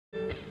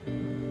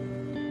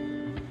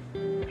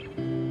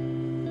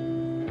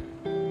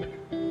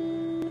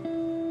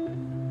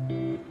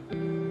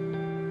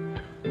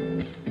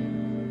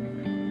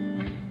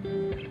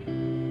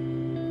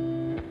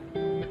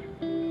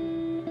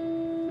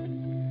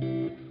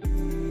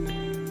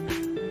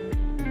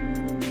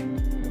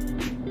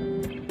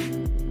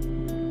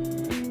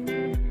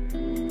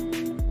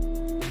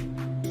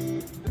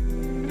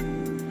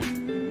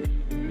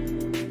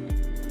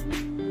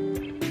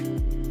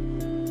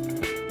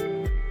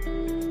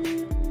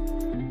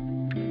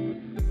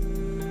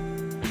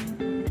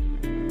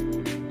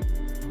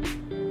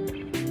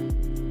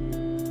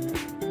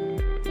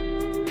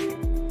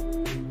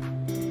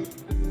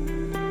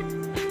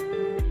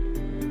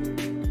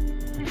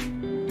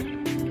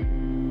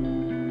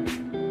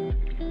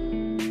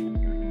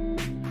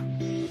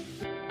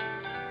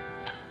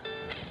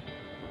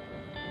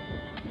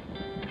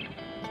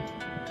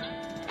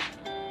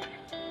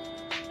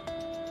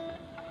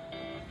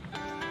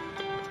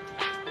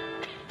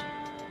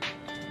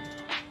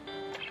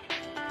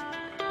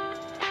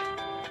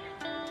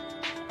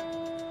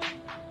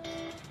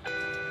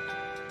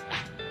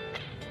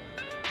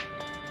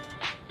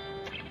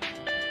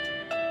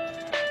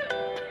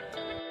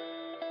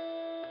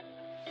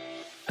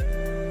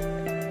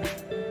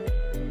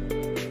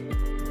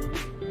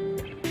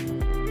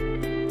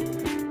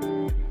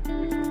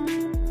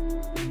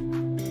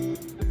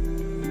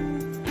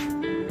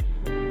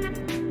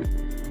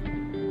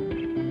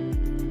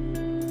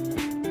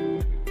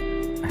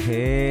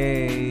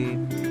Hey.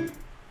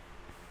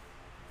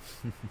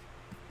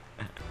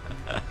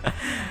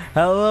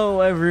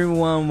 Hello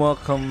everyone,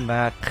 welcome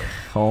back.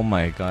 Oh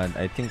my god,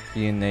 I think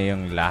yun na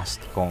yung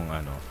last kong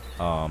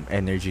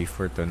energy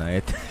for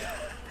tonight.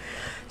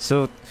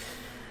 So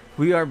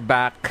we are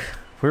back.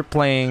 We're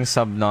playing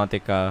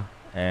Subnautica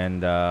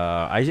and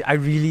I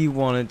really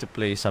wanted to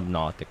play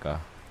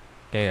Subnautica.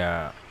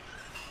 Kaya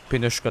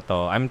pinush ko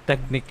to. I'm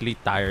technically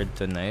tired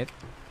tonight.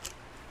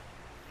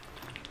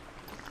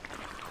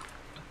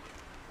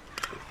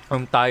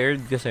 I'm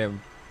tired kasi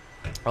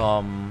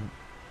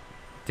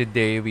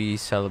today we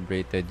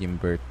celebrated yung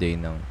birthday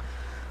ng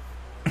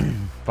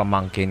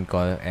pamangkin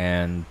ko,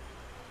 and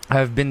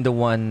I've been the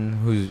one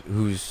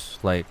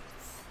who's like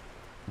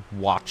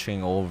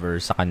watching over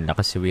sa kanila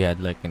kasi we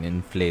had like an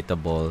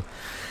inflatable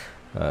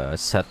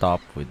setup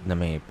with na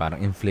may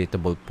parang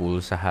inflatable pool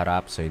sa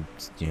harap, so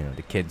you know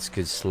the kids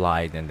could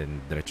slide and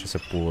then diretso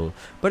sa pool,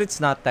 but it's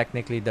not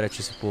technically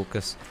diretso sa pool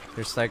because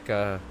there's like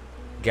a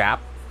gap.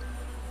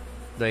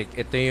 Like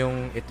ito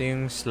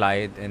yung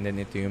slide and then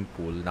ito yung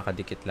pool,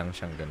 nakadikit lang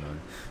siyang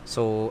ganun.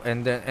 So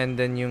and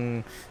then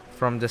yung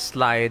from the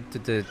slide to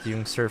the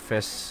yung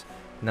surface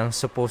ng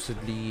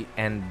supposedly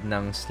end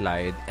ng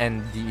slide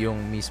and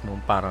yung mismo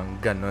parang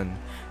ganun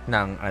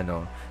ng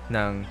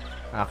ng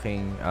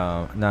aking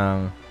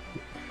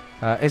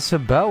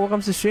Isabel,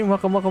 welcome to stream,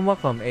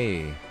 welcome.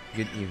 Hey,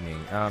 good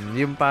evening.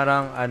 Yung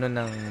parang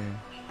ng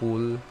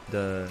pool,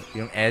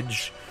 yung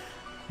edge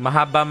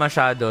mahaba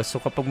masyado,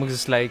 so kapag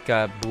mag-slide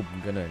ka, boom,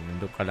 ganun,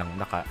 nandun ka lang,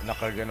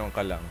 naka-ganon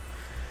ka lang.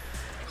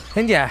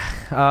 And yeah,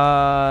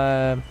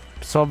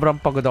 sobrang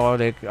pagod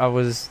ako. Like, I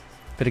was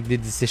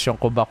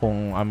pinagdidesisyon ko ba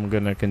kung I'm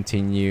gonna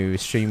continue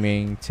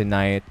streaming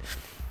tonight.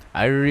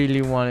 I really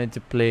wanted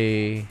to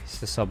play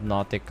sa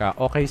Subnautica.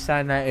 Okay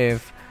sana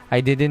if I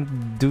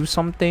didn't do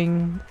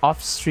something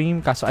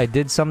off-stream, kaso I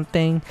did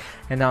something,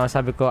 and now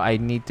sabi ko, I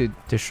need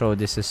to show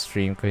this a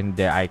stream, kung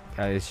hindi,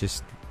 it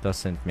just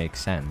doesn't make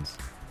sense.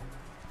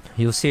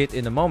 You'll see it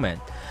in a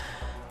moment.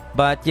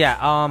 But yeah,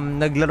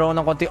 naglaro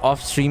ng konti off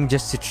stream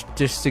just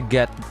to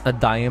get a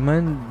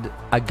diamond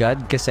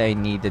agad kasi I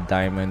need a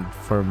diamond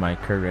for my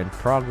current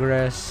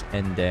progress,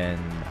 and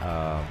then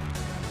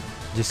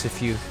just a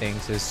few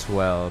things as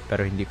well,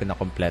 pero hindi ko na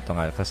kompleto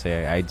nga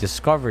kasi I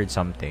discovered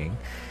something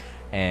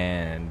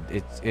and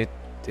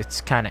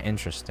it's kind of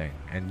interesting.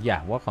 And yeah,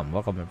 welcome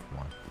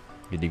everyone.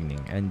 Good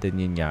evening. And then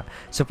yun nga,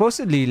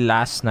 supposedly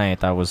last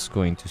night I was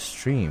going to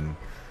stream,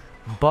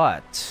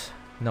 but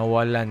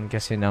nawalan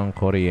kasi ng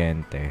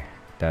kuryente.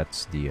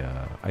 That's the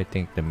I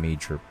think the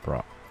major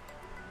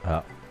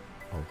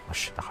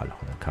shit, akala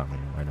ko naghang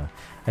yung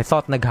I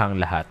thought naghang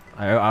lahat.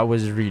 I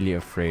was really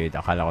afraid.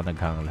 Akala ko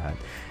naghang lahat.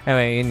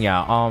 Anyway, yun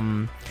nga.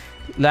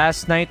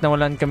 Last night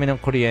nawalan kami ng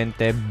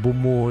kuryente,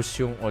 bumuhos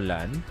yung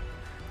ulan.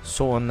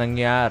 So ang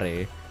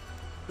nangyari,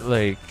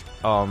 like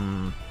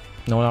nawalan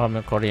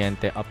kami ng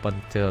kuryente up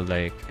until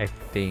like I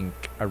think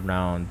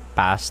around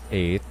past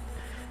 8,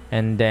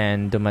 and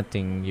then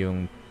dumating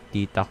yung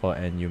tita ko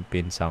and yung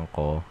pinsang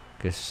ko,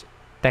 because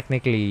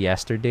technically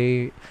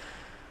yesterday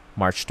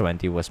March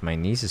 20 was my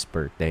niece's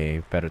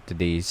birthday, pero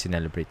today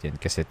celebrate yun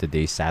kasi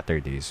today's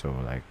Saturday, so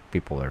like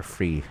people are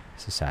free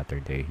sa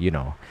Saturday, you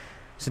know,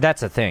 so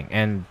that's the thing.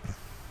 And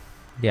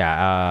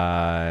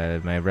yeah,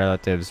 my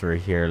relatives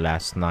were here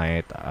last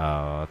night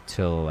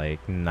till like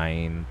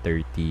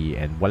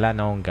 9:30, and wala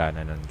na akong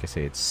gana nun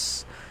kasi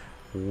it's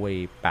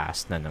way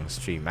past na ng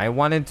stream. I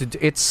wanted to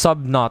it's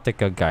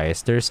Subnautica,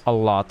 guys. There's a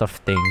lot of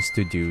things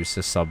to do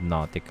sa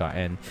Subnautica,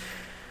 and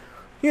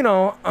you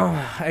know,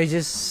 I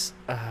just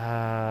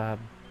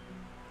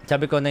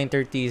sabi ko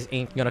 9:30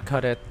 ain't gonna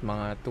cut it,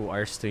 mga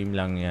 2-hour stream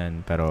lang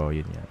yan, pero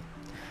yun yan.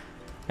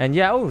 And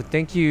yeah,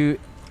 thank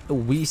you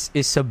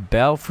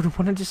Isabel for the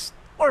 100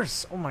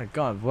 stars. Oh my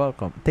god,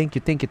 welcome. Thank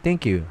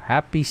you.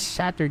 Happy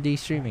Saturday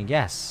streaming.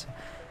 Yes.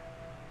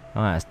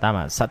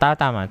 Tama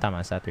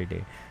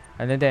Saturday.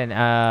 And then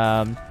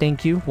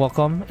thank you,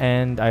 welcome,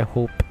 and I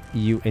hope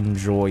you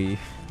enjoy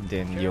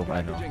din yung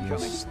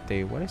yung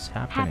stay. What is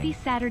happening? Happy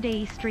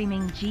Saturday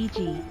streaming,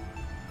 GG.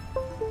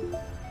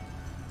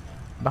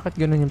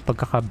 Bakit ganun yung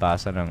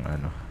pagkakabasa ng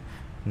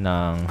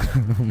ng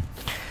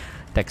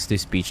text to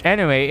speech?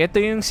 Anyway,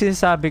 ito yung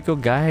sinasabi ko,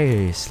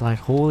 guys.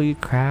 Like, holy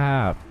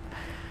crap.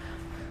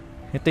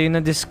 Ito yung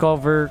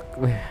na-discover.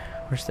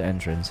 Where's the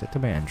entrance? Ito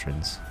ba yung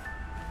entrance?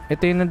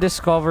 Ito yung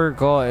na-discover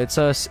ko.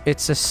 It's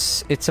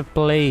a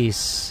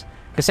place.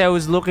 Kasi I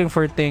was looking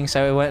for things.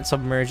 I went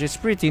submerged. It's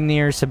pretty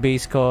near sa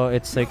base ko.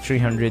 It's like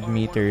 300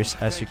 meters,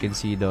 as you can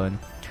see doon.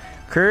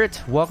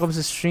 Kurt, welcome to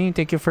the stream.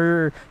 Thank you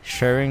for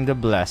sharing the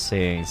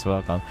blessings.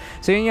 Welcome.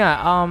 So yun nga,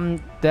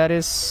 that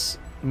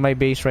is my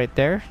base right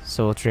there.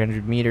 So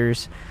 300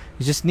 meters.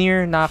 It's just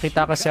near.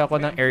 Nakakita kasi ako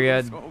ng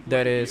area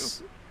that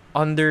is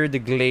under the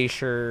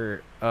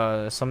glacier.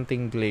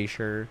 Something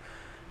glacier.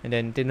 And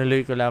then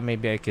tinuloy ko lang,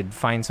 maybe I could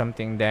find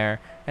something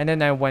there. And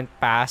then I went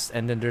past,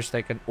 and then there's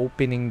like an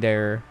opening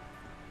there.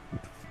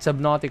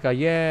 Subnautica,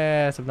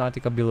 yeah,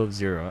 Subnautica below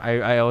zero.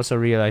 I also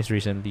realized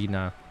recently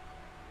na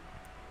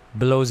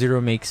below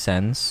zero makes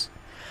sense.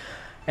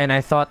 And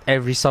I thought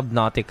every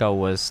Subnautica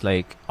was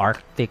like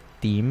Arctic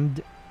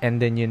themed. And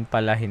then yun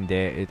pala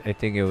hindi. I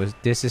think it was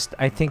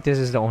I think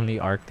this is the only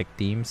Arctic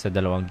theme sa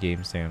dalawang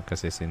games na yun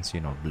kasi since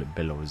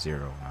below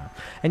zero nga.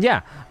 And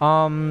yeah,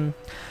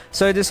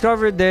 so I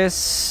discovered this.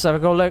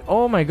 I go like,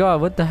 oh my god,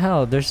 what the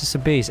hell? There's just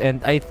a base. And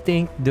I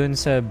think dun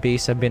sa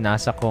base sa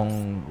binasa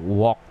kong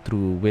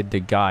walkthrough with the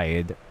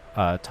guide,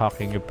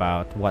 talking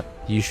about what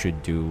you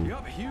should do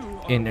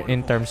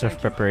in terms of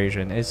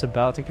preparation is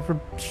about thank you for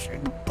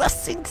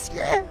blessings,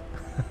 yeah.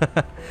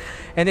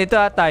 And ito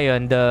ata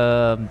yun,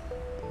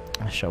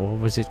 what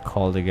was it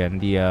called again?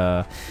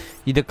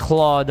 The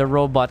claw, the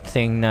robot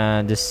thing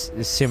na this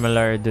is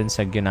similar dun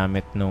sa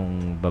ginamit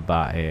nung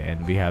babae.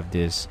 And we have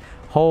this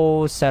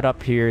whole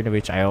setup here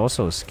which I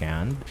also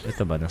scanned.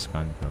 Ito ba?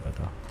 Na-scan ko ba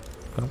to?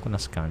 Kung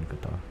na-scan ko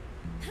to.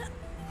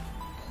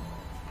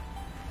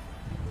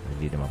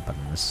 Hindi naman pala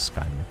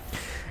na-scan.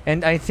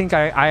 And I think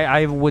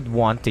I would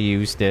want to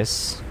use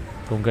this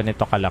kung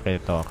ganito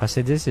kalaki ito. Kasi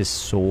this is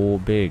so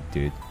big,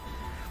 dude.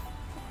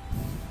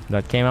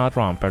 That came out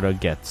wrong, pero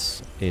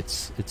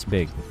it's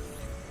big.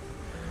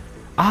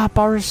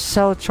 Power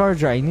cell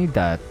charger. I need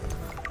that.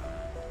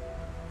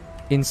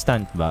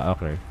 Instant ba?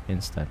 Okay,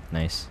 instant.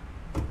 Nice.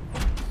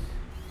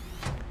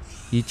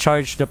 You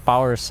charge the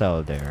power cell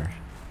there.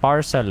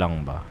 Power cell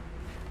lang ba?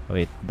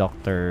 Wait,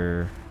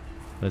 doctor.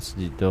 Let's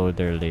go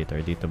there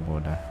later. Dito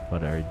muna.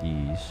 What are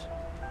these?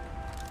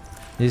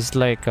 This is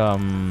like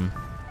I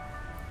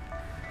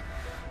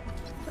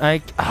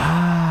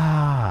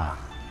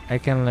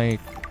can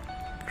like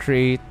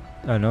create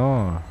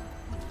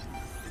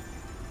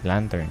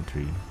lantern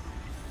tree.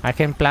 I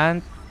can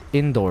plant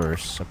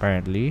indoors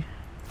apparently.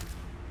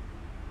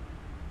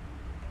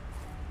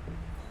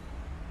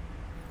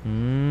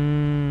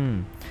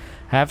 I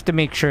have to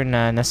make sure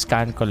na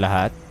na-scan ko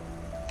lahat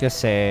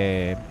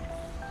kasi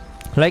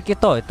like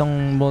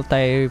itong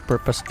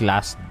multi-purpose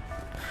glass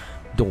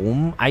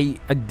dome, I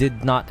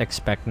did not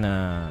expect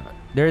na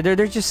they're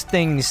just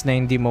things na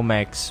hindi mo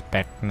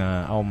ma-expect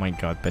na oh my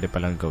god, pwede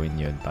palang gawin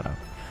yun. Parang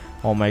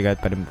oh my god,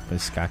 pwede mo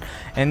scan.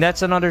 And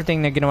that's another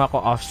thing na ginawa ko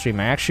off stream.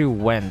 I actually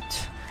went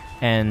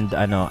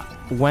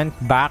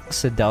back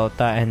sa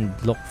Delta and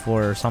looked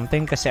for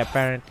something kasi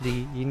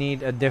apparently you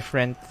need a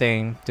different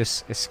thing to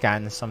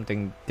scan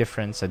something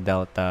different sa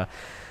Delta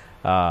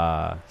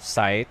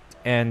site,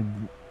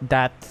 and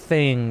that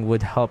thing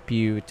would help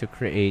you to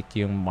create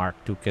yung Mark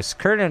II. Because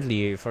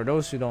currently, for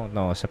those who don't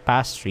know, sa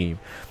past stream,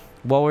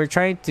 what we're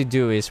trying to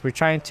do is we're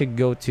trying to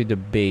go to the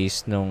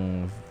base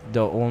nung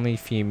the only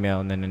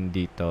female na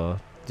nandito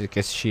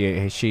because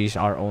she's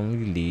our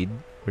only lead.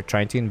 We're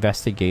trying to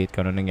investigate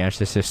kung ano nangyari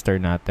sa sister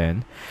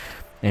natin.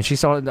 And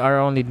she's our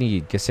only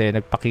lead kasi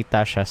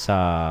nagpakita siya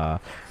sa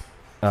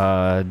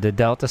the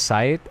Delta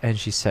site and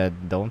she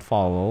said, don't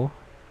follow.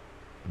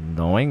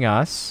 Knowing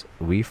us,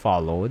 we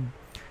followed.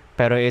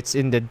 Pero it's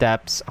in the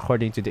depths,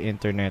 according to the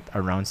internet,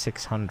 around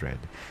 600.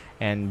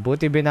 And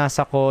buti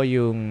binasa ko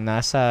yung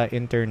nasa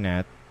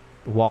internet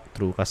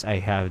walkthrough kasi I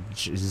have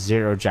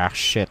zero jack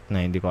shit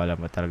na hindi ko alam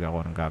ba talaga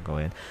kung anong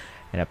gagawin.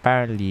 And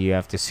apparently, you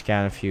have to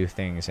scan a few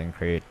things and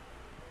create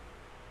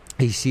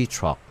a sea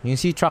truck. Yung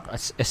sea truck,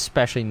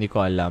 especially hindi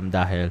ko alam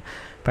dahil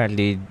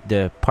apparently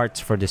the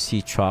parts for the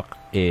sea truck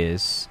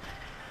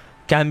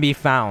can be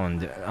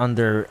found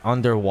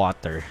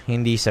underwater,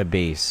 hindi sa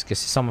base.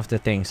 Kasi some of the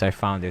things I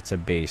found, it's a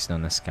base na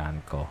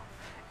na-scan ko.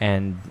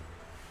 And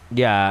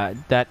yeah,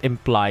 that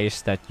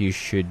implies that you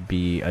should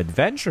be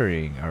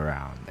adventuring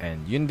around.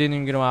 And yun din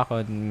yung ginawa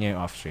ko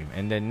ngayong off-stream.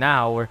 And then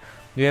now,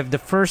 we have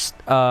the first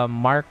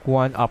Mark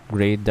I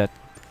upgrade that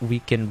we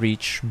can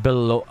reach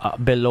below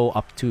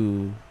up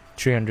to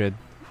 300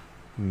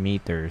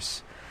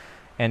 meters.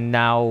 And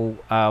now,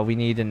 we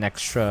need an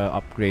extra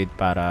upgrade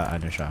para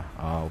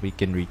we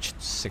can reach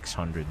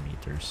 600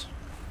 meters.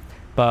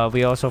 But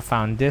we also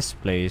found this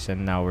place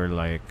and now we're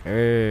like,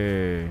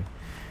 hey.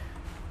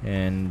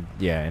 And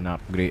yeah, an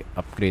upgrade.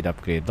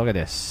 Look at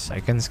this. I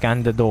can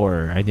scan the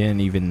door. I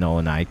didn't even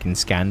know that I can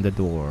scan the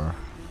door.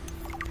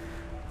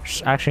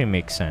 Which actually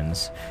makes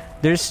sense.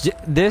 There's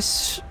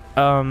this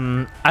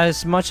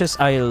as much as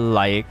I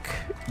like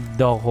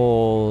the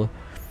whole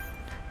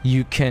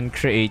you can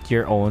create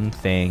your own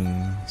thing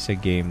sa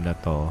game na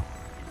to.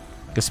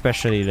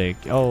 Especially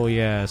like, oh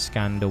yeah,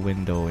 scan the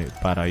window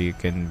para you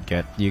can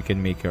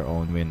make your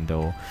own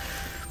window.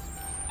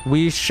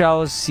 We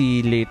shall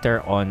see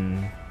later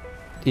on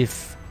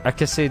if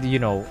kasi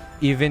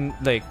even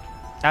like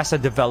as a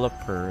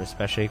developer,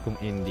 especially kung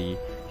indie,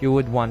 you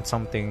would want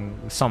some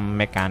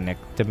mechanic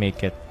to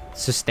make it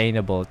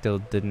sustainable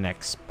till the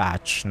next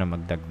patch na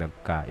magdagdag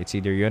ka. It's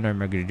either yun or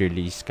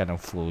mag-release ka ng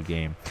full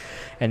game.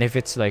 And if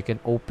it's like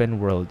an open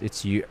world,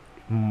 it's you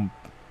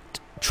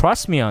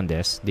trust me on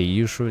this, they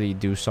usually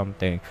do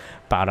something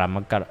para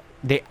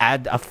they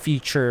add a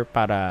feature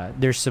para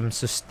there's some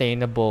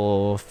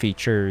sustainable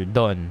feature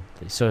done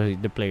so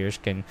the players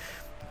can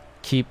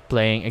keep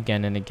playing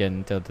again and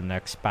again until the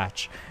next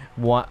patch.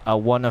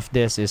 One of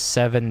this is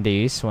 7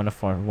 days. One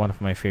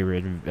of my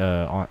favorite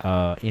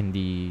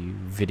indie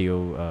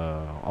video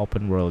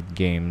open world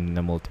game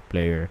na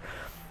multiplayer.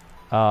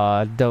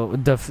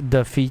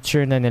 The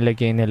feature na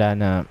nilagay nila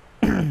na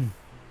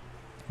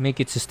make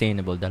it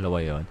sustainable,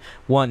 dalawa yon.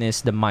 One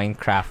is the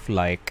Minecraft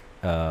like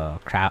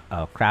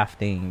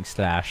crafting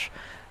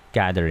 /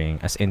 gathering,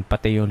 as in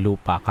pati yung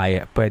lupa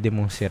kaya pwede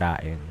mong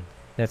sirain.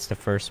 That's the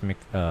first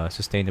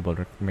sustainable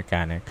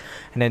mechanic.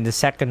 And then the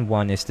second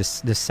one is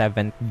the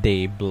 7th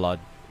day blood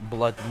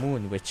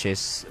moon, which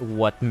is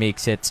what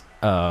makes it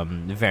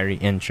very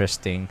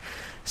interesting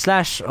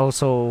 /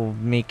 also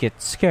make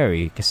it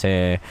scary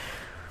kasi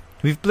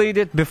we've played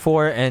it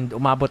before and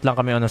umabot lang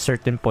kami on a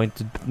certain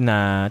point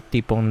na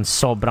tipong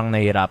sobrang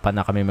nahirapan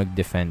na kami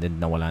mag-defend and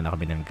nawala na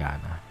kami ng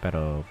gana.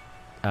 Pero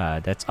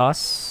that's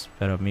us.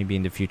 Pero maybe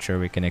in the future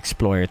we can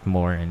explore it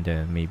more and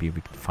maybe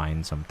we can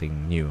find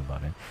something new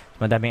about it.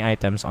 Madaming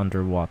items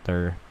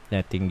underwater,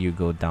 letting you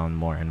go down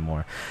more and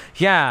more.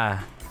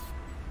 Yeah,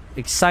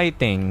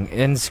 exciting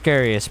and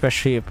scary,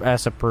 especially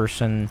as a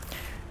person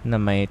na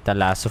may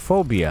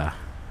thalassophobia.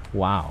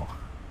 Wow.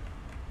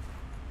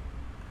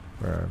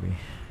 Where are we?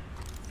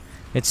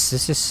 This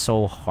is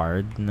so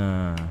hard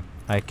na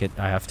I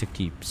have to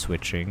keep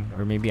switching,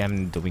 or maybe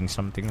I'm doing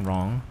something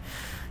wrong,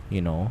 you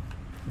know.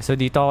 So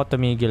dito ako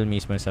tumigil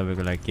mismo, sabi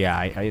ko like,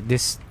 yeah,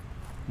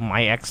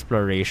 my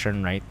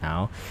exploration right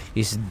now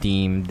is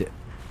deemed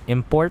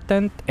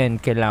important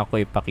and kailangan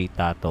ko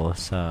ipakita to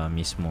sa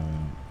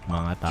mismong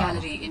mga tao.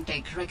 Calorie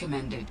intake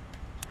recommended.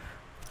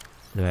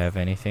 Do I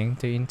have anything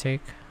to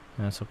intake?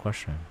 That's a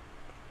question.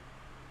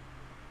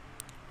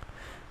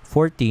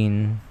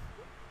 14.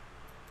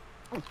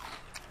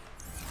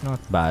 Not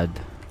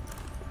bad.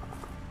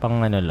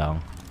 Pang ano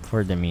lang,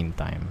 for the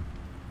meantime.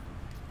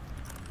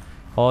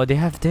 Oh, they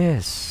have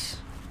this.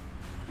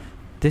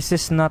 This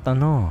is not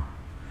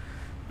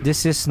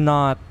This is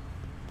not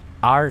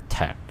our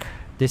tech.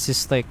 This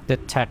is like the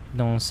tech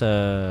nung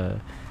sa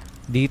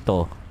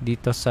dito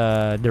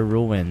sa the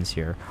ruins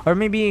here. Or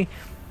maybe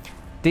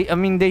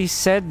they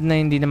said na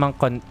hindi naman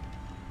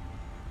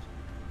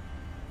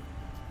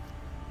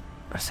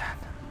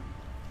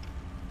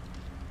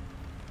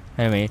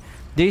Anyway,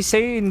 they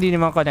say hindi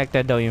naman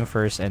connected daw yung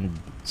first and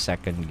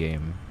second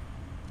game.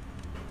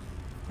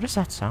 What does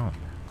that sound?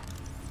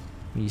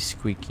 The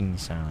squeaking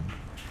sound.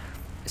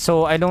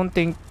 So I don't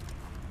think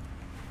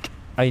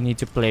I need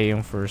to play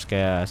yung first,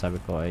 kaya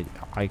sabi ko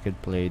I could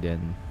play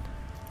then.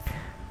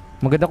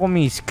 Maganda kung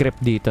may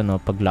script dito, no?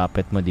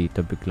 Paglapit mo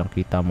dito, biglang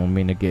kita mo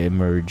may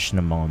nag-emerge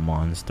na mga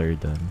monster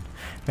dun.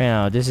 You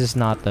know, this is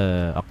not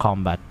a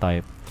combat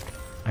type.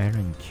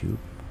 Iron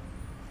cube.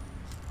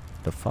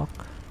 The fuck?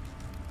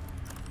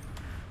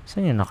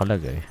 Saan yun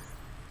nakalagay?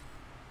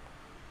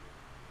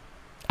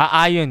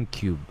 Iron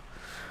cube.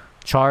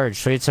 Charge,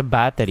 so it's a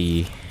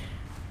battery.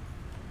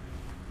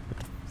 What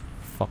the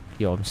fuck?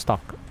 Yo, I'm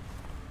stuck.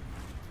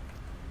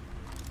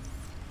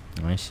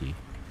 I see.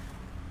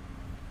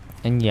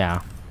 And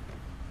yeah.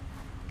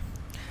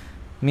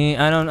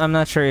 I'm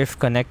not sure if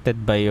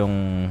connected by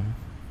yung,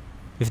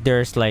 if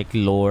there's like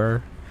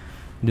lore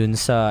dun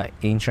sa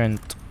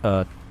ancient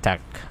tech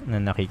na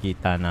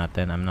nakikita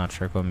natin. I'm not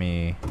sure kung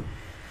may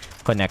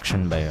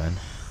connection ba yun.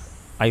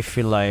 I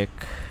feel like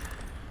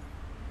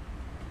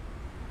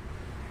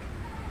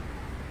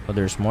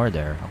there's more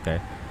there.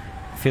 Okay.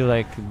 I feel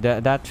like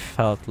that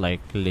felt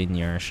like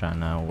linear siya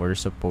na we're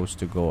supposed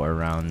to go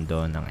around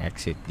doon ng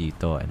exit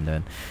dito and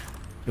then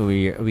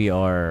we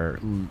are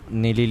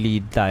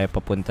nililid tayo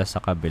papunta sa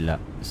kabila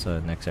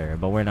sa next area,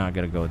 but we're not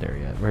gonna go there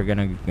yet. We're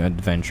gonna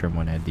adventure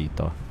muna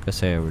dito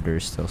kasi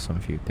there's still some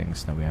few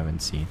things that we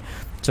haven't seen.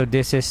 So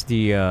this is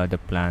the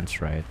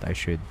plants, right? I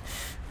should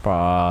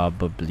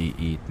probably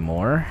eat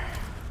more.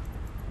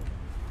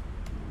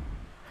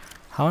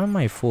 How am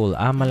I full?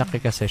 Malaki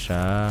kasi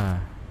siya.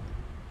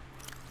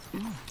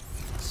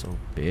 So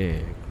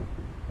big.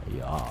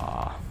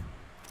 Yeah.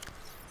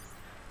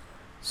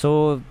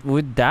 So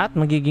with that,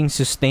 magiging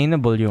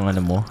sustainable yung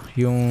ano mo,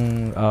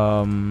 yung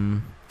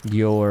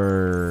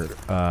your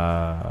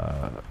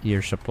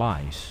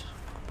supplies.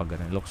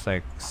 Kapag it looks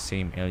like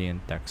same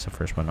alien tech sa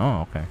first one.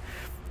 Oh, okay.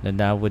 Then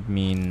that would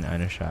mean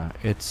ano siya,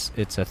 it's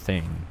a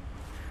thing.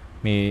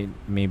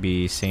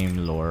 Maybe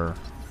same lore.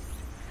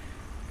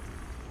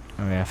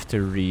 I have to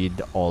read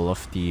all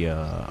of the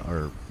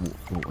or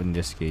in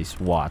this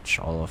case watch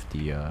all of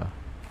the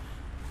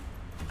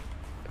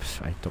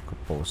I took a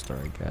poster,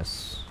 I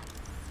guess.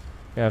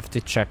 I have to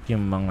check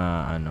yung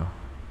mga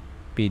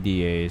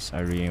PDAs.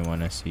 I really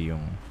wanna see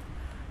yung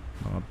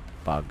mga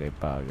bagay.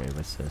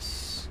 What's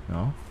this?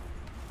 No?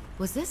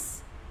 Was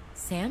this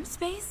Sam's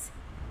space?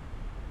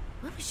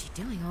 What was she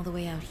doing all the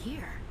way out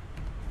here?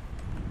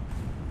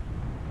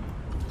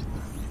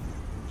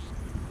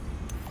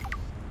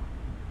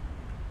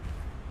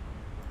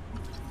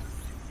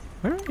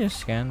 Where are you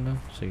scanned though?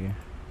 Sige.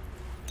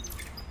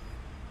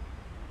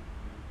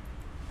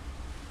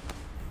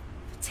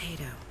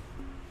 Potato.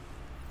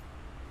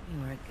 You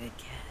were a good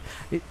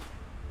kid.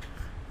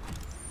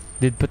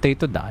 Did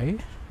potato die?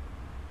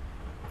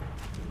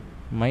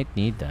 Might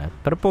need that.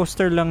 Pero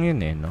poster lang yun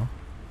eh, no?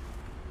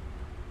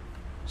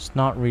 It's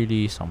not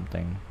really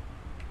something.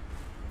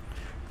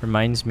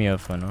 Reminds me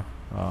of, ano,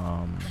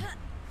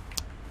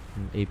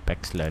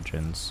 Apex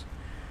Legends.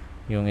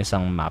 Yung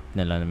isang map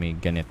nila na may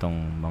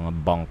ganitong mga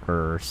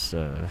bunkers,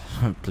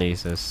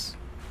 places.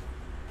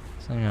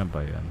 Saan nga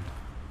ba yun?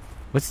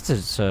 What's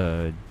this,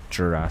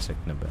 Jurassic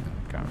na ba?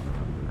 I can't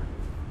remember.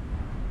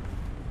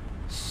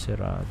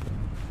 Sirado.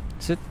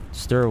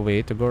 Is there a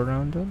way to go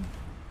around them?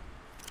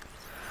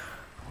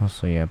 Oh,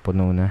 so yeah,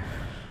 puno na.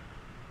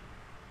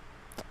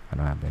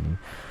 Ano happening?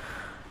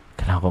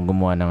 Kailangan kong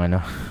gumawa ng ano,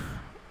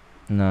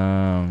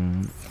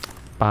 ng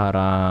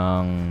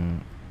parang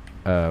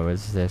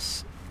what's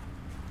this,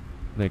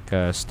 like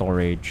a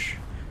storage.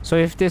 So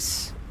if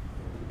this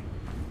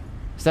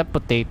is that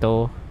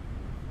potato,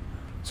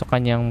 so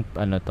kanyang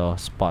ano to,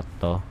 spot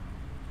to,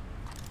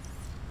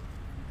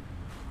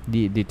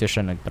 dito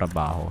siya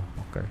nagtrabaho.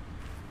 Okay,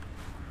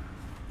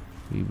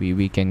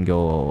 we can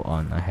go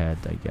on ahead,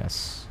 I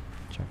guess.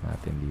 Check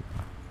natin dito.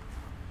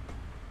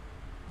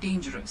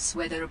 Dangerous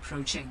weather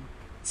approaching.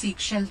 Seek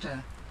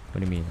shelter. What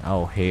do you mean?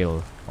 Oh,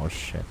 hail. Oh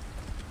shit.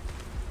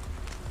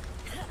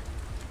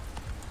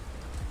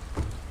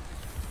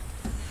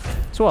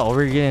 So what,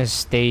 we're gonna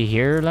stay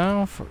here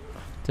lang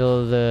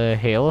till the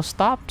hail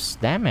stops?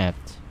 Damn it.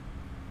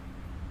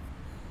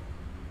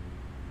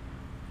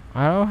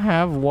 I don't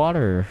have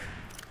water.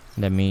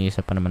 May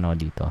isa pa naman ako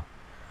dito.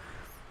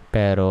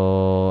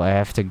 Pero I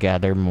have to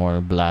gather more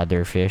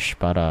bladder fish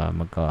para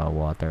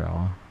magka-water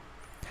ako.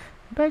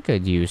 But I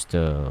could use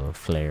the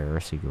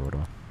flare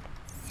siguro.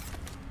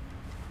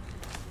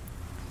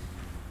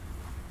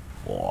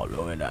 Whoa,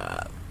 look at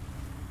that.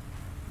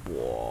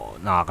 Whoa,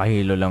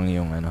 nakakahilo lang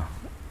yung ano.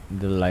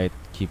 The light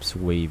keeps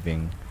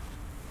waving.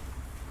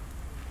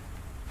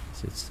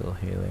 Is it still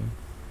hailing?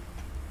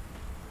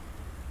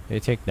 They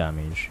take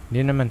damage.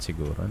 Hindi naman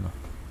siguro, no?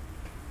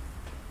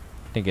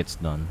 I think it's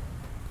done.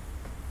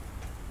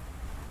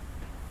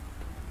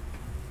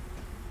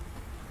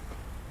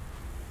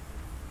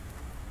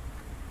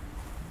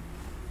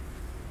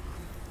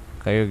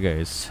 Okay,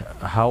 guys,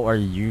 how are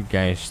you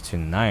guys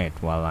tonight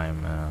while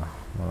I'm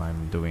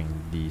doing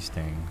these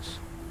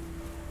things?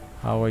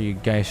 How are you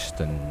guys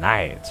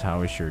tonight?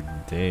 How was your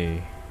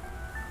day?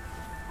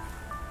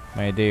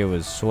 My day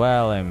was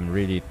swell. I'm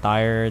really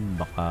tired.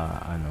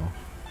 Baka ano,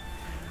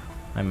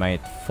 I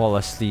might fall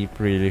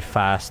asleep really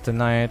fast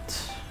tonight.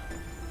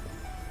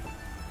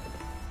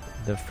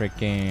 The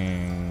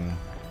freaking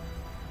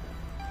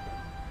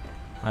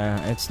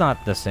it's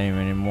not the same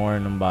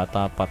anymore nung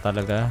bata pa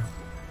talaga.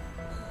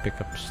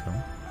 Pickups, no?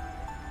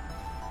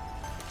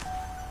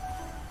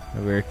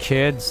 When we were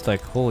kids,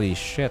 like, holy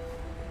shit,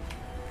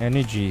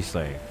 energy's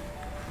like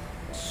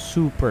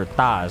super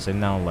taas, and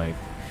now like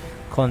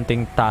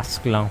konting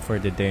task lang for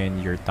the day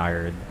and you're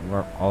tired.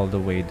 We're all the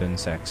way done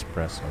sa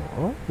espresso.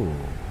 Oh,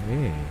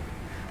 hey,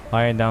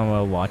 lying down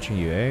while watching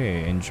you.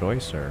 Hey, enjoy,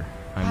 sir.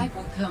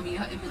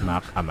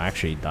 I'm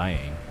actually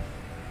dying.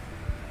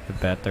 You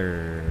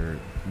better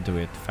do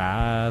it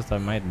fast.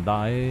 I might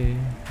die.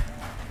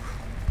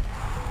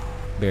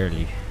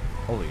 Barely.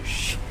 Holy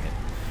shit.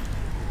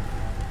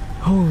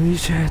 Holy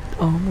shit.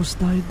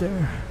 Almost died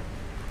there.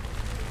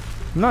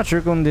 I'm not sure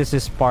kung this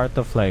is part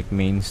of like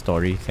main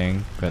story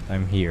thing, but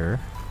I'm here.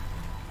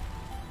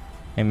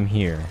 I'm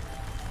here.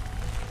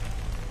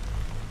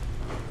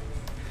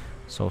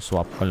 So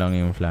swap ko lang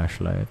yung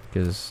flashlight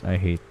because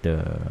I hate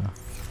the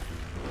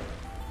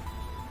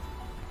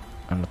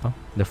ano to?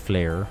 The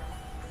flare.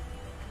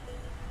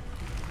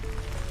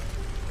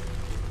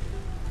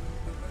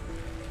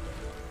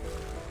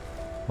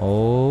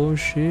 Oh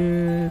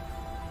shit.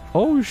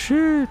 Oh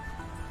shit.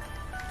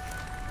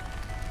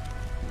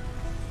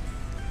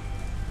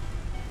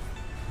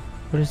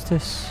 What is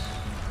this?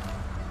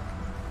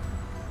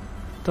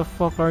 What the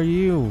fuck are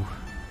you?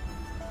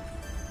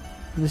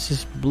 This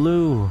is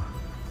blue.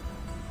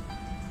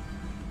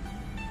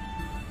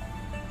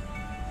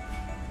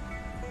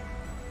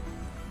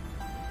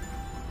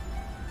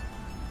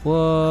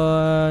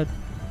 What?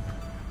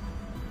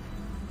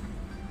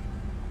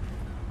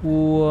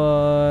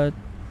 What?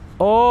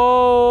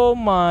 Oh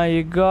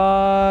my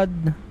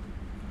god.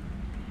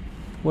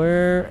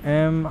 Where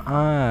am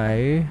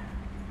I?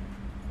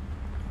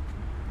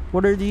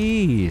 What are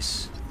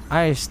these?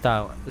 Ice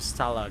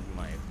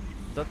stalagmite.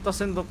 That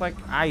doesn't look like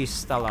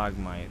ice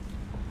stalagmite.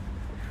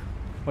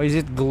 Why is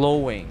it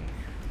glowing?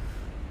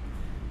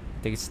 I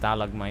think it's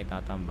stalagmite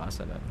ata ang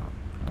basa that.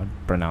 Not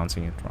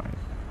pronouncing it right.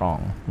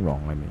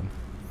 Wrong, I mean.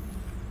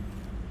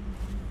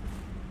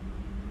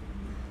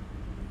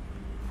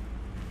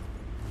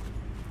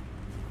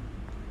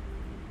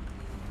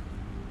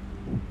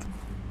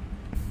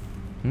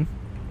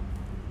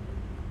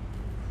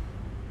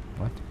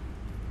 What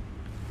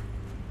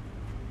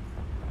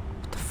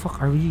the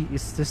fuck are we?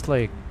 Is this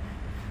like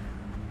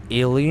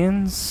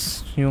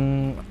aliens?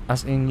 Yung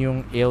as in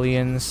yung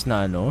aliens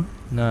na ano?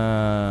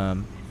 Na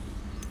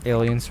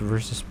Aliens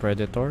versus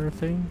Predator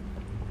thing?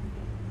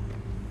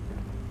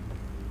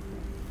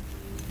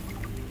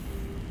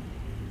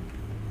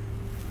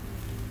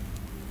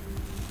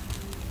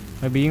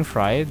 Am I being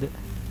fried?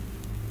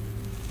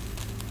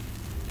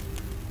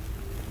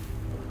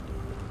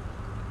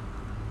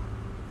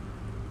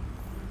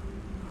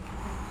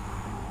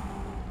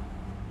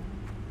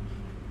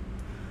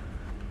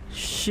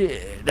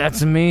 Shit,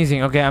 that's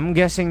amazing. Okay, I'm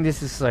guessing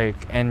this is like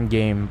end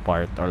game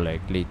part or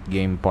like late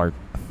game part.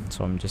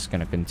 So I'm just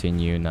gonna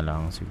continue na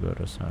lang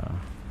siguro sa...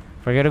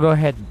 We're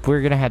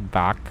gonna head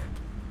back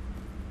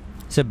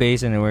sa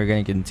base and then we're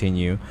gonna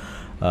continue.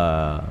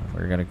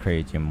 We're gonna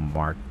create yung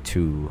Mark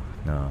II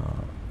na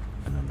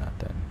ano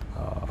natin,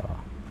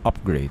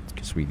 upgrade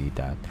because we need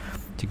that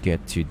to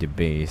get to the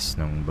base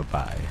ng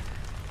babae.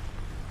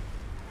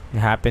 It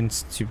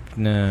happens to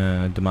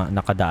na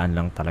nakadaan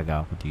lang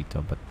talaga ako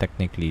dito, but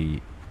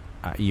technically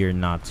you're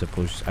not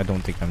supposed, I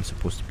don't think I'm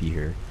supposed to be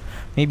here.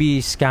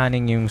 Maybe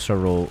scanning yung sa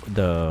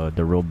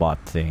the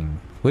robot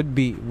thing would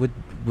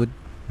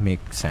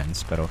make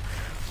sense, pero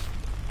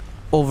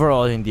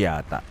overall hindi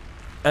ata.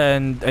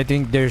 And I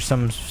think there's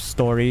some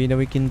story that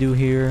we can do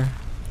here.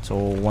 So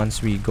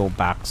once we go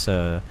back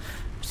sa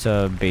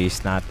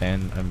base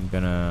natin, I'm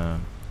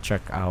gonna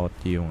check out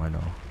yung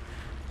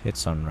it's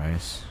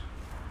sunrise.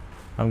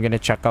 I'm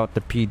gonna check out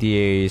the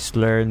PDAs,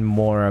 learn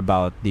more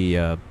about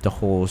the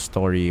whole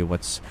story,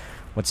 what's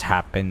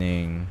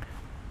happening.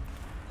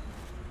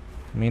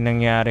 May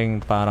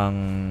nangyaring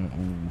parang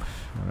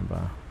ano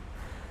ba?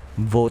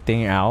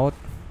 Voting out,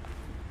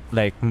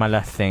 like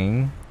mala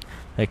thing,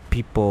 like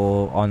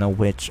people on a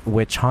witch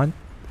hunt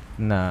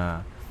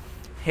na,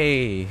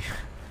 hey,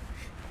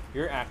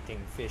 you're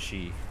acting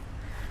fishy,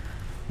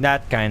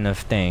 that kind of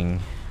thing.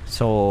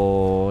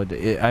 So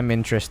I'm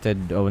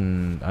interested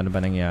on ano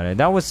ba nangyari.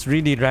 That was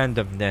really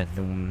random then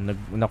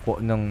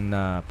nung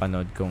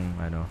napanood kong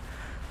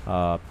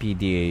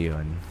PDA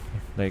yun.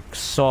 Like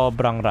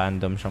sobrang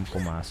random siyang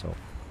pumasok.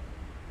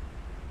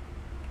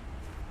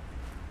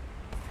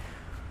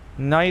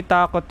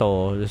 Nakita ko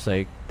to just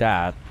like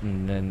that,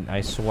 and then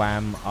I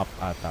swam up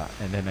ata,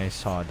 and then I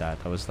saw that.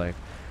 I was like,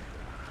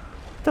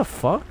 what the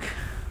fuck?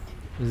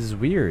 This is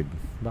weird.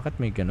 Bakit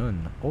may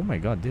ganun? Oh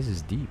my god, this is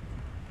deep.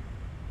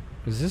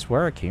 Is this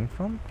where I came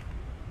from?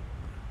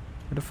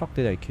 Where the fuck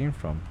did I came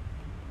from?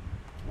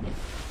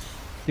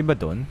 Diba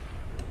dun?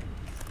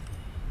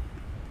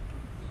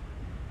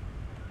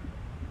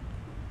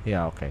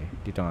 Yeah, okay.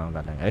 Dito nga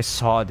galing. I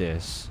saw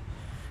this.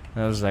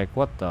 And I was like,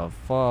 what the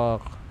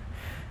fuck?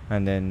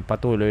 And then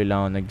patuloy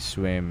lang ako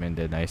nag-swim, and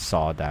then I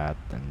saw that,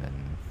 and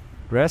then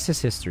rest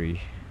is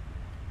history.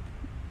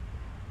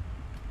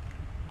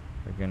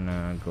 We're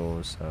gonna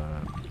go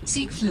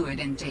seek fluid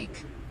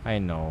intake.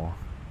 I know.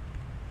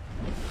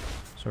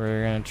 So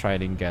we're gonna try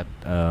to get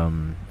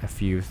a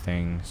few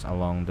things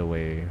along the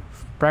way,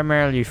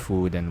 primarily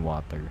food and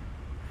water.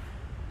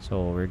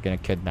 So we're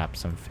gonna kidnap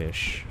some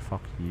fish.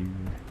 Fuck you.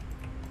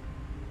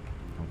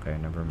 Okay,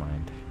 never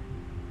mind.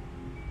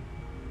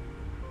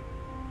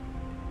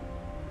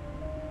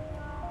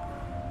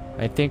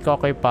 I think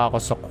okay pa ako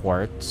sa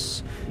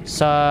quartz.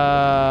 Sa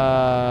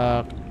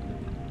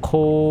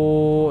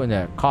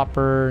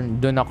copper,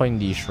 dun ako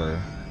hindi sure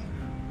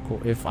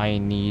if I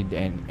need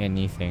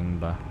anything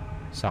ba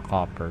sa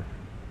copper.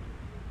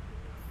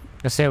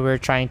 Kasi we're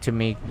trying to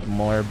make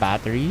more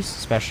batteries,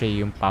 especially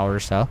yung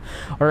power cell.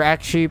 Or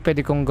actually,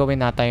 pwede kong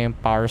gawin nata yung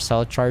power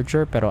cell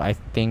charger, pero I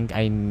think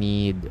I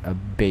need a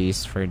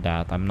base for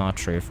that. I'm not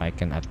sure if I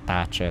can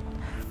attach it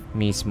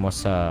mismo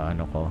sa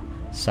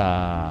sa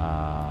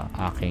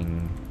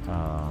aking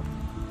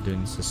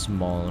dun sa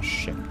small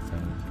ship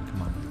thing.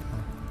 Come on.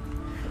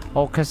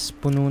 Oh, kasi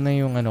puno na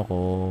yung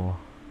ko.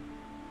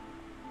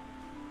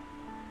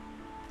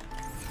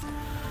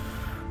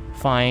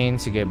 Fine,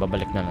 sige,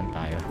 babalik na lang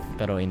tayo.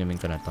 Pero inumin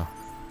ko na to.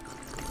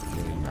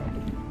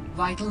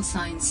 Vital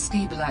signs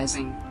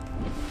stabilizing.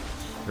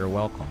 You're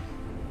welcome.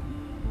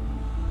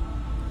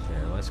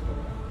 Here, let's go.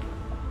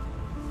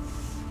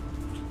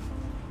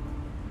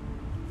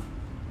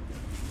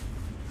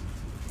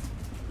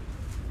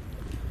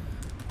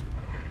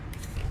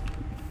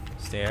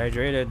 Stay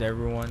hydrated,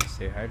 everyone.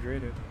 Stay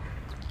hydrated.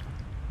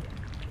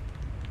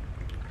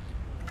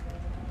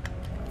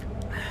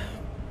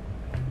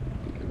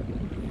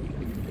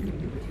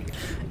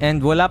 And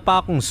wala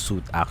pa akong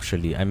suit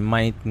actually. I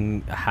might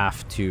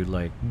have to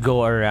like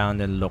go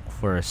around and look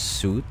for a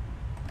suit.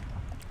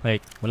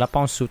 Like wala pa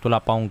akong suit, wala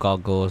pa akong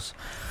goggles,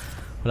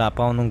 wala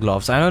pa akong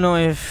gloves. I don't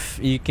know if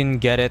you can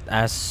get it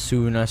as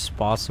soon as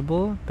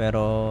possible,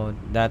 pero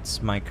that's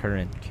my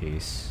current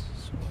case.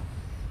 So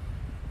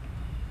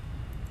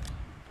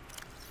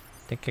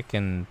I think I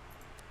can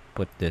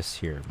put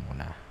this here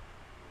muna.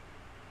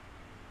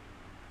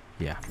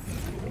 Yeah.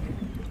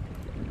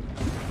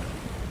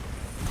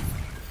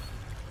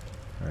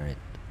 Alright.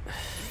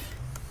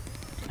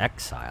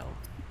 Exile.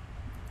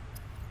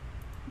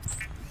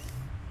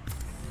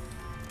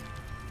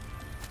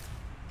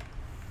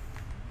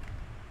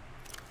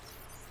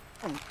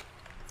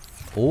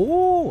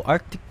 Oh!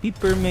 Arctic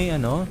Peeper may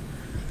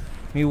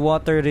may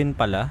water rin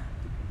pala.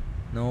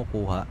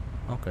 Nakukuha.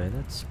 Okay,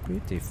 that's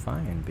pretty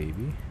fine,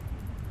 baby.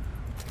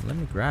 Let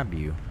me grab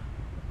you.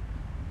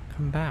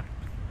 Come back.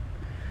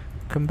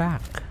 Come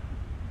back.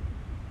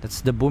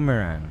 That's the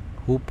boomerang.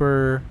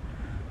 Hooper,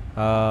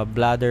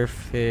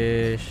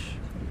 bladderfish.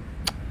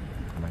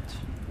 Damn it.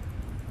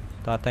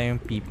 Tata yung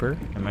peeper.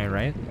 Am I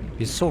right?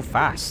 He's so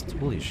fast.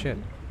 Holy shit.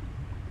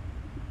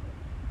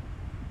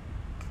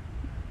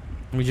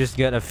 We just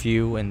get a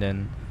few and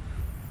then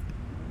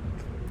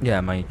yeah,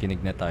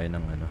 makikinig na tayo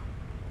ng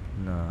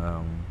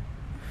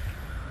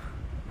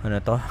ano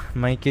to?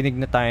 Makikinig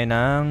na tayo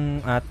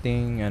ng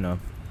ating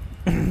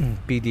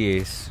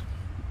PDAs.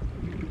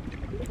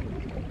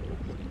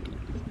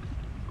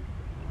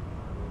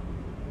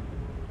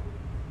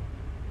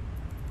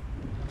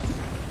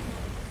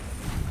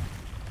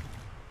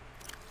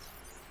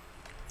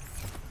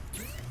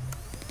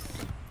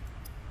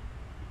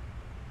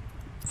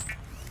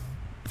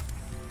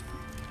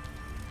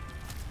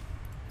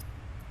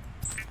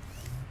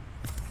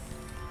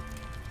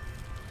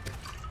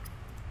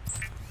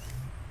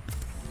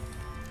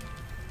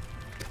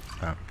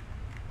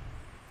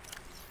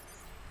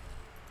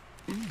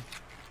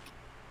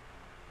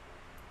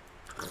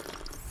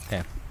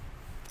 Okay.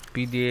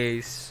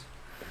 PDAs.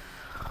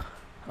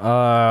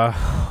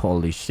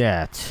 Holy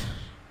shit.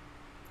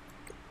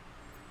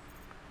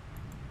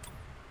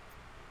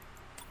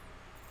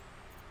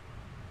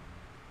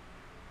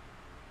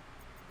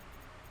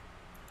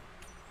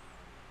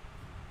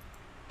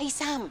 Hey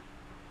Sam,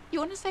 you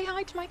want to say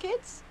hi to my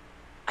kids?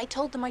 I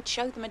told them I'd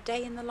show them a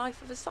day in the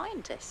life of a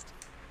scientist.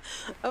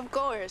 Of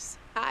course.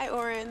 Hi,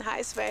 Oren.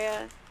 Hi,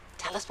 Svea.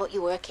 Tell us what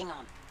you're working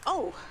on.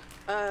 Oh,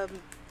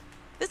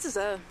 this is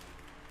a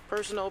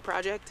personal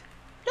project.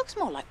 Looks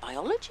more like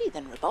biology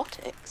than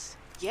robotics.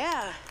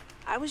 Yeah,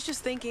 I was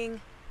just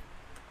thinking,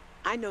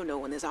 I know no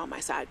one is on my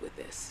side with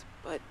this,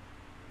 but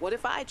what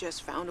if I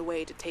just found a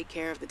way to take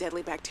care of the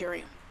deadly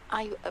bacterium?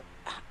 I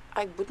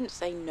wouldn't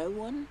say no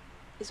one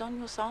is on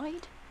your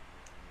side.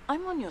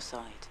 I'm on your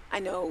side. I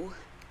know,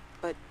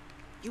 but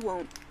you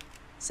won't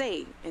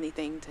say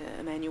anything to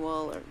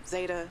Emmanuel or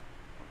Zeta,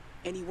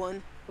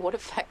 anyone. What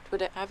effect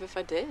would it have if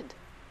I did?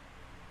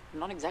 I'm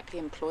not exactly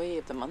employee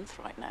of the month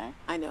right now.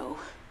 I know.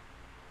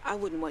 I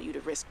wouldn't want you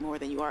to risk more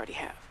than you already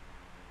have.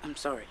 I'm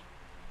sorry.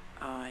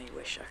 I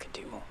wish I could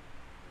do more.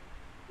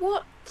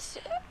 What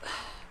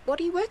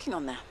are you working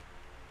on there?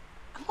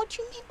 And what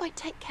do you mean by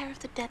take care of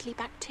the deadly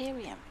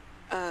bacterium?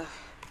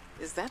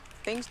 Is that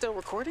thing still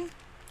recording?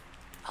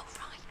 Oh,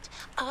 right.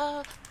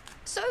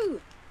 So,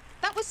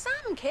 that was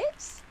Sam,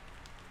 kids.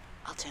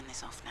 I'll turn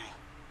this off now.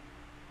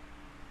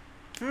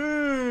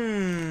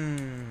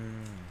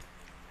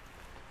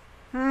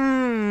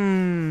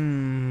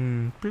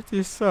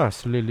 Pretty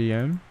sus,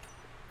 Lillian.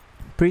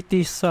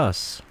 Pretty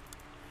sus.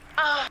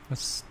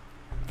 That's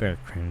very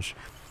cringe.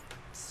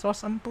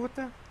 Sus ang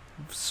puta.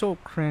 So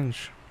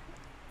cringe.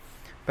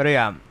 But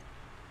yeah,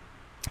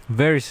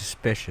 very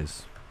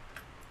suspicious.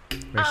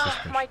 Very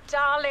suspicious. My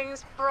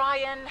darlings,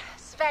 Brian,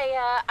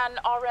 Svea, and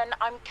Oren,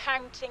 I'm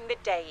counting the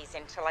days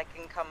until I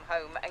can come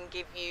home and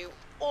give you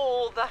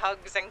all the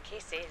hugs and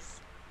kisses.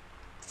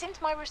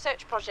 Since my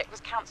research project was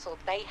cancelled,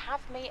 they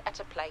have me at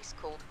a place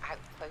called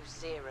Outpost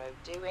Zero,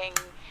 doing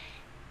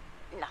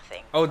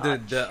nothing. Oh,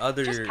 much. the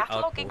other just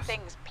cataloguing outpost.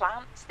 things,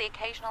 plants, the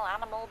occasional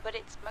animal, but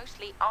it's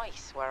mostly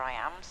ice where I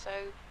am, so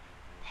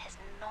there's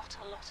not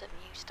a lot of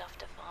new stuff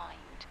to find.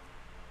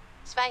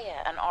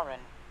 Svea and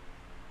Oren,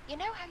 you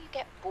know how you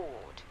get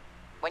bored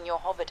when your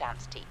hover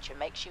dance teacher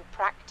makes you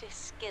practice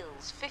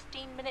skills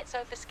 15 minutes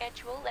over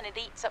schedule and it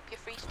eats up your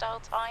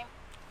freestyle time?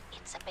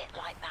 It's a bit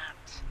like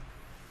that.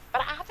 But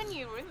I have a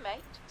new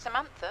roommate,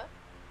 Samantha,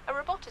 a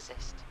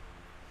roboticist.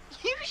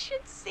 You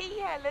should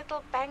see her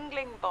little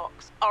bangling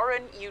box.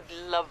 Oren, you'd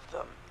love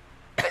them.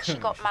 But she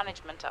got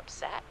management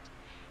upset.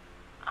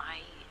 I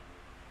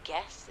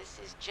guess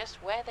this is just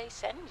where they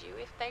send you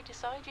if they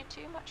decide you're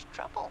too much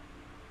trouble.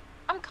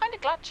 I'm kind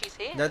of glad she's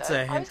here, That's though.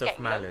 a I was hint of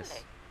getting malice.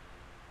 lonely.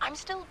 I'm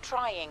still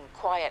trying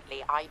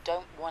quietly. I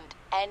don't want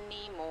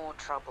any more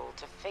trouble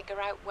to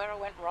figure out where I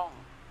went wrong.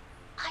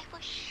 I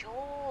was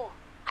sure.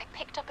 I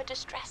picked up a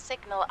distress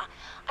signal.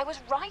 I was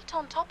right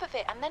on top of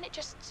it, and then it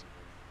just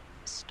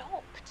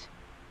stopped.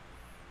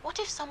 What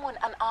if someone,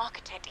 an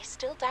architect, is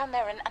still down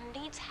there and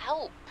needs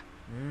help?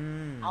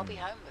 I'll be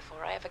home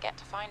before I ever get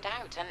to find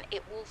out, and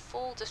it will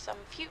fall to some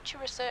future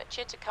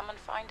researcher to come and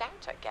find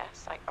out, I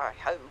guess. I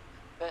hope.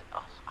 But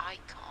I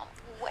can't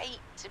wait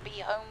to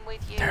be home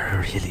with you.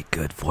 They're really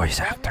good voice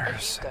When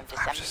actors. are you going to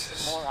send me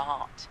some more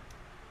art?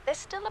 There's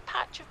still a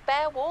patch of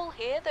bare wall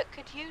here that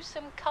could use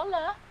some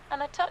colour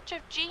and a touch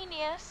of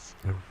genius.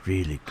 They're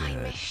really I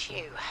good. miss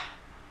you.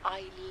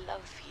 I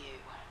love you.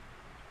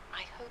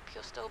 I hope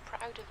you're still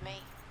proud of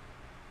me.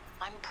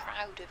 I'm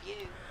proud of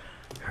you.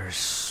 They're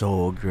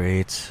so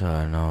great.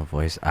 No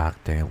voice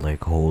acting.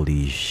 Like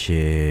holy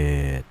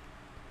shit,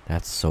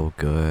 that's so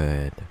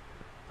good.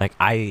 Like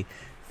I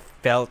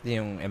felt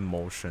yung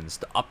emotions,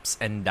 the ups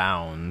and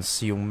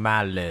downs, yung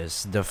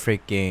malice, the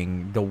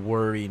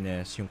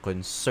worriness, yung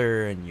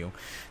concern, yung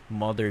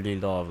motherly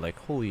love. Like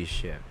holy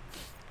shit.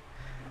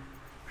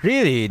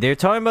 Really, they're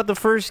talking about the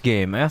first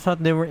game. I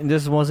thought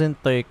this wasn't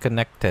like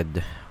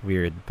connected.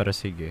 Weird, pero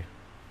sige.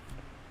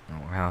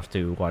 I'll have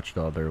to watch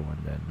the other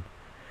one then.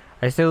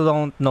 I still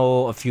don't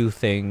know a few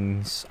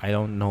things. I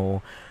don't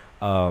know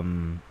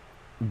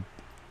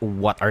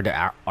what are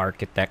the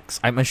architects.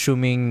 I'm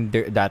assuming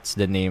that's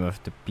the name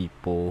of the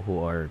people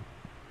who are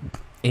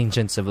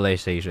ancient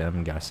civilization,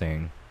 I'm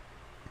guessing.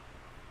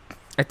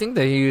 I think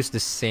they use the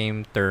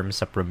same term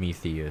sa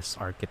Prometheus,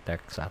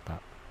 architects ata.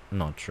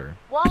 Not sure.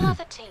 While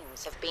other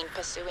teams have been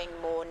pursuing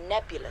more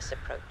nebulous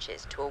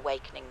approaches to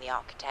awakening the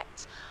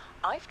architects,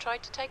 I've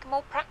tried to take a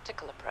more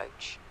practical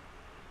approach.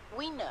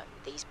 We know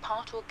these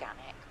part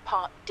organic,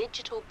 part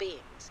digital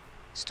beings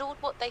stored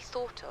what they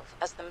thought of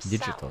as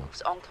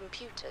themselves on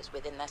computers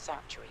within their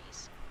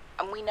sanctuaries.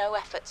 And we know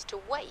efforts to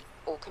wake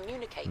or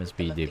communicate Must with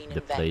be them have been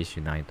the in vain. place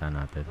unita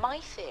natin. My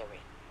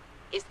theory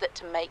is that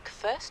to make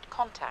first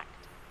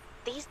contact,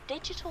 these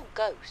digital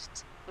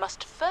ghosts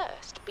must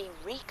first be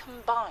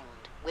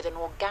recombined with an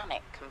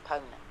organic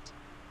component.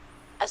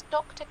 As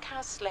Dr.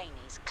 Kaz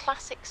Slaney's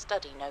classic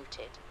study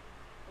noted,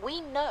 we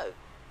know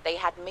they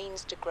had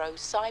means to grow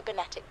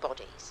cybernetic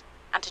bodies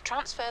and to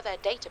transfer their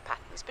data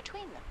patterns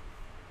between them.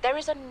 There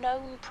is a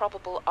known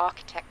probable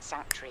architect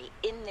sanctuary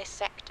in this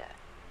sector,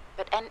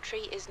 but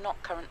entry is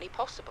not currently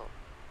possible.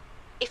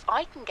 If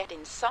I can get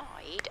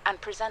inside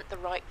and present the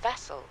right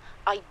vessel,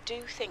 I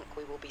do think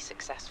we will be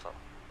successful.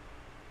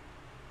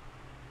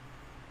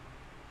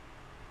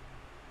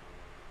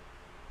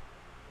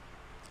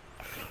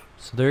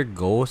 So they're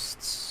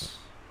ghosts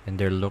and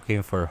they're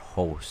looking for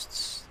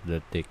hosts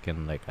that they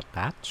can like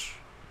attach.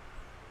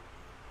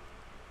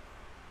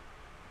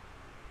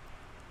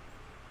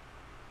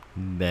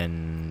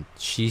 Then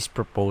she's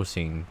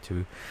proposing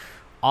to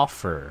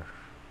offer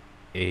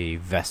a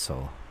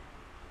vessel.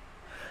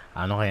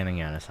 Ano kaya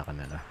nangyari sa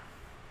kanila?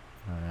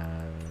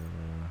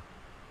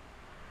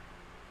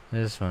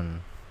 This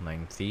one,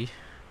 lengthy.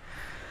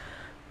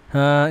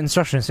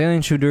 Instructions.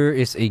 Alien Shooter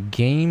is a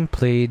game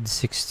played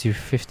 6 to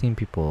 15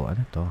 people.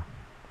 Ano to?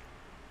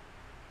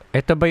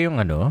 Ito ba yung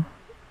ano?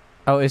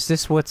 Oh, is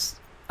this what's...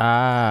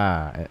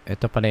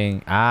 ito pala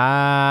yung...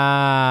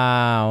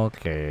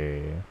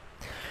 okay.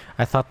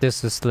 I thought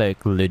this was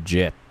like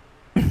legit.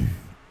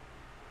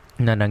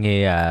 Na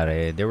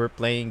nangyayari. They were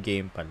playing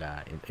game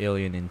pala in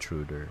Alien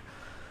Intruder.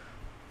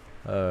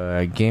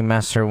 Game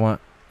Master 1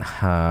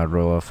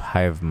 row of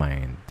Hive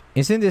Mind.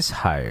 Isn't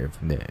this Hive?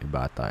 Hindi,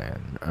 bata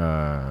yan.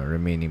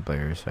 Remaining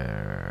players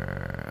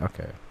are...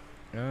 Okay.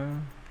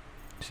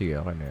 Sige,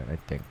 okay na yan, I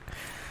think.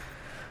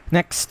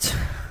 Next.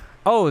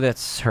 Oh,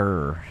 that's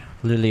her.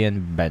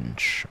 Lillian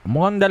Bench.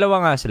 Mukhang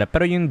dalawa nga sila.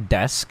 Pero yung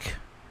desk...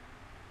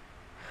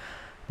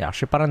 Yeah,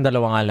 actually, parang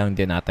dalawa nga lang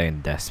din ata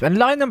yung desk. Ang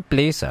laki ng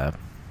place,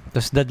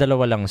 Tapos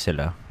dalawa lang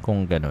sila,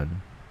 kung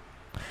ganun.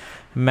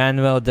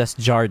 Manuel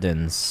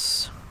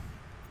Desjardins.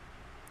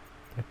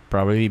 I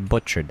probably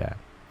butchered that.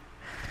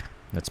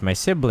 That's my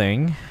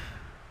sibling.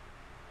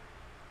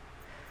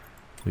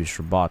 Who's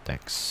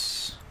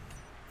robotics.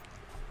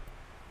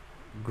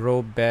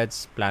 Grow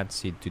beds, plant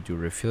seed to do.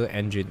 Refill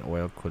engine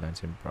oil,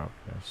 coolants in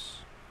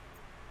progress.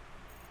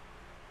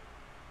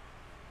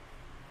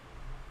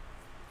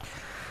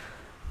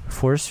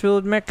 Force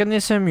field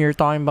mechanism, you're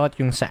talking about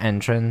yung sa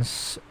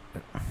entrance.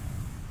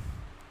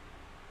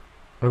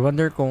 I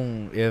wonder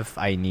kung if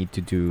I need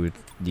to do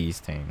these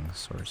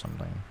things or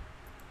something.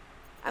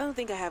 I don't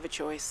think I have a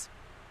choice.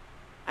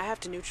 I have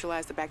to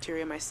neutralize the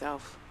bacteria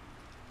myself.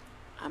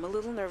 I'm a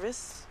little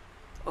nervous.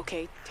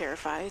 Okay,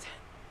 terrified.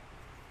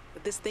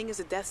 But this thing is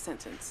a death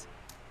sentence.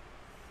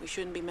 We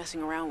shouldn't be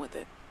messing around with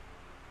it.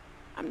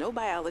 I'm no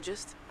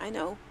biologist, I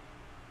know.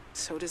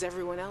 So does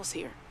everyone else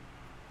here.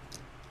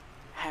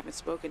 I haven't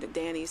spoken to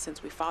Danny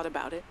since we fought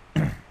about it.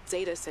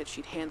 Zeta said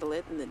she'd handle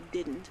it and then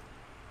didn't.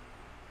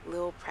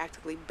 Lil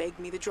practically begged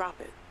me to drop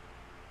it.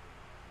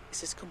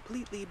 This is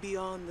completely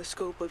beyond the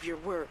scope of your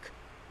work.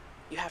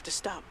 You have to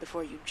stop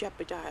before you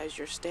jeopardize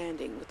your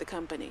standing with the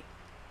company.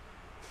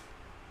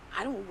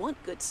 I don't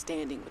want good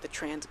standing with a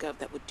transgov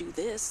that would do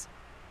this.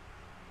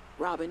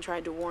 Robin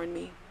tried to warn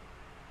me.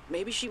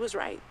 Maybe she was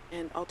right,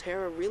 and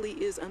Altera really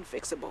is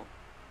unfixable.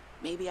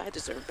 Maybe I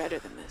deserve better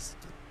than this.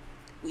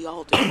 We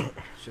all do.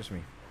 It's just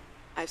me.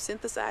 I've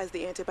synthesized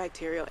the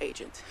antibacterial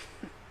agent.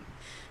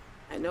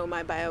 I know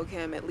my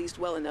biochem at least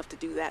well enough to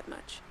do that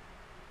much.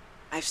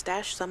 I've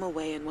stashed some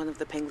away in one of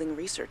the Pengling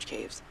research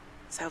caves,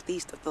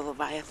 southeast of the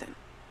Leviathan.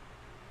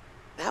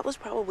 That was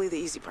probably the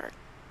easy part.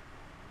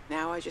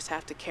 Now I just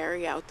have to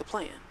carry out the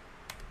plan.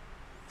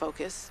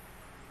 Focus,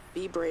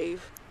 be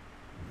brave,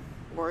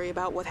 worry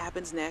about what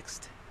happens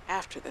next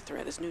after the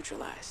threat is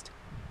neutralized.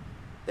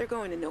 They're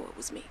going to know it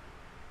was me.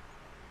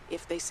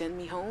 If they send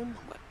me home,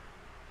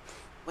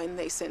 when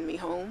they send me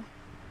home,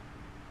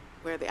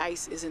 where the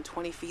ice isn't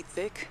 20 feet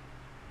thick,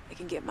 I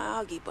can get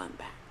my Augie bun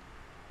back.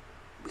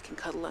 We can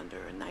cuddle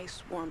under a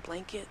nice warm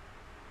blanket.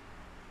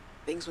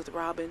 Things with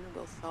Robin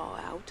will thaw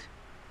out.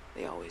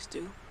 They always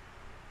do.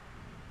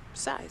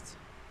 Besides,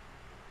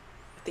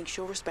 I think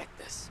she'll respect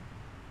this.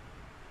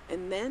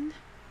 And then,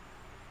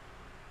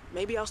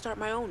 maybe I'll start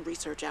my own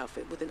research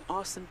outfit with an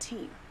awesome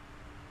team.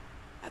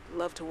 I'd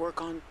love to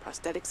work on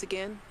prosthetics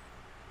again.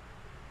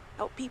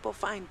 Help people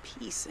find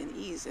peace and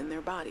ease in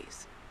their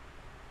bodies.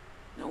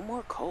 No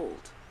more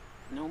cold.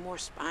 No more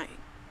spying.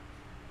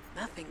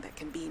 Nothing that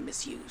can be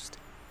misused.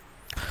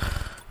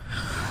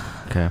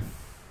 Okay.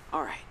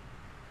 Alright.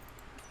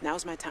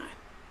 Now's my time.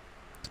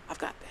 I've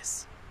got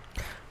this.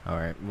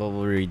 Alright, well,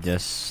 we'll read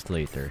this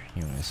later.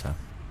 Yung isa.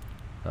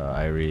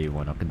 I really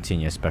want to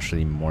continue,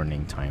 especially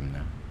morning time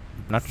na.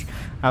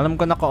 Alam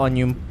ko naka-on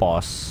yung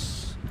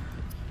pause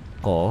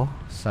ko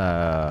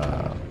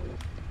sa...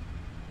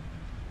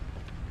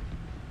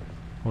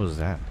 What was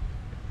that?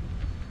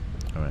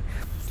 Alright.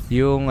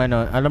 Yung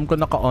ano, alam ko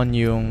naka-on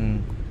yung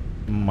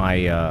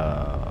my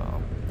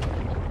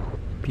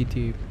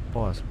PT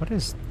pause. What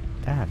is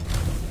that?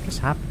 What is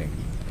happening?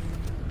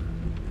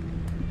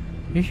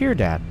 You hear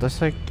that?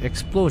 That's like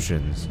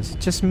explosions. Is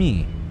it just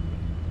me?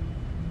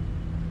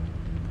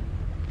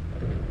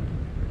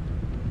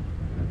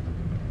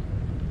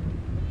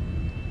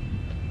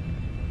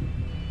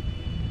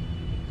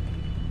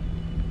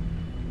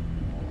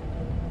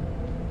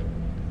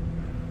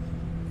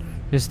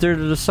 Is there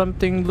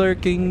something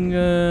lurking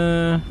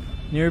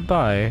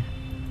nearby?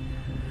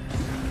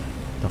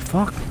 The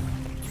fuck?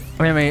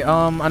 Anyway,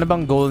 ano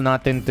bang goal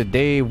natin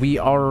today? We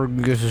are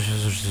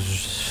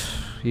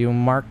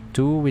yung Mark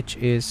II, which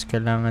is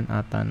kailangan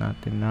ata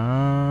natin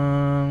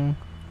ng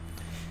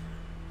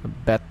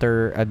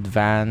better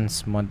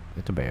advanced mod.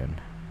 Ito ba yun?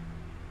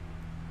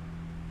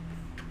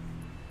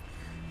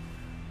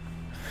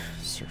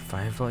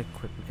 Survival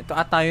equipment. Ito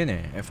ata yun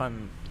eh, if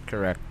I'm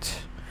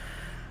correct.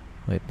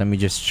 Wait, let me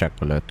just check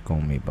ulit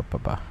kung may iba pa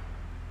ba.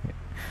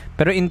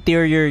 Pero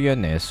interior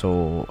yun eh,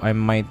 so I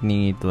might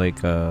need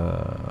like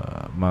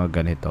mga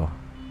ganito.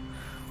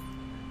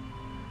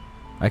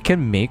 I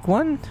can make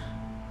one?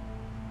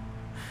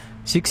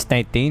 6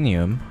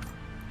 titanium?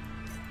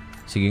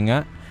 Sige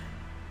nga.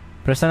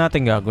 Pero saan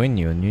natin gagawin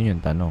yun? Yun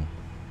yung tanong.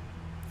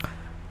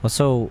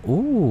 Also,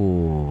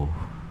 ooh.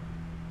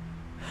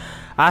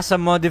 Sa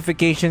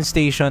modification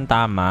station,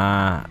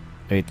 tama.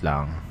 Wait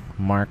lang.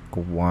 Mark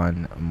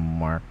 1,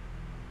 Mark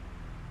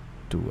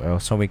 2.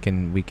 Also, we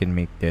can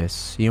make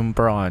this. Yung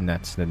prawn,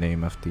 that's the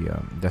name of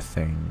the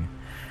thing.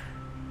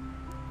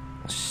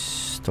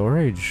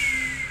 Storage.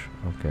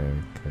 Okay.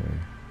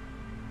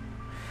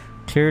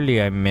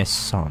 Clearly, I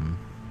missed some.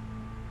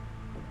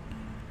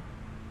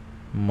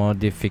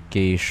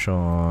 Modification.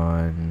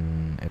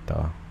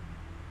 Ito.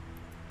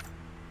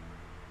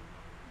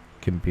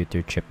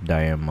 Computer chip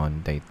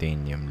diamond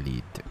titanium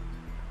lead.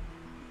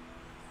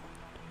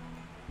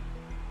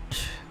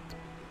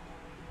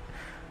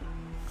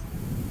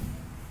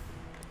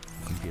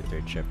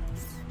 Computer chip.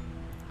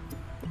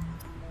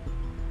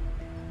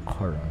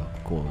 Coral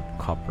gold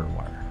copper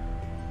wire.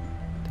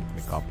 I think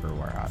may copper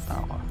wire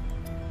ata ako.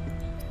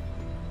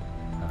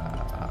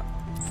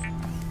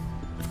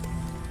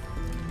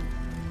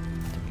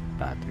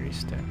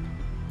 Batteries then.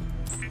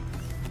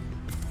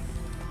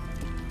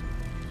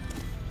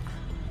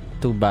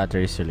 2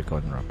 battery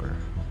silicone rubber.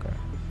 Okay.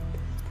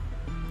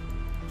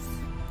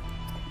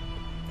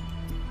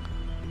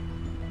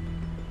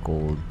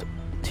 Gold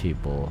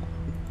table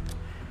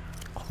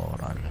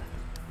coral.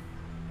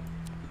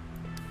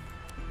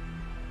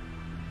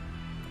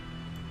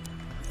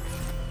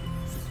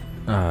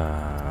 Okay.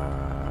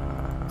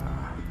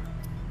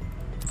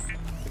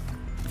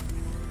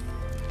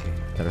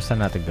 Pero saan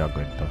natin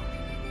gagawin to?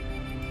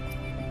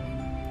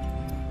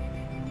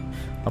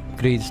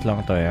 Upgrades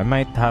lang to eh. I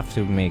might have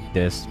to make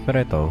this.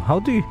 Pero ito, how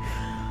do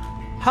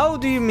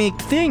you make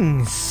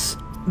things?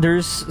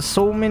 There's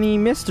so many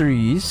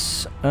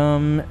mysteries.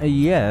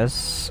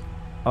 Yes.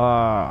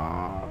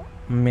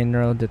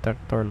 Mineral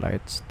detector,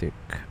 light stick,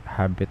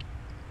 habit.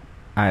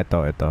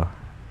 Ito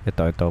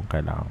ang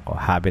kailangan ko.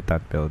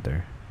 Habitat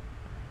builder.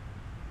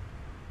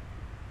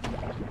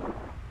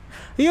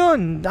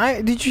 Yun!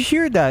 Did you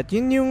hear that?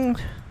 Yun yung...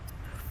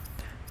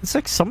 It's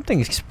like something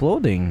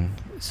exploding.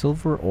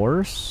 Silver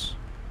ores?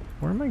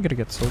 Where am I gonna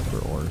get silver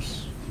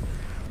ores?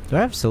 Do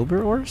I have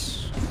silver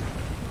ores?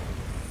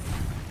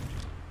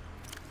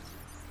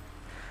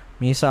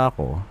 May isa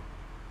ako.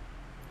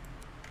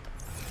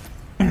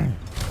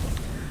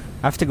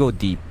 I have to go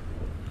deep.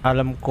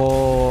 Alam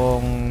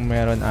kong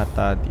meron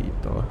ata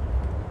dito.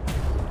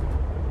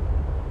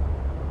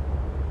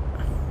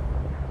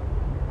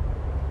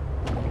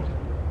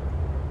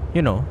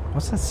 You know,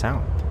 what's that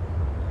sound?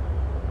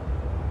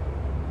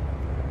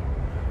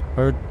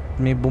 Or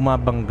may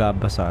bumabangga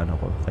ba sa ano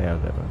ko? Kaya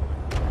gano'n.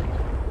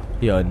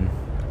 Yun.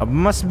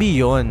 Must be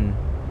yun.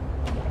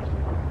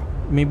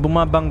 May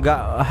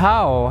bumabangga.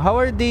 How? How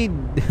are they...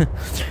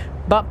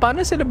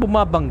 paano sila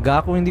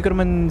bumabangga kung hindi ko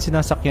naman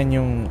sinasakyan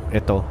yung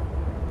ito?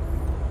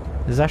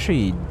 It's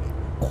actually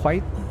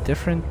quite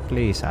different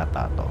place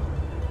ata to.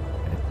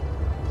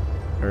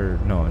 Or,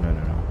 no,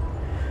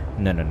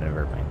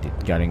 never mind.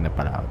 Galing na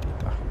pala ako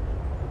dito.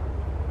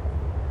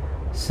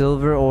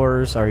 Silver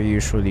ores are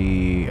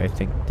usually, I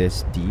think,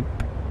 this deep.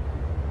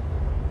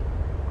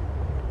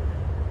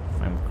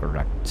 If I'm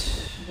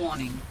correct.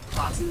 Warning.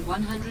 Passing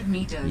 100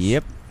 meters.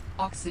 Yep.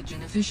 Oxygen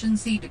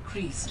efficiency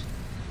decreased.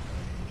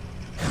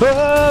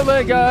 Oh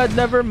my god,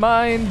 never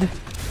mind.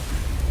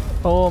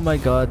 Oh my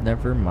god,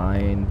 never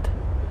mind.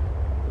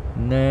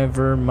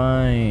 Never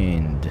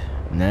mind.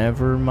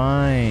 Never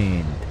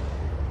mind.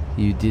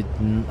 You did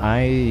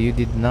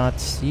not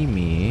see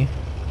me.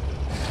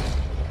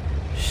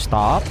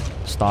 Stop.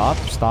 Stop.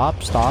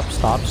 Stop. Stop.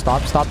 Stop.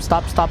 Stop. Stop.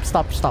 Stop. Stop.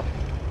 Stop. Stop.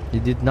 You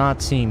did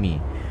not see me.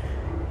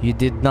 You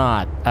did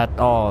not at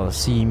all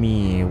see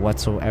me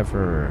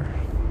whatsoever.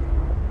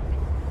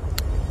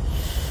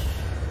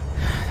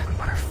 That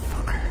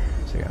motherfucker.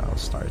 So yeah, I'll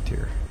start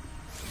here.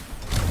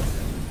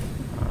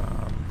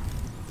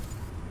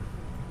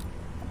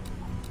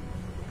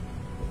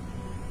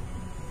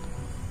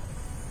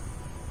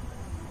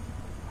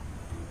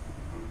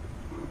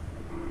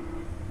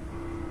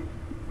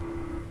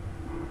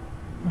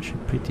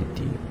 Actually pretty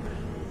deep.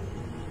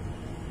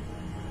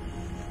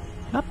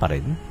 Wala pa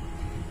rin.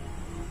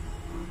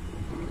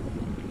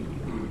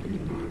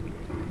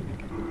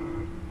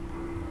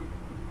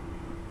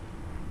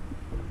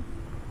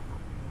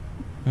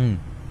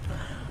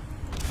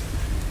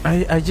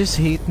 I just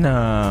hate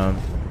na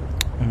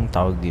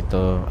tawag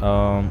dito.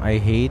 I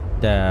hate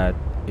that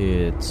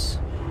it's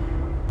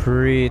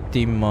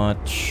pretty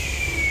much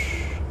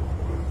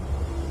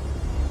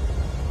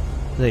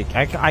like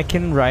I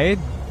can ride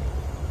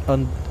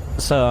on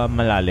sa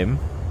malalim,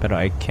 pero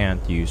I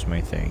can't use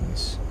my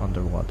things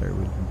underwater. It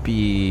would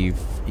be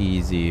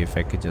easy if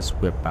I could just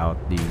whip out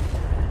the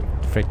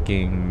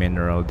freaking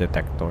mineral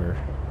detector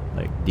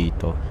like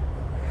dito.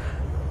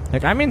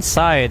 Like I'm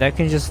inside, I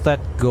can just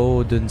let go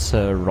dun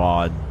sa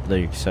rod,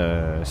 like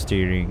sa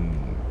steering.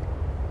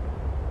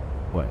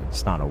 What?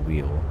 It's not a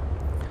wheel.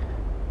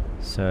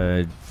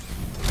 Sa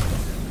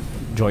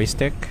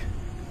joystick.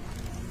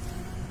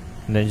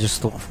 And then just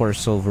look for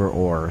silver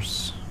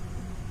ores.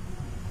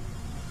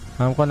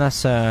 Alam ko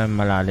nasa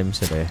malalim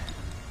sila eh.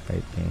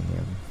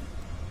 Titanium.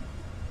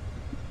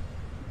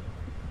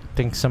 I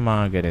think sa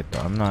mga ganito.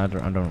 I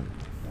don't.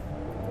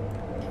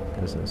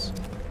 What is this?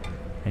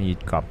 I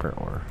need copper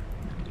ore.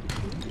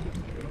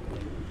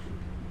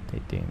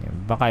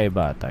 Titanium. Baka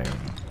iba tayo.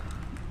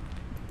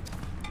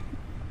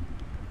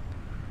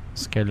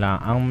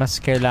 Ang mas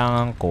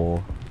kailangan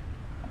ko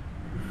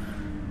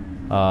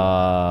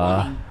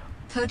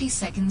 30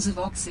 seconds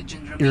of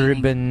oxygen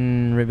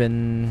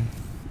remaining.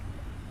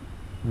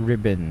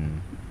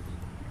 Ribbon.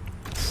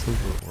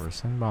 Silver ore.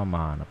 Saan ba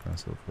mahanap ng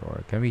silver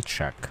ore? Can we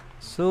check?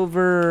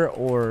 Silver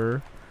ore.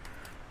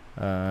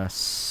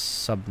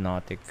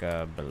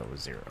 Subnautica below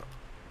 0.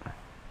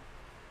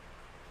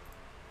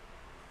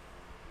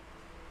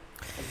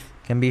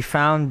 Can be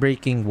found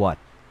breaking what?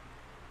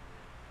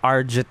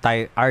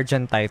 Argentite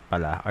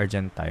pala.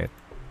 Argentite.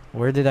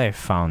 Where did I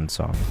found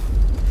some?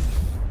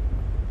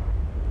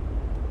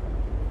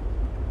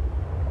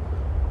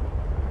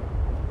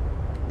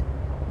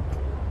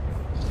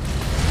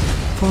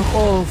 Fuck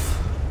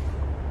off.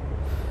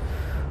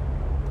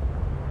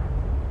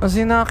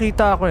 Kasi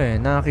nakita ko eh.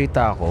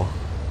 Nakita ko.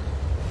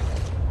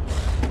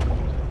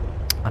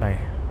 Aray.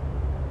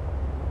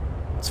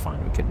 It's fine.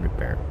 We can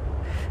repair.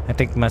 I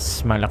think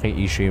mas malaki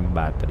issue yung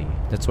battery.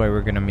 That's why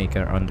we're gonna make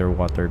an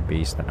underwater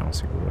base na lang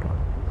siguro.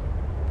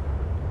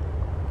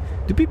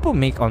 Do people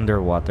make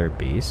underwater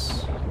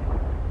base?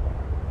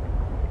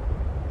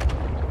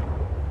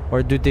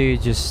 Or do they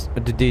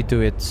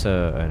do it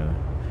sa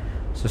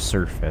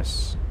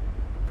surface?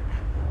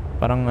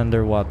 Parang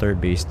underwater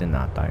base din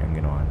ata yung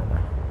ginawa nila.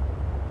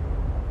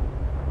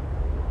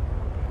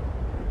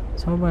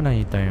 Saan ba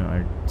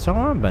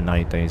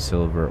nakita yung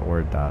silver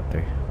ore dati?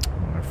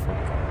 I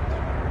forgot.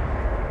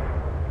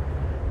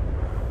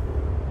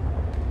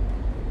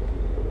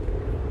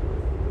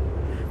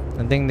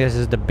 I think this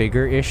is the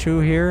bigger issue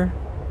here,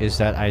 is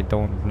that I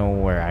don't know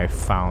where I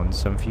found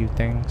some few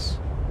things.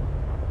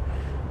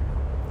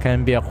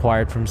 Can be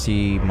acquired from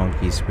sea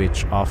monkeys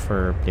which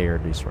offer player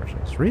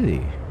resources.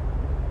 Really?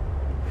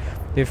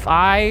 If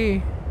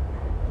I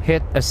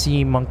hit a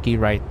sea monkey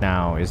right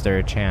now, is there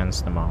a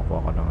chance na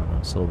makakuha ko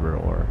ng silver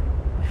ore?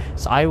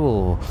 So I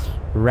will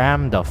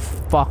ram the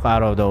fuck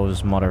out of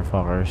those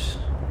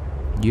motherfuckers.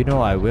 You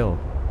know I will.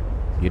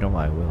 You know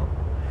I will.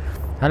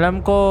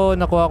 Alam ko,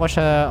 nakuha ko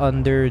siya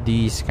under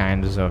these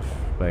kinds of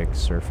like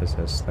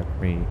surfaces. Like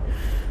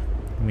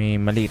may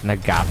maliit na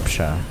gap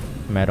siya.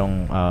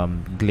 Merong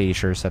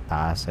glacier sa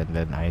taas, and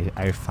then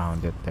I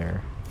found it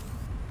there.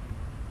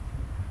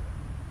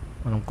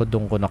 Alam ko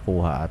doon ko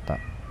nakuha ata.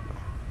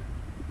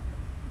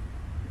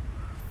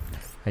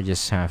 I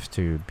just have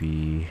to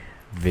be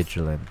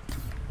vigilant.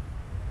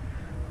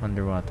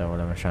 Underwater,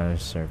 wala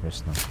masyadong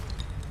surface na.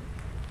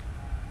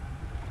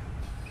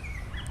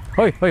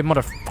 Hoy,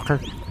 motherfucker!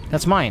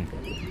 That's mine!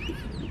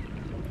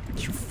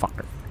 You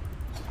fucker.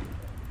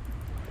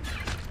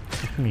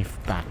 Give me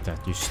back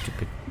that, you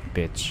stupid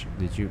bitch.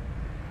 Did you...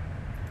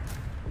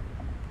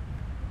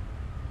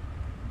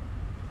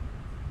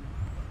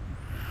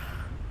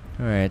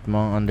 Alright,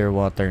 mga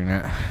underwater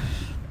na.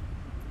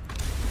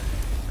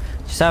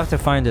 Just have to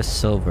find the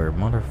silver.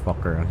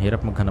 Motherfucker, ang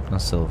hirap maghanap ng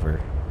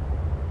silver.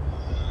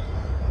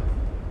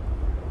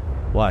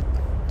 What?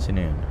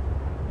 Sino yun?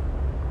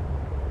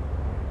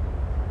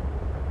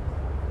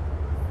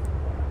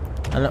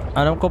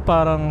 Alam ko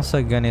parang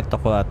sa ganito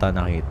ko ata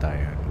nakita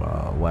yun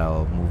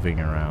while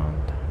moving around.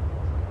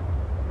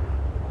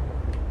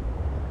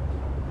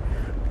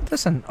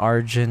 That's an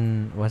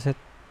Argent, was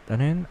it? Ano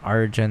yun?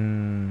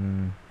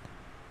 Argent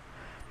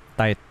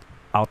tight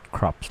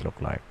outcrops look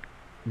like.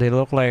 They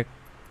look like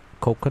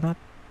coconut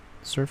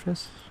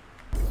surface.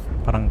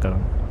 Parang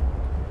ganun.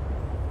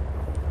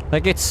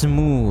 Like it's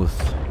smooth.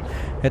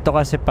 Ito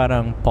kasi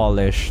parang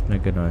polished na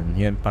ganun.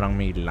 Yun parang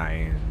may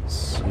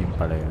lines. Yun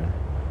pala yun.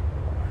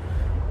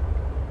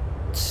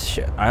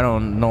 Shit, I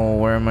don't know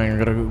where am I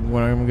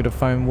gonna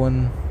find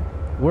one.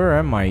 Where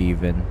am I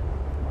even?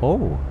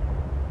 Oh,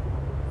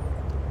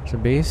 there's a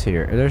base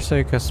here. There's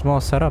like a small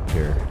setup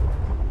here.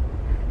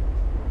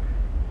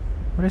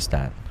 What is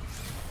that?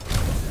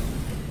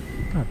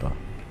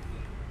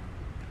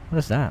 What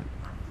is that?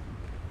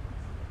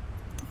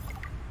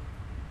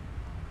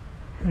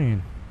 I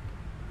mean,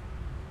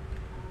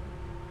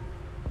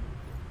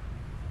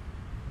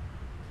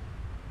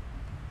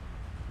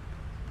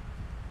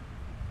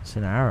 it's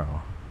an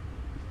arrow.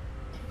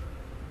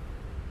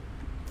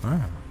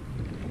 Ah.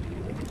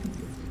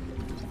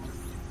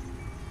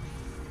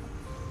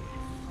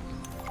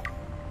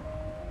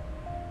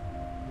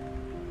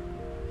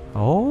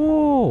 Oh.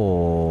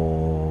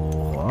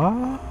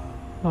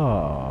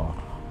 Oh.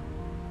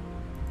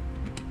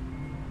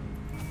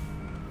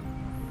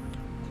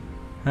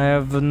 I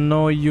have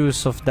no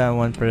use of that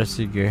one, pero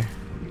sige.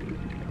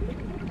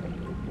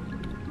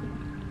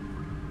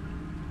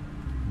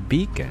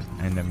 Beacon.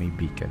 Enemy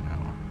beacon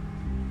now.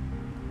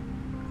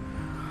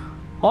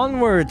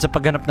 Onward sa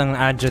paghanap ng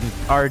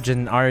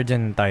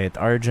Argentite.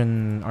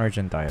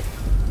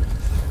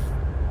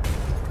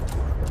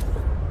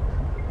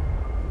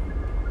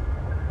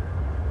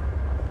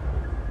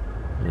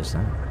 What is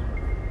that?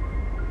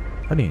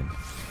 Ano yun?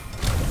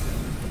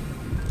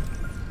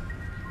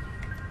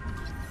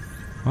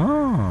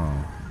 Oh.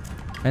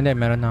 Hindi,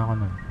 meron na ako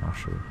nun,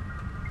 actually.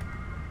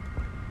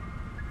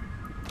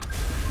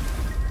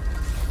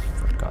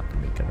 Forgot to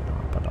make it na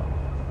pala.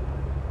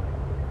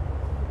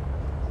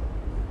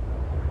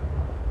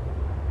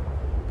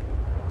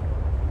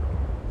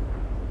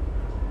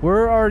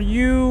 Where are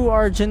you,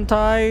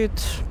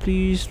 Argentite?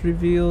 Please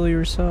reveal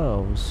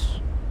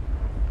yourselves.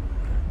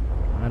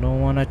 I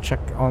don't wanna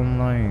check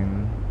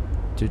online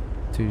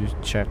to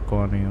check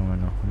kung ano yung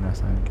ano,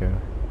 nasaan ka.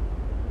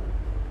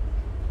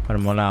 Para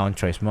wala akong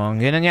choice mo.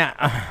 Ang ganun niya.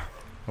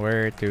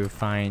 Where to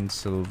find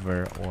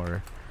silver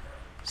or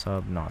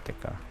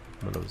Subnautica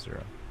below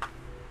 0.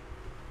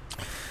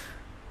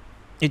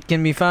 It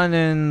can be found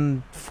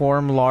in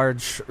form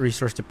large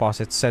resource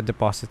deposits. Said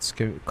deposits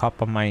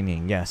copper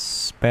mining.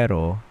 Yes,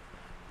 pero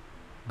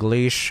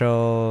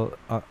glacial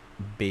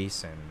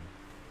basin.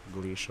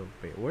 Glacial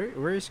basin.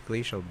 Where is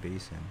glacial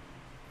basin?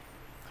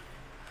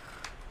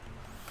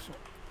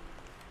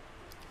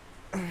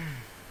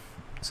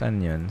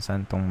 Saan yun?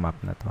 Saan tong map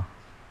na to?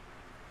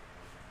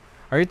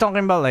 Are you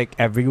talking about like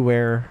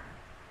everywhere?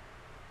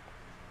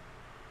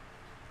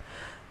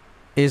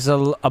 Is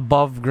a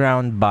above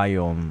ground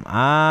biome.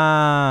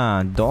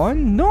 Ah,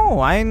 doon?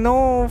 No, I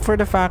know for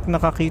the fact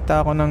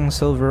nakakita ako ng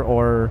silver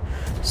ore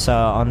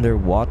sa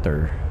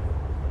underwater.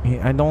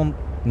 I don't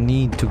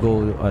need to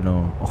go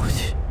ano. Oh,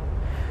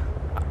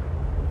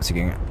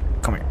 sige nga.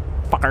 Come here.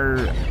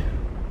 Fucker.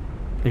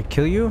 Did it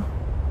kill you?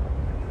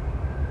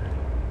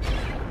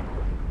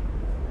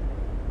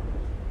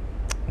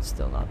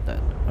 Still not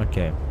dead.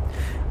 Okay.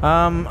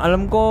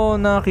 Alam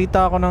ko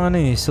nakita ko ng ano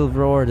eh,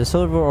 silver ore. The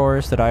silver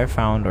ores that I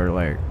found are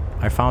like,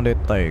 I found it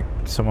like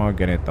sa mga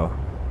ganito.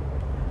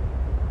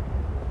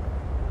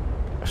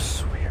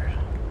 It's weird.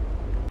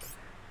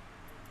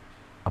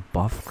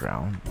 Above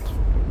ground.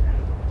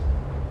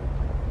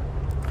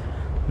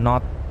 I'm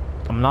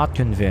not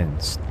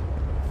convinced.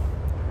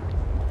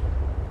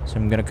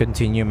 So I'm gonna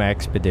continue my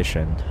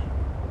expedition.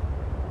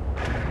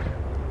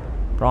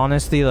 But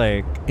honestly,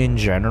 like, in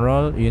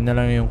general, yun na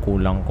lang yung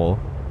kulang ko.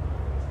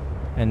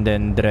 And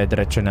then,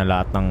 dire-diretso na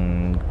lahat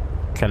ng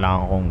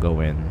kailangan kong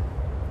gawin.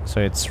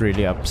 So, it's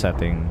really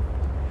upsetting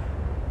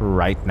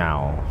right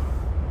now.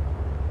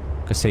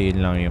 Kasi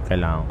yun lang yung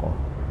kailangan ko.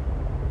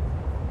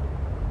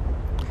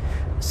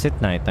 Is it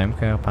nighttime?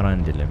 Kaya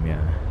parang dilim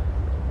yan.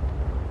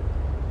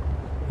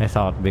 I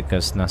thought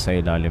because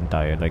nasa ilalim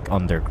tayo, like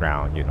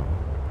underground, you know.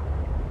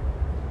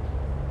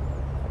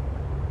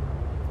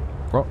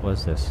 What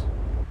was this?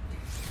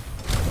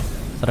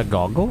 Is that a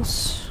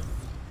goggles?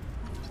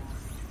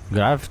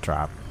 Grav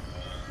trap.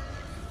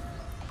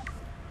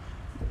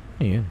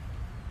 Ano yun?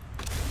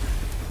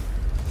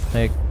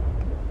 Like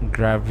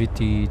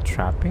gravity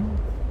trapping?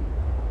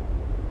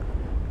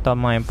 Ito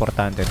mga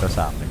importante ito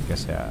sa akin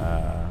kasi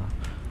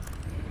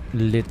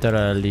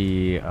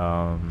literally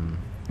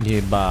di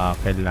ba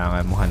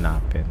kailangan mo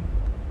hanapin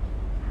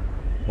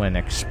when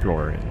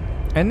exploring.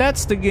 And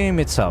that's the game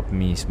itself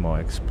mismo,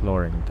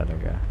 exploring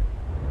talaga.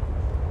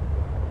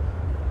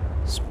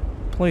 This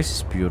place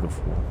is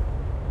beautiful.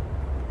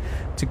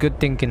 It's a good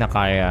thing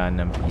kinakaya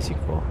ng PC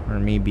ko. Or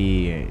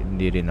maybe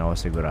hindi rin ako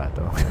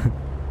sigurado.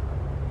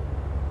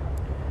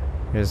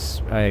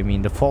 Because, I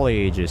mean, the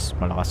foliage is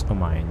malakas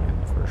kumain yan,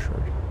 for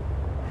sure.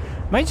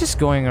 Am I just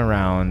going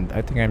around?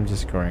 I think I'm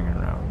just going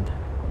around.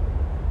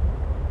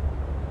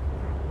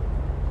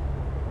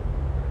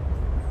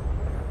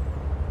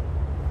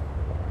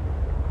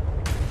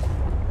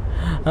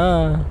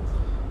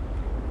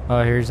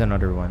 Oh, here's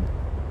another one.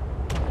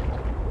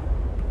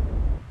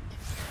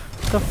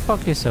 What the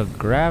fuck is a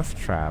grav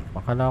trap?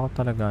 Akala ko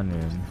talaga ano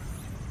yun.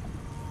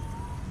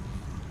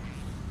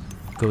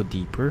 Go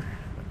deeper?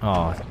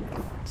 Oh,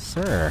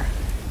 sir.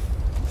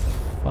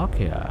 Fuck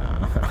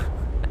yeah.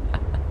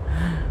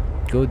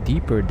 Go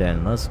deeper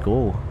then, let's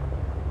go.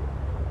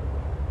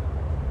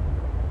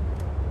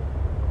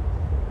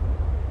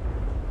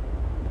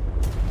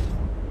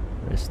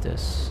 Where's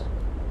this?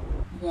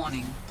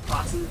 Warning,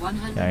 passing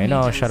 100 yeah, I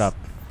know, meters. shut up.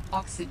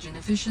 Oxygen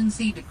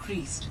efficiency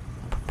decreased.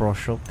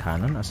 Propulsion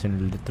cannon, as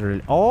in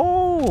literally.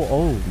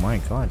 Oh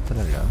my god,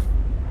 talaga.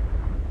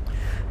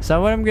 Is that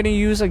what I'm gonna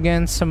use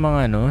against sa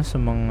mga ano, sa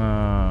mga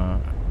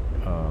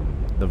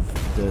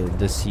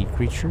the sea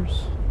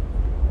creatures?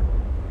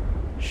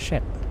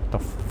 Shit, the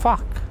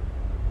fuck?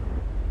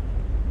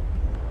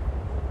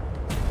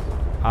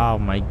 Oh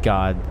my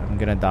god, I'm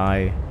gonna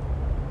die.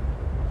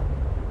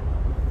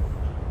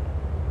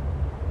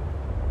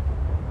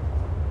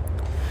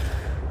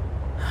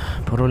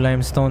 Puro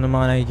limestone na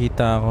mga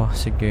nakikita ko.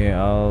 Sige,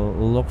 I'll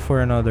look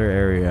for another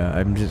area.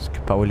 I'm just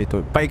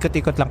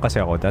paikot-ikot lang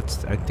kasi ako.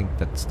 I think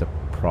that's the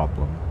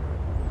problem.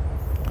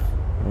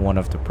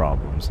 One of the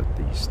problems at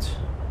least.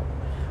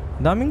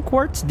 Daming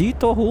quartz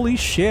dito. Holy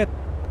shit.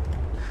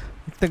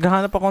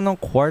 Naghahanap ako ng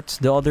quartz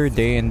the other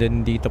day and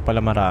then dito pala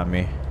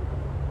marami.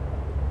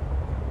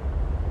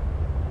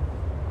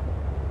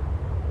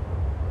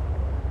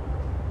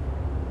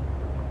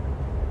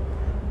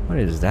 What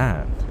is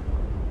that?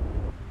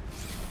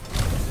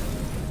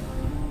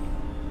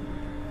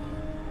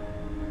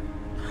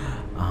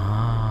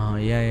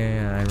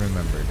 Yeah, I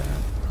remember that.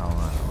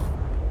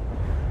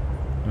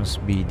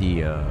 Must be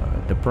the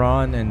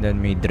prawn and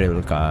then may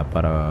drill ka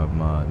para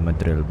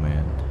ma-drill mo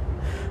yan.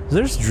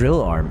 There's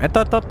drill arm.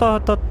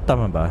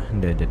 Tama ba?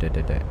 Hindi.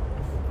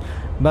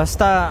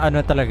 Basta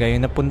ano talaga,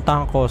 yung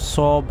napuntahan ko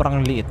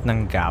sobrang liit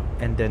ng gap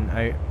and then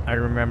I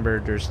remember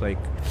there's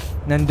like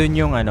nandun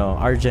yung ano,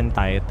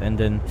 argentite and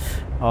then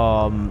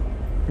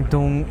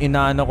itong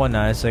inaano ko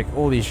na, it's like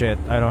holy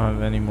shit, I don't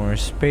have any more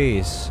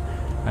space.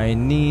 I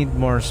need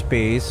more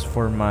space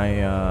for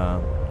my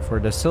for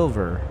the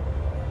silver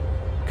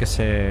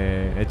kasi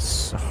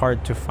it's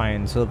hard to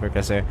find silver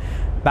kasi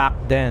back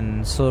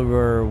then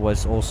silver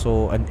was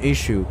also an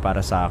issue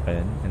para sa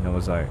akin and I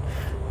was like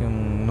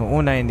yung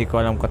noong una hindi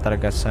ko alam ko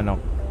talaga saan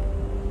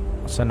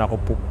ako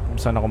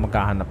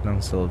maghahanap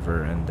ng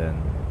silver and then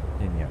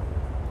yun yeah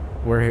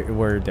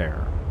we're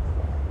there.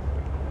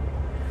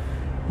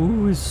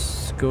 Ooh,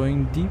 it's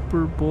going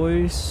deeper,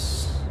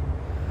 boys.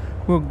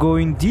 We're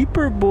going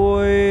deeper,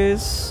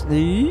 boys.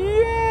 Yeah.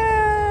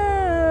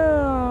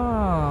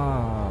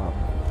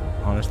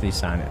 Honestly,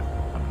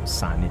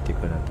 sanity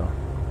ko na to.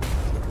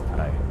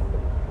 Right.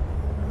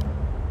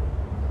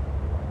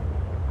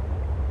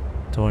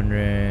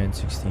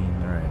 216.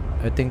 Alright.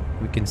 I think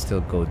we can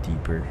still go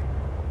deeper.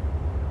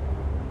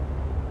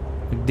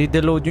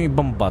 Nagde-deload yung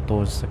ibang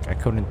batos. Like, I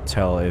couldn't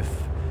tell if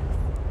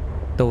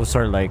those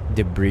are like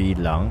debris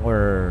lang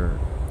or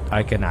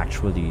I can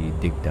actually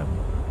dig them.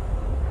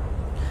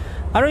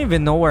 I don't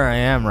even know where I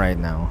am right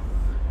now.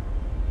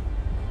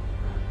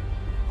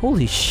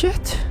 Holy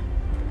shit!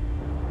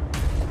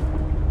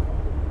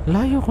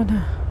 Layo ko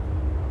na.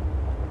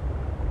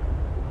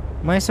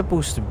 Am I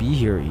supposed to be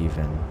here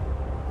even?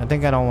 I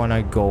think I don't want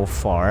to go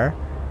far.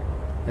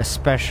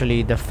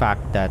 Especially the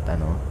fact that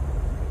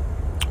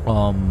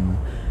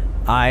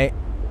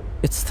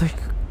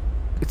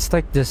it's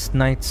like this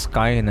night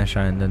sky na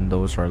siya and then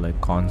those are like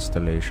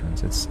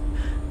constellations. It's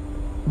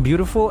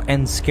beautiful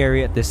and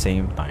scary at the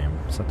same time.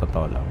 Sa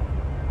totoo lang.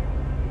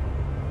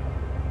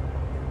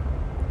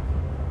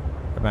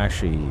 I'm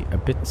actually a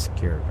bit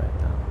scared right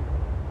now.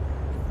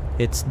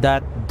 It's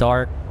that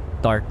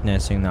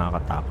darkness yung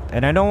nakakatakot.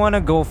 And I don't want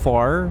to go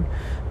far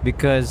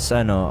because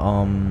I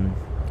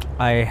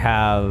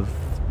have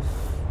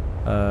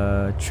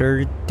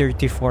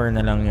 34 na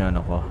lang yung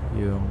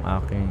yung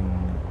aking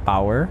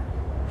power.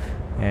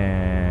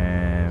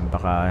 And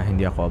baka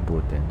hindi ako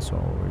abutin. So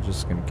we're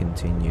just gonna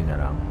continue na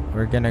lang.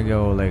 We're gonna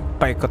go like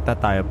paikot na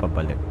tayo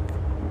pabalik.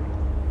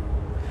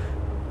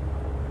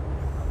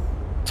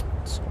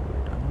 So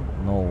I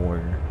don't know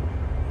where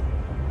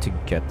to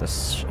get a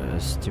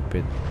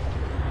stupid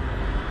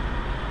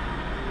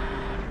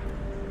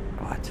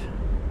what?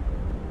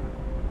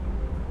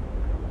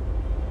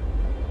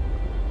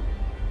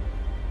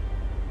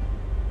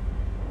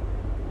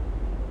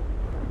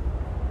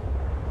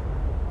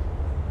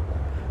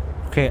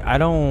 Okay,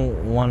 I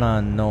don't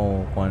wanna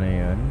know kung ano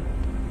yun.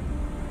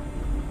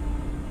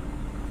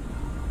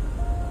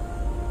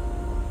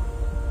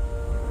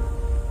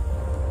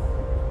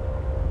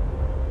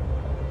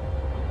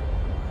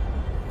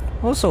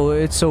 Also,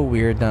 it's so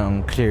weird na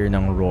ang clear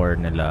ng roar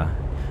nila.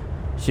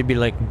 Should be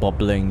like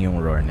bubbling yung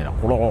roar nila.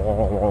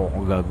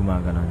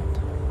 Gumaganon.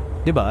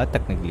 Diba?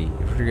 Technically.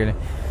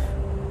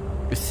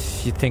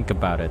 If you think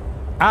about it.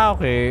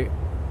 Okay.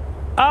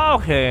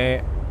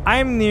 Okay.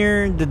 I'm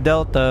near the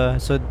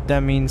delta, so that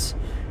means...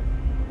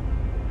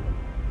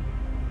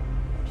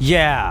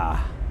 Yeah.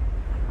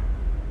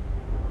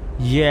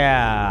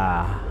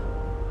 Yeah.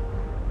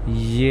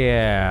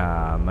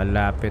 Yeah.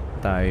 Malapit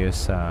tayo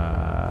sa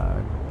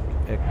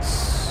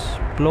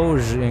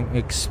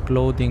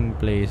exploding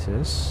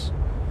places.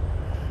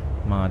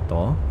 Mga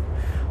to.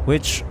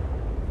 Which,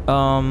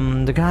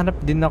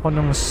 naghahanap din ako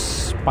ng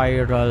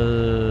spiral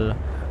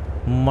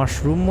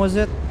mushroom, was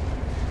it?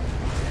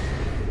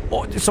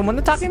 Oh, is someone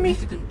attacking me?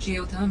 Significant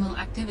geothermal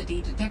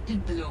activity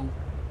detected below.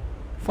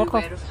 Fuck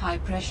off. Beware of high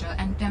pressure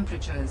and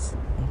temperatures.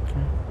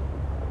 Okay.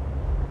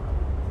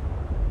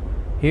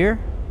 Here?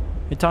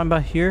 You're talking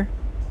about here?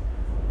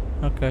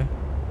 Okay.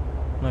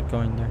 I'm not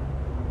going there.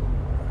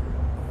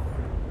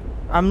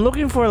 I'm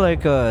looking for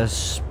like a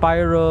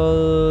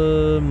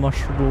spiral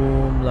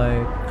mushroom,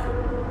 like...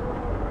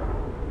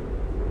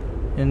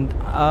 And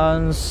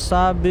ang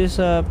sabi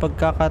sa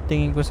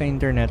pagkakatingin ko sa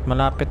internet,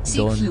 malapit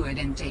doon. Seek fluid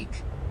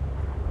intake.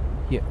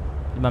 Yeah,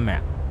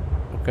 mamaya.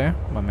 Okay?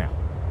 Mamaya.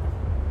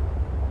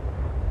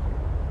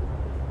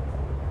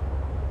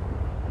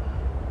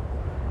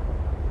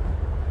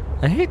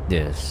 I hate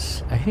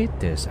this. I hate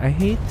this. I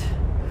hate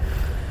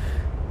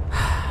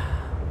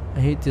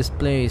this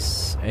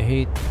place. I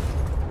hate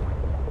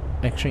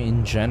actually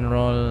in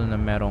general na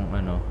merong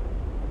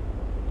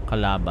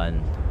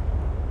kalaban.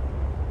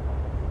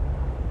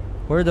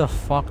 Where the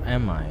fuck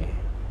am I?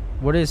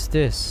 What is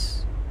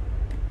this?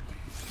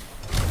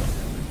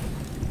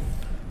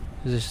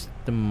 Is this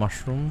the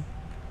mushroom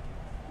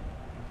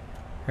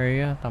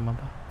area? Tama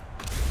ba?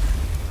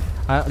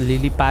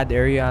 Lily pad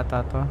area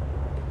ata to,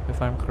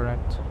 if I'm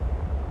correct.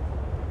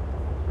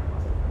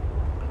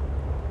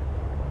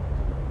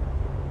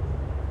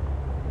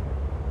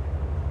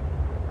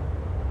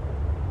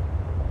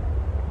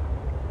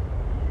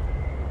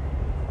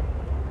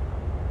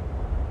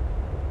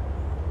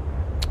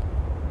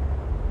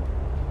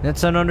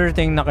 That's another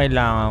thing na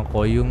kailangan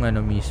ko, yung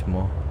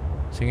mismo.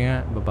 Sige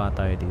nga, baba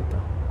tayo dito.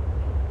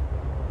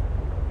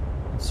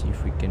 Let's see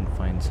if we can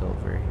find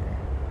silver here.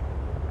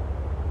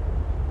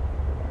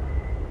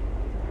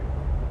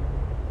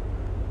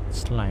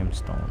 It's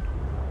limestone.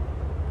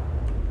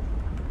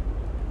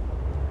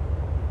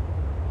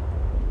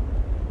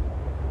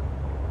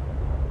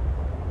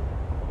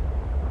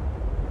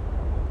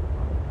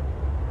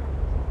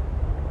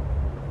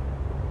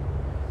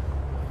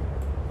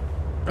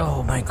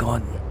 Oh my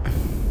god.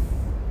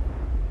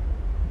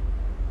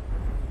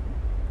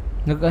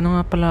 Nag-ano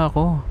nga pala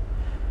ako,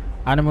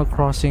 Animal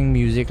Crossing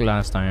music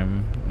last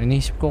time.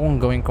 Inisip ko kung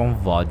gawin kong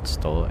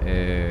VODs to,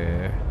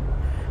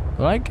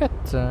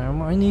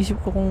 inisip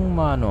ko kung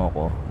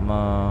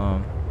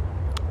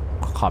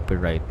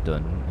copyright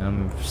dun.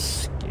 I'm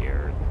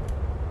scared.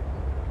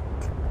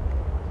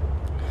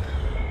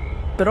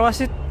 Pero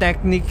kasi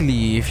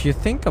technically, if you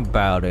think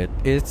about it,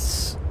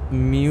 it's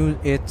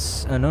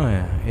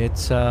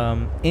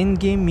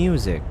in-game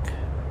music.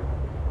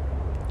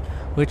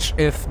 Which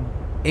if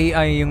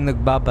AI yung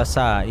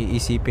nagbabasa,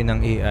 iisipin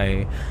ng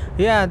AI,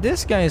 yeah,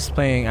 this guy is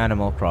playing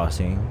Animal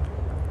Crossing.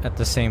 At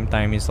the same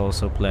time, he's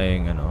also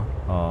playing,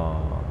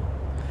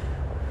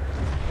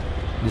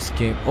 this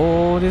game.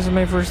 Oh, this is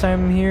my first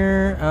time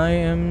here.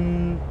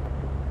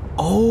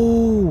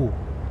 Oh!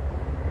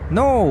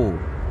 No!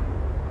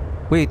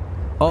 Wait.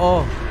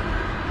 Oh.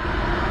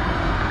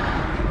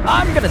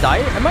 I'm gonna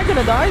die. Am I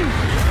gonna die?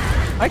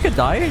 I could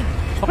die.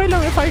 Okay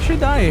lang if I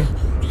should die.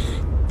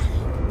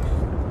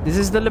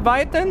 This is the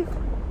Leviathan?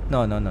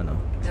 No.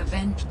 The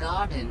vent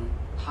garden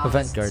Vent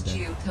harvests garden.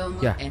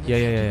 geothermal Yeah. energy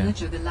to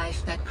nurture the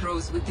life that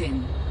grows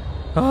within.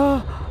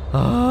 Ayoko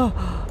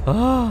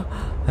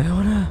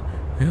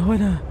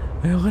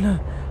na.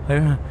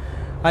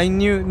 I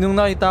knew nung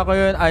nakita ko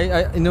yun,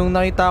 nung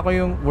nakita ko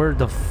yung where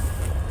the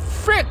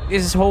frick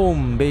is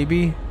home,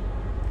 baby.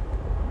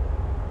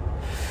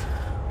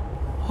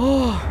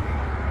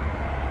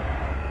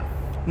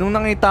 Nung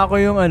nakita ko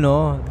yung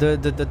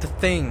the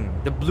thing,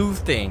 the blue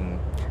thing,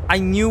 I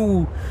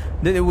knew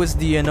that it was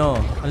the ang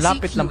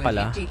lapit lang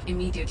pala.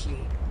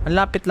 Ang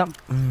lapit lang.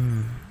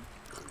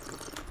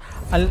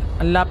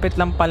 Ang lapit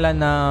lang pala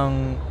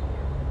ng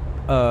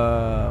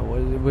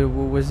what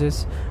was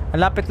this?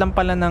 Ang lapit lang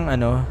pala ng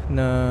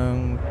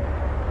ng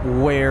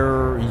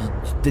where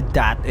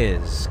that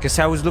is.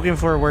 Kasi I was looking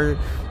for where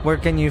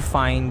can you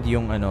find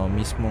yung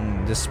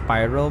mismong the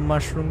spiral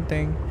mushroom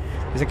thing.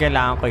 Kasi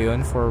kailangan ko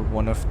yun for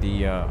one of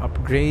the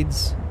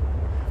upgrades.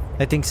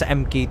 I think sa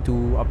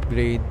MK2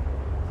 upgrade.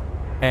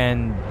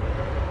 And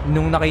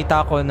nung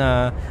nakita ko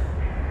na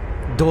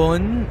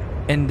doon,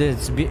 and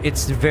it's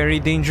very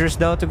dangerous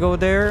daw to go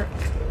there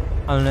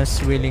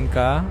unless willing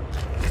ka.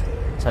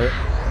 Sabi,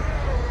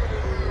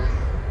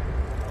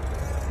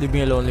 leave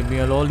me alone.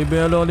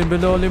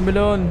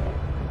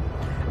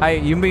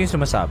 Ay, yun ba yung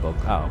sumasabog?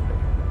 Okay.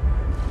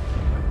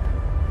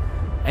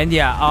 And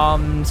yeah,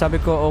 sabi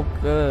ko,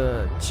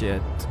 shit.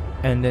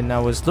 And then I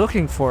was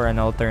looking for an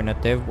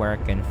alternative where I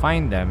can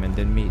find them, and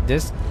then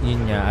this,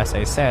 yun nga, as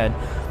I said,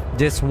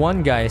 this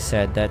one guy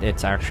said that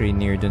it's actually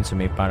near dun sa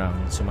may parang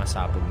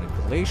sumasabog na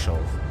glacial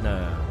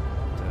na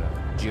the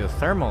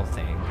geothermal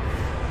thing.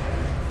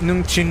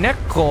 Nung chinek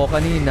ko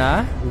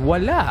kanina,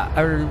 wala.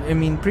 Or I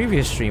mean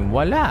previous stream,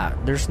 wala.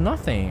 There's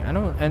nothing.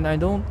 I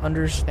don't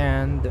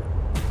understand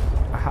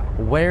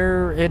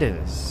where it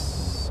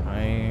is.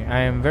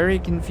 I am very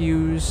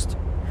confused,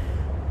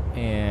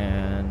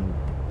 and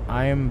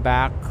I am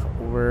back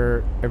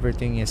where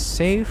everything is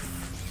safe.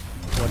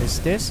 What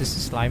is this? Is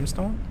this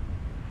limestone?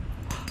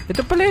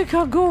 Ito pala eh,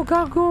 gago.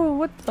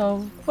 What the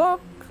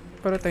fuck?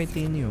 Pero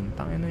titanium.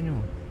 Tangina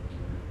nyo.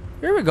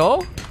 Here we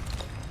go.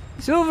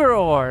 Silver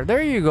ore.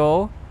 There you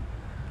go.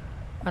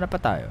 Ano pa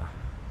tayo?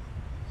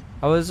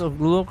 I was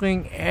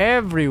looking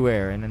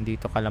everywhere. And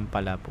nandito ka lang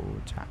pala po.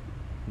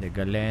 The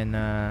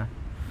galena.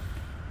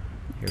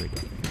 Here we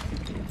go.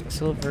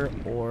 Silver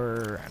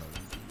ore.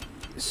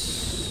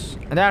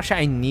 And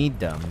actually, I need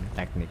them,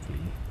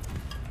 technically.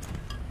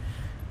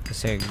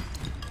 Kasi,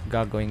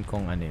 gagawin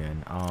kong ano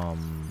yun.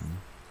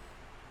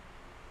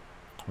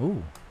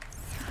 Ooh.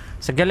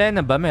 Sa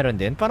galena ba? Meron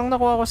din? Parang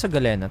nakuha ko sa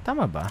galena.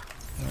 Tama ba?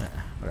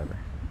 Whatever.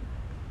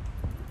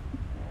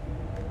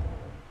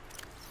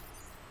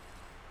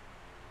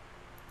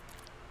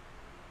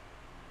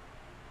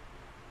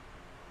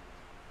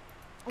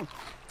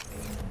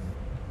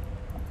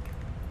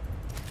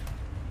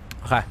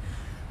 Okay.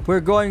 We're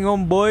going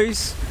home,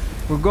 boys.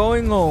 We're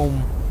going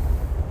home.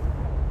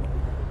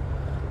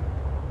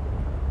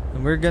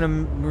 And we're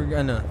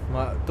gonna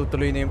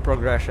tutuloy na yung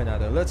progression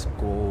natin. Let's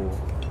go.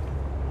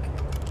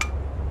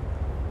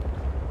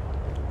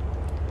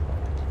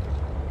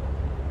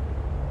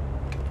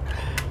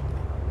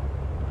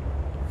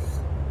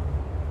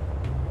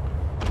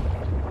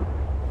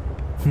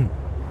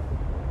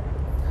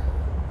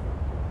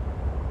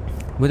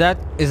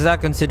 Is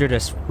that considered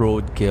as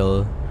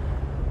roadkill?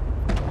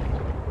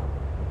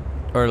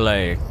 Or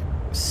like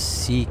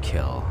sea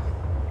kill?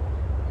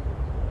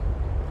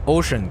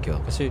 Ocean kill.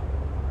 Kasi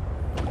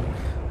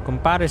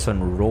comparison,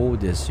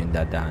 road is yung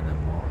dadaanan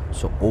mo.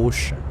 So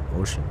ocean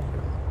kill.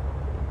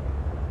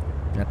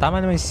 Tama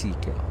naman yung sea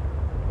kill.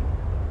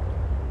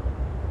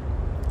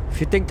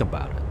 If you think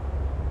about it.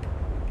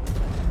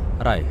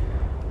 Aray.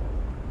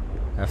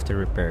 I have to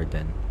repair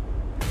then.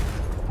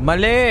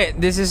 Mali!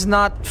 This is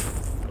not...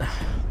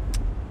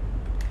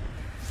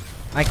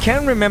 I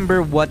can't remember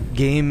what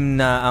game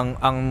na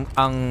ang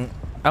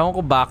ewan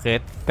ko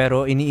bakit,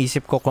 pero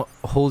iniisip ko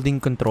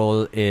holding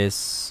control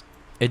is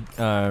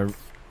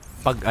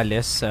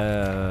pag-alis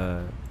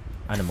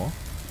ano mo?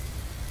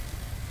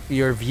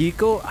 Your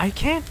vehicle? I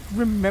can't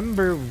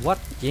remember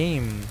what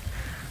game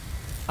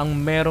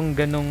ang merong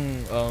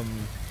ganong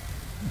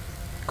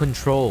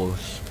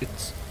controls.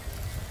 It's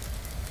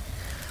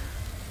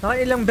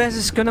ilang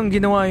beses ko nang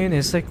ginawa yun.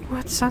 It's like,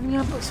 what? Saan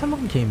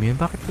bang game yun?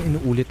 Bakit ko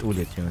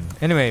inuulit-ulit yun?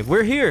 Anyway,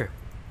 we're here.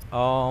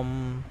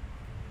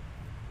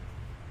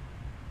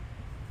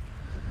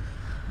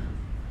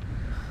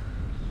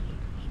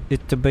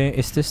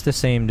 Is this the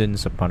same dun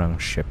sa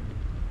parang ship?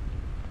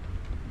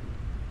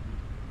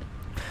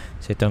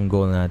 So itong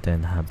goal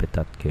natin,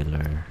 habitat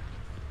killer,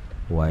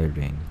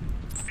 wiring.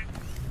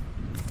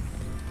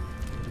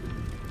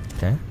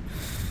 Okay.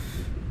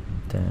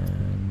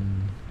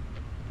 Then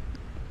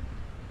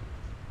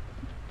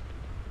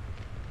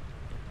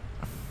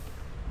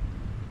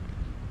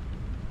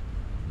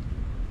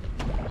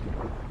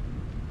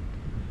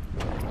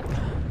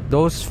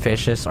those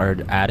fishes are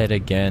at it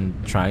again,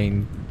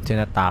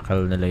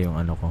 tinatackle nila yung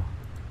ano ko.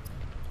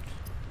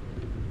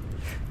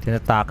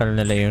 Tinatackle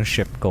nila yung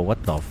ship ko.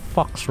 What the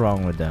fuck's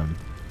wrong with them?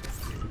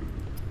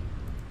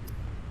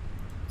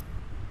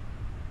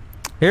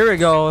 Here we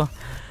go.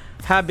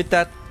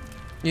 Habitat.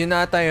 Yun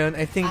ata yun.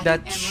 I think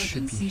that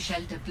should be. Emergency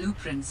shelter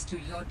blueprints to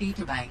your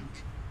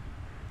databank.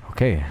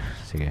 Okay,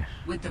 sige.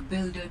 With the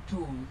builder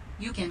tool,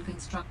 you can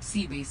construct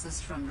sea bases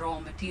from raw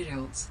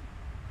materials,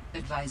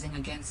 advising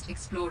against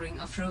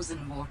exploring a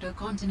frozen water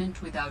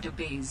continent without a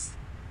base.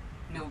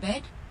 No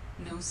bed,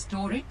 no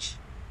storage,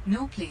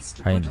 no place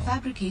to put a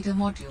fabricator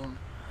module.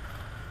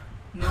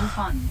 No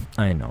fun.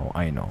 I know.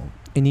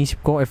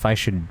 Inisip ko if I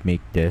should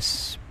make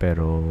this,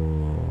 pero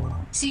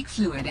seek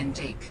fluid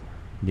intake.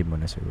 Hindi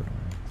mo na siguro.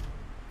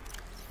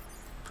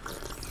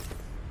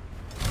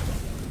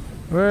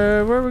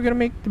 Where are we gonna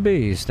make the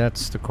base?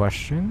 That's the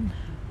question.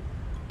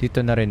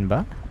 Dito na rin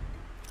ba?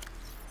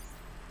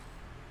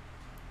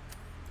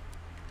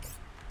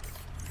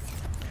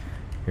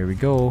 Here we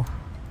go.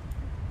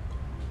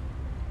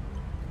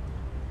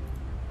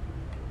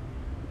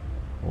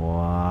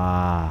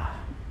 Wow.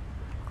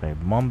 Okay,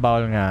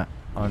 bumabawal nga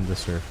on the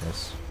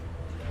surface.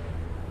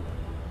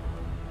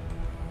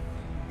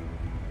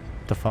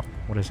 What the fuck?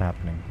 What is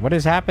happening? What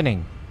is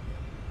happening?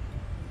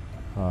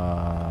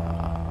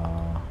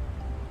 Ano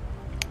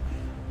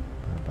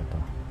ba to?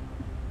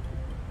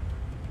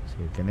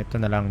 Sige, ganito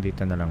na lang,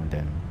 dito na lang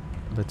din.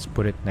 Let's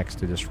put it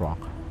next to this rock.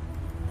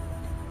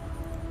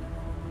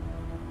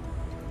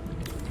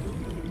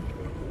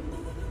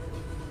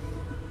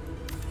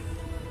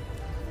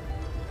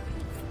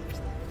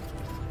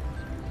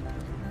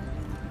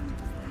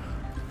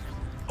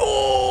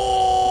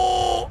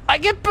 I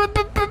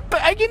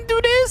can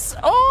do this!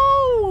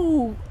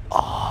 Oh!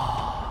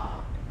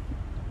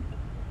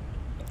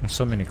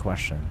 So many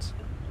questions.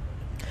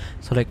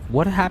 So like,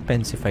 what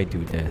happens if I do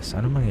this?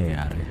 Ano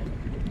mangyayari?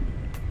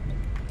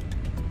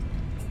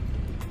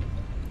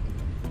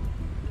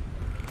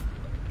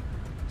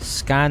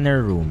 Scanner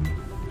room.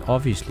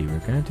 Obviously,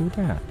 we're gonna do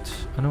that.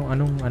 Ano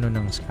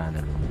ng scanner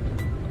room?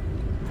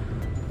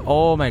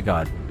 Oh my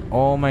god.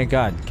 Oh my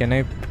god. Can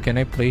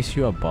I place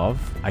you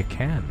above? I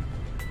can.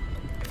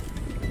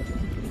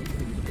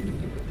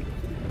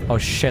 Oh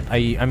shit,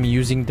 I'm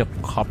using the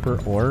copper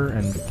ore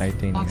and the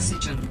titanium.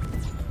 Oxygen.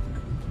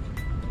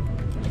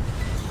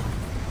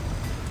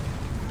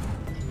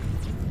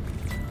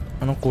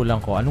 Anong kulang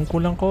ko? Anong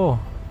kulang ko?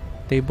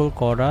 Table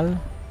coral?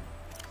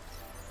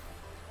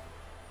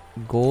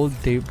 Gold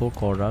table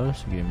coral?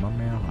 Sige,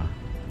 mamaya ka.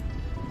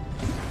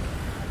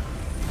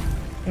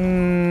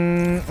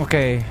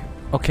 Okay.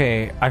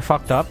 Okay, I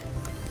fucked up.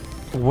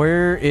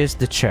 Where is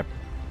the chip?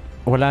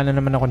 Wala na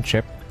naman akong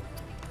chip.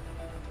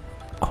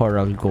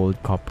 Coral,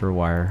 gold, copper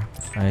wire.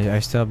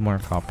 I still have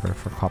more copper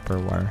for copper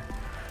wire.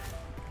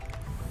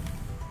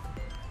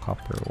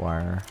 Copper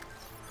wire.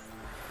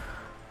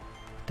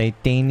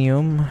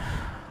 Titanium.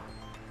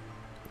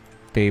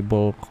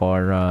 Table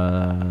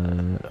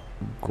coral,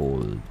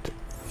 gold.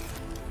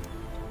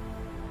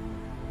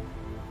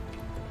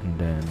 And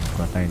then,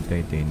 kuha tayong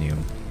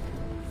titanium.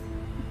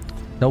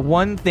 The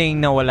one thing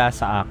na wala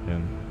sa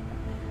akin.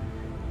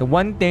 The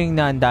one thing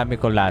na ang dami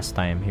ko last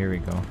time. Here we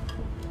go.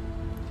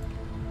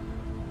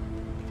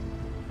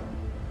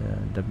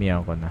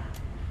 Damihan ko na.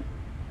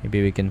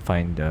 Maybe we can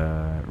find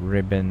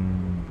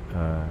ribbon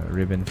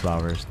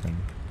flowers then.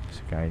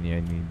 Kasi I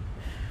need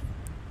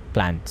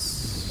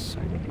plants.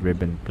 I need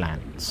ribbon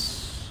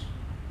plants.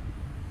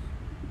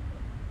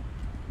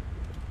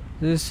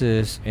 This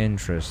is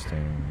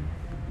interesting.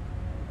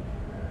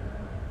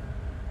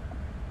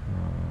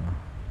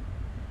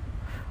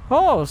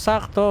 Oh,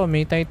 sakto.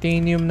 May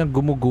titanium na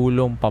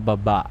gumugulong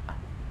pababa.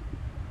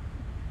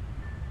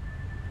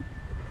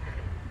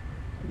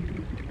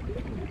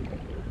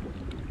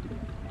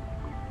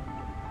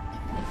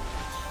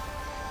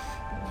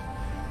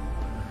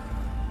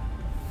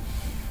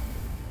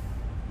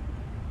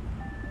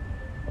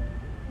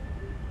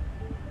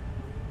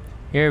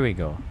 Here we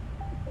go.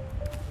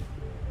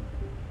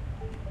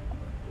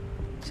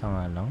 Isa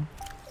nga lang.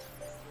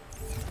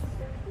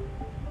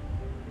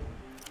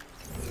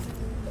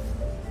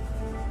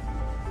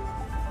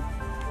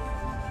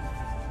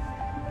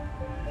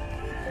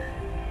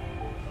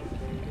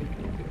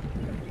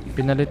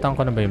 Pinalitan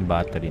ko na ba yung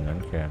battery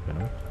nun? Kaya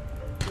gano'n.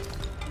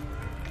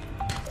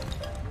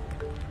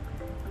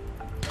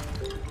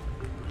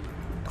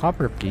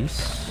 Copper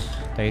piece.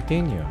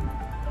 Titanium.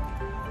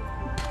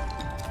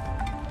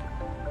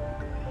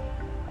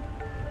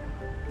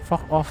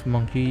 Fuck off,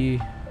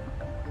 monkey.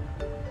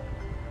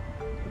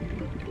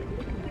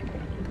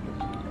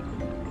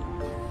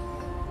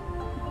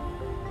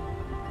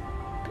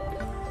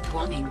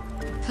 Warning.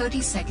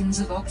 30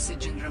 seconds of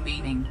oxygen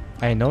remaining.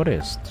 I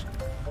noticed.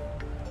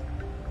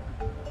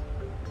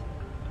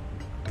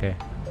 Okay.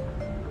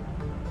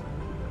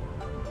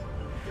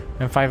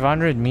 And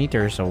 500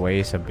 meters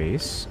away is a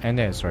base. And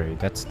then, sorry,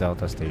 that's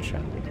Delta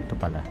Station. Ito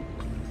pala.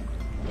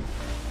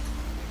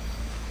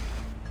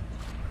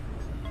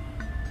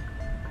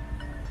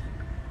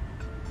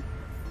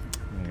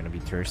 I'm gonna be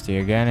thirsty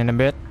again in a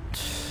bit.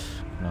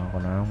 Kailangan ko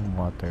na ng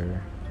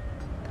water.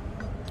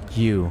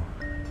 You.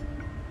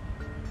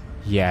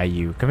 Yeah,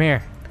 you. Come here.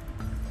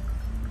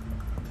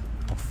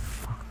 Oh,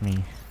 fuck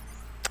me.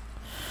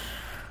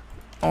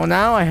 Oh,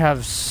 now I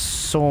have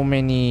so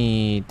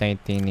many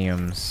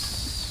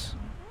titaniums.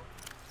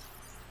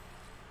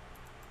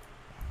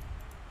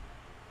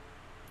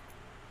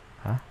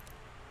 Huh?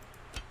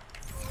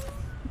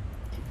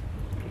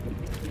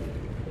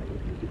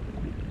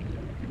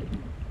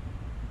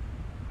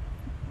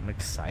 I'm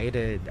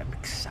excited. I'm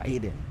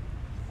excited.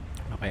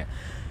 Okay.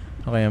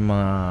 Okay ang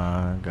mga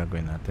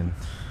gagawin natin.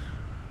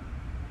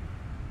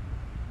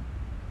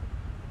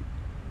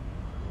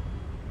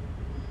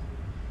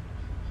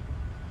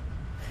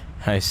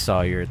 I saw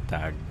your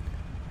tag.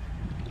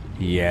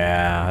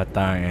 Yeah,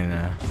 tangin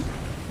na.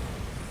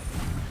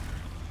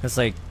 It's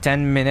like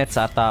 10 minutes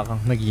ata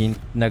akong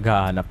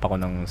naghahanap ako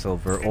ng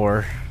silver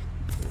ore.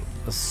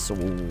 So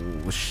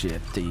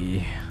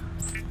shitty.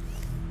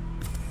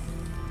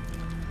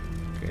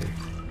 Okay.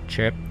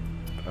 Chip.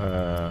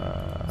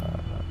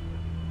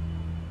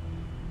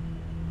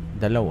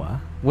 Dalawa?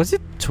 Was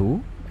it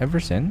 2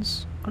 ever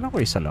since? Kala ko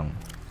isa lang.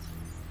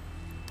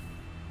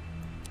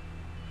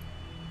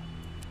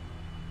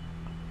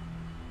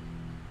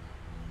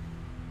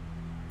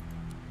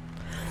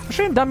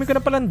 Actually, dami ko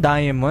na palang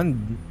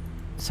diamond.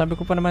 Sabi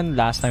ko pa naman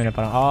last time na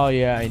parang, oh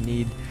yeah, I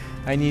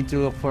need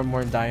to look for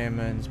more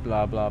diamonds,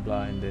 blah blah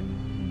blah, and then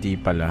di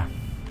pala.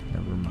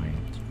 Never mind.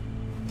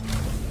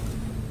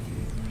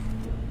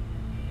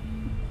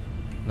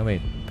 No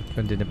wait, ba't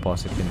ko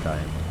din-deposit yung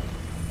diamond?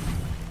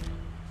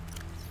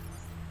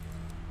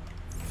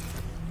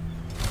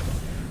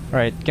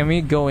 Alright, can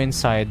we go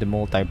inside the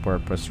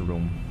multi-purpose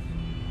room?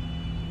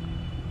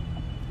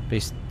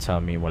 Please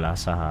tell me wala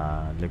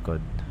sa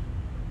likod.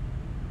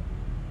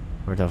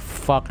 Where the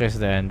fuck is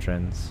the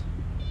entrance?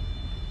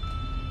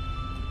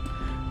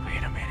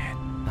 Wait a minute.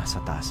 Nasa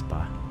taas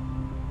pa.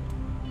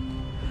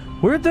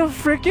 Where the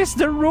frick is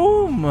the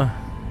room?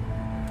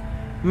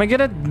 Am I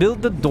gonna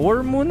build the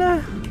door muna?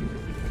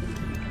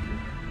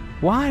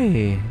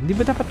 Why? Di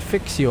ba dapat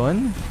fix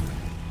yun?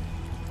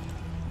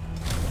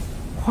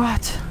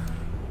 What?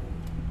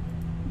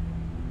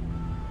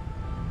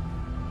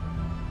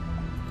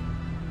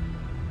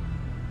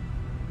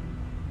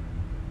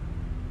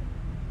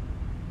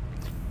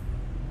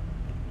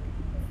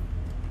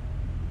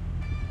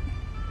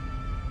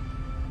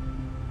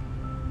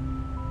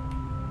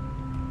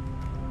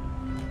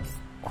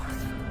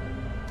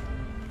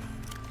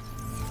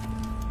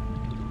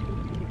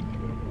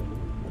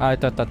 Ah,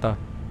 ito.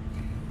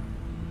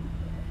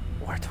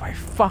 Where do I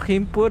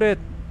fucking put it?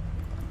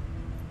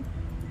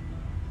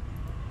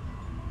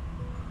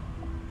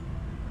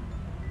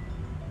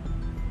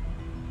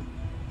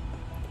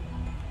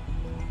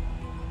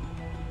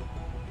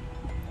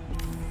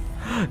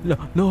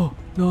 No.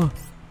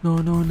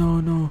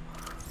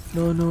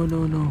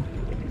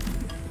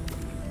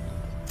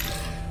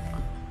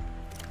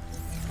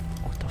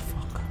 What the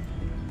fuck?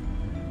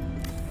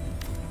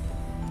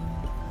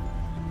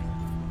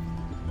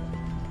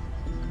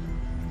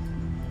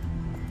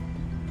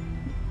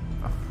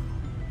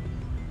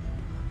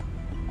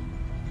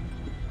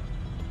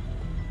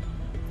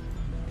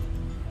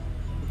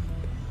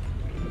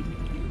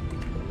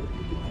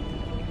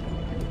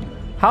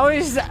 How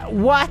is that?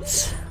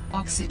 What?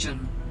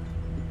 Oxygen.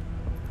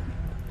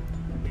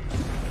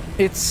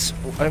 It's...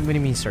 What do you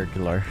mean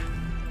circular?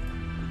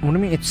 What do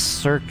you mean it's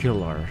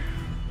circular?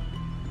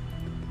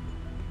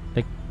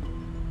 Like...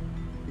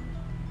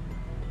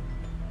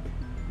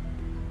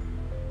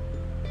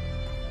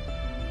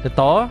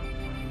 Ito?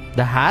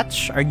 The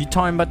hatch? Are you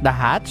talking about the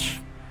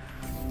hatch?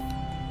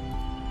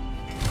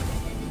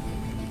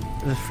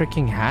 The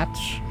freaking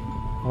hatch?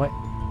 What?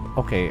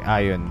 Okay,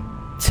 ayun.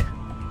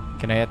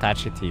 Can I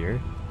attach it here?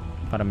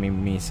 Para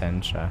may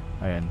send siya.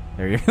 Ayun.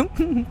 There you go.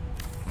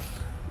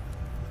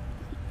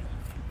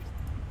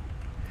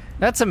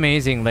 That's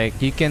amazing. Like,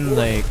 you can,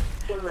 like...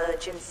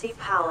 Emergency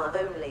power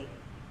only.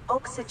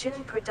 Oxygen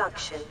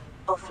production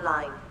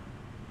offline.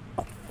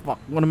 Oh, fuck.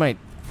 What am I...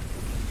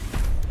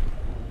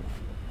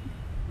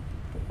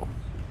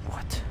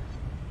 What?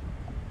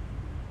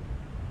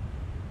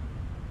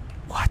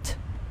 What?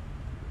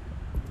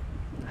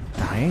 I'm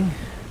dying?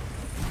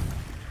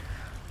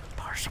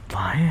 Power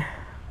supply? Where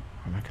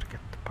am I gonna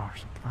get the power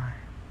supply?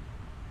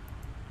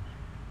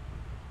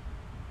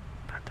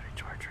 Battery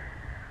charger.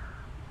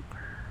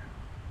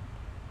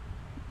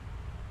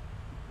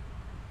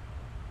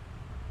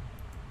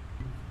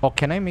 Oh,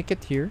 can I make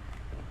it here?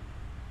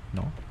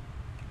 No.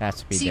 It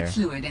has to be Seek there.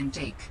 fluid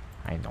intake.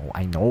 I know.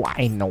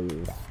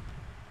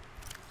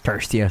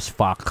 Thirsty as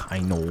fuck, I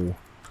know.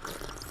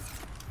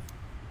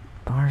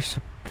 Power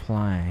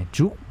supply.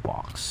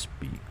 Jukebox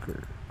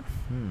speaker.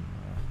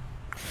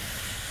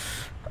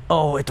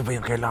 Oh, ito ba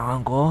yung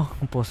kailangan ko?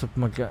 Composite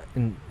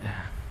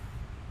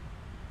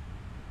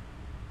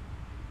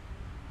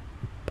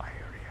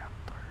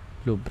bioreactor.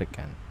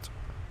 Lubricant.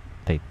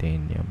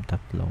 Titanium. 3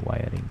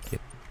 wiring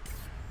kit.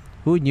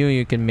 Who knew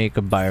you can make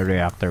a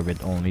bioreactor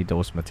with only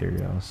those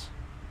materials?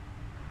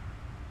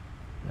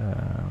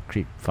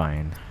 Creep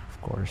vine, of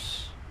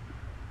course.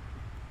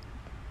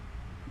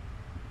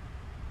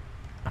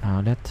 An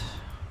outlet.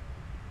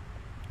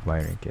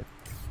 Wiring kit.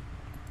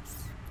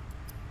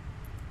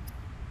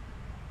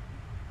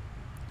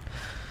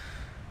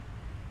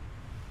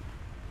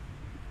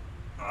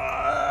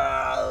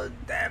 Oh,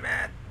 damn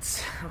it.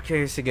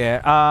 Okay, sige.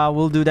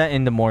 We'll do that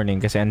in the morning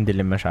kasi ang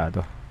dilim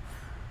masyado.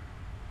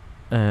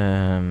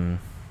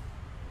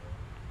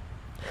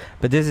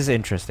 But this is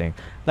interesting.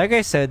 Like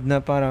I said, na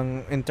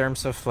parang in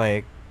terms of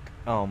like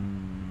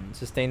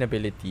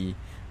sustainability,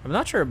 I'm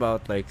not sure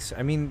about like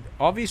I mean,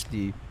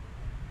 obviously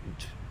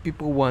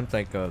people want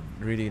like a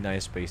really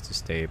nice place to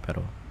stay,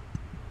 pero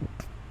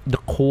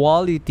the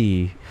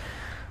quality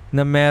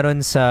na meron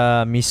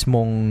sa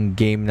mismong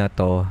game na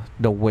to,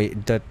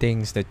 the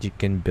things that you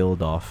can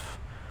build off,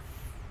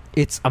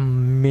 it's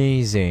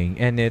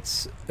amazing. And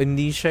it's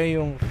hindi siya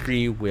yung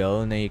free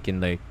will na you can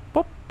like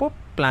pop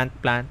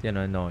plant, you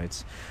know. No,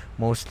 it's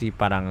mostly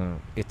parang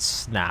it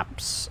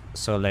snaps.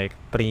 So like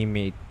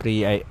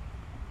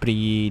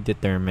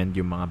predetermined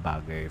yung mga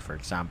bagay. For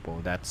example,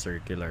 that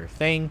circular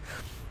thing,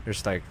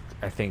 there's like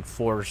I think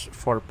four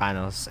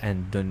panels,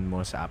 and dun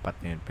mo sa apat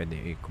na yun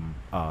pwede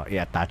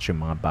i-attach yung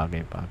mga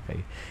bagay.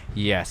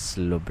 Yes,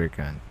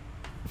 lubricant.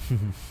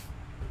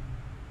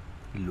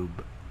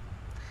 Lube.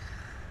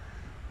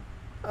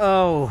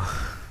 Oh,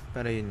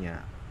 pero yun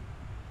nga.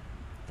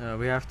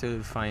 We have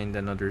to find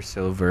another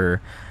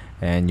silver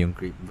and yung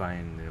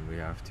grapevine. We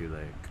have to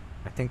like,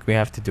 I think we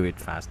have to do it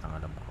fast, ang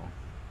alam ko.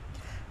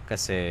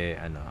 Kasi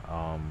ano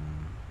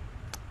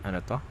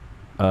to?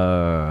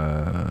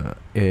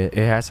 It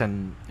has a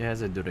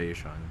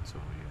duration,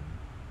 so yun.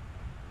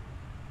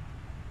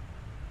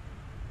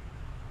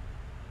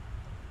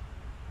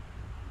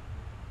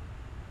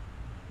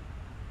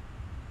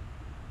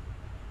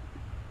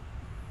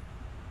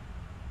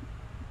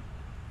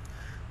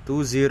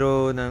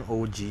 2-0 ng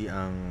OG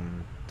ang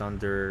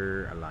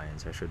Thunder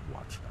Alliance. I should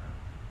watch that.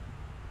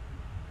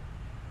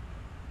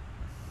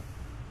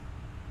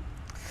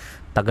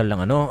 Tagal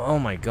lang ano? Oh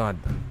my god.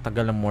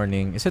 Tagal lang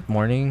morning. Is it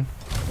morning?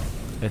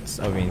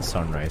 It's, I mean,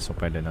 sunrise. So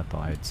pwede na to,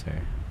 I'd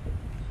say.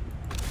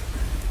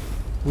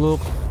 Look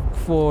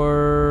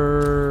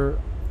for...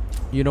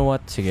 You know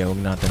what? Sige, huwag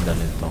natin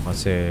dalhin to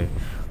kasi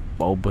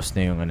paubos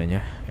na yung ano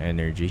niya,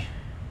 energy.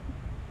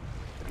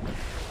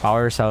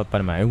 Power cell pa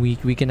naman.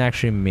 We can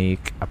actually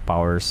make a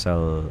power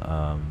cell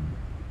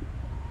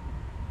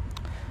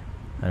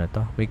ano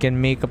to? We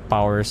can make a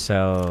power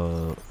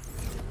cell.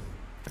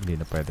 Hindi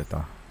na pwede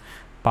to.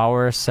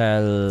 Power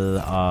cell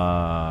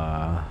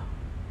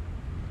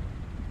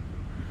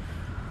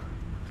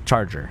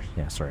charger.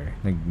 Yeah, sorry.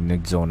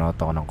 Nag-zone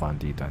out ako ng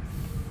konti doon.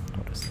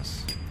 What is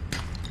this?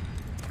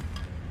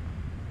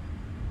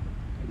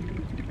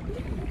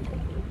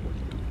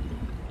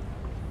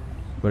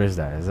 What is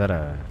that? Is that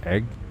a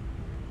egg?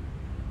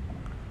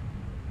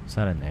 Is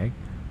that an egg?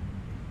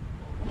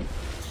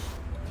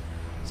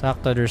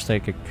 Sakta, there's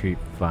like a creep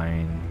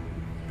vine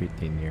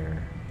pretty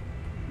near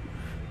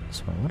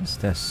this one. What is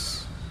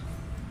this?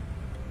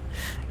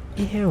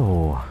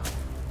 Ew.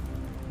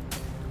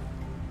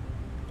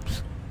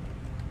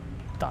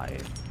 Die.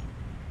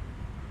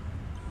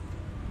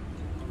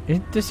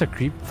 Isn't this a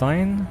creep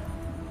vine?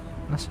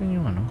 Nasaan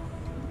yung ano?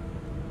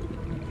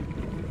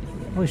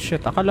 Oh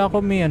shit, akala ko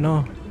may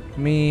ano,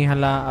 may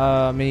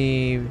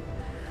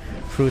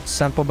fruits.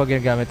 Saan po ba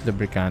ginagamit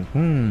lubricant?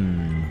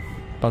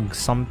 Pag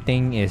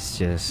something is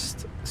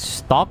just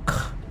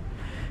stuck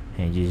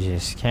and you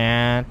just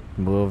can't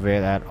move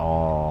it at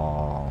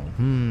all.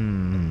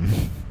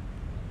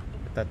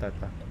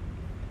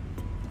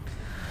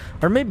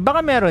 Or may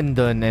baka meron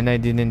dun and I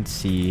didn't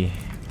see.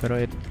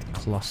 Pero it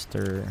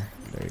cluster.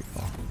 There you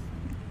go.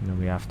 Now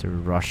we have to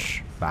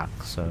rush back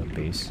sa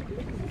base.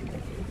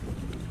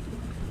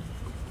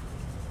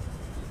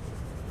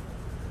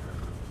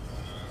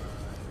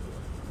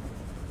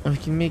 We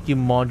can make a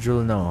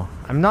module now.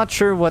 I'm not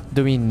sure what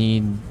do we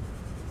need.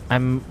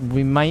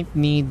 We might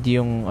need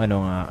yung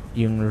ano nga,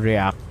 yung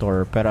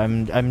reactor, pero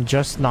I'm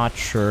just not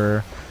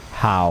sure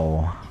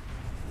how.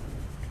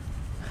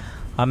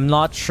 I'm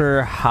not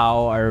sure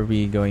how are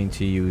we going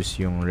to use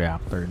yung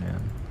reactor na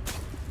yan.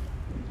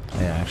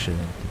 Yeah, actually.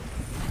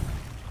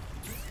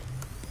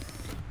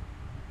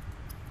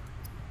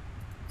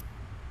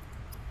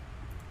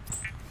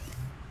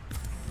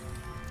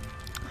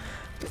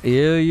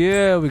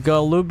 Yeah, we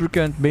got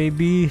lubricant,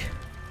 baby.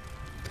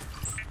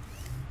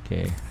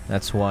 Okay,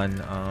 that's one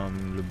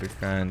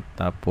lubricant.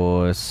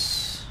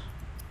 Tapos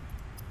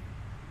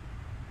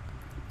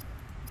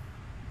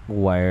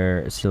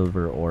wire,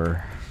 silver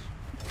ore.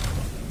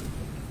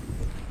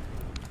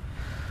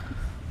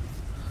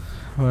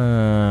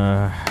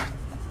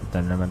 Ito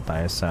naman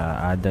tayo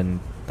sa Adan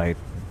type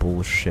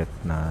bullshit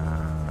na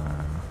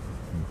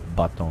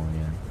batong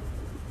yan.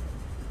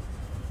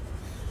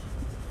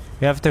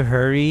 We have to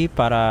hurry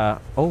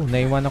para... Oh,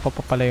 naiwan ako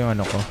pa pala yung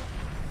ano ko.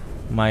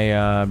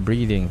 My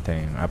breathing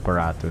thing,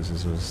 apparatus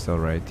is still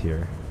right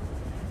here.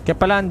 Kaya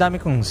pala ang dami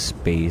kong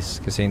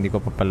space kasi hindi ko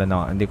pa rin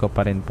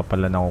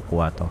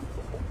nakukuha to.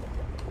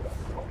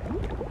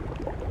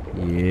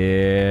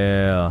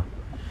 Yeah.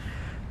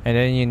 And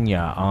then yun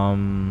nga,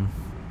 ang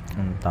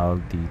tawag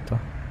dito.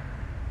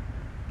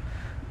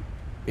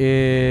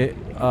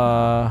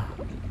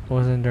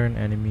 Wasn't there an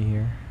enemy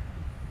here?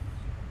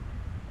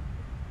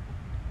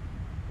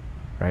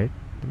 Right?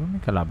 Di ba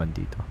may kalaban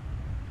dito?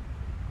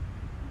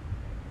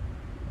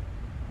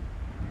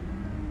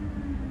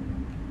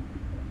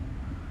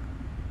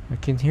 I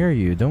can hear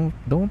you.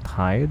 Don't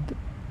hide.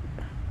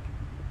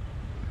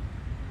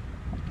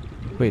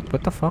 Wait,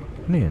 what the fuck?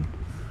 Ano yun?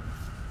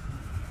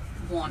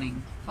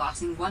 Warning.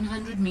 Passing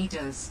 100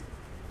 meters.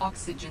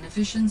 Oxygen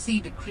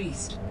efficiency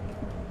decreased.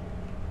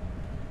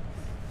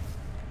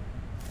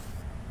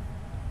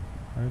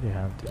 I already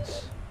have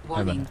this.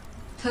 Warning.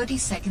 30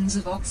 seconds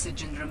of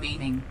oxygen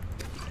remaining.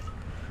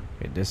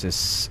 Wait, this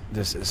is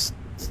bad.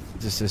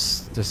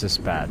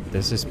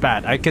 This is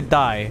bad. I could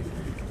die.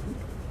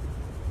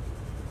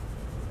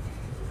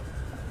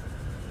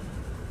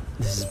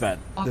 This is bad.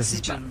 This is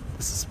bad.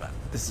 This is bad.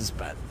 This is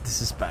bad. This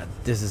is bad.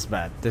 This is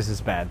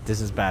bad. This is bad. This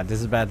is bad.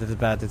 This is bad. This is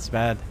bad. This is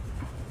bad.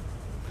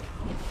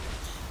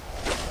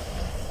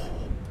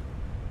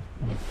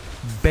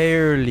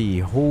 Barely.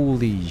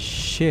 Holy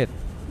shit.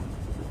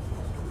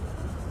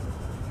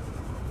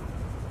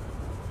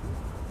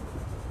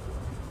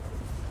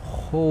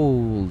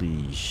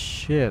 Holy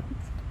shit.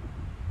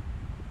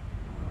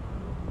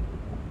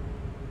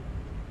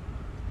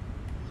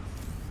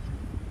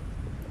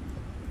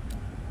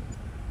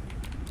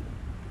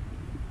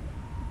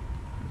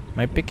 Am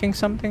I picking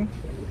something?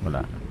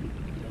 Wala.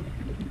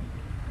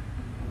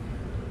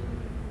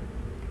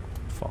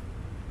 Fuck.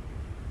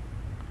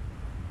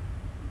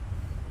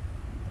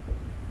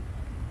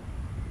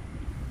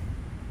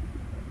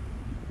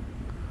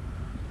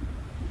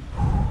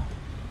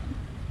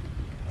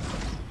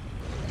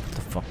 What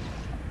the fuck?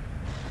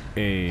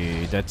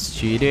 Hey, that's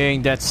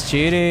cheating. That's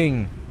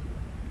cheating.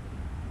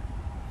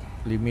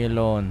 Leave me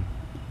alone.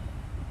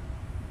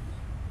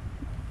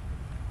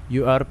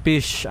 You are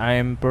fish, I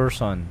am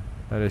person.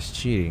 That is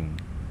cheating.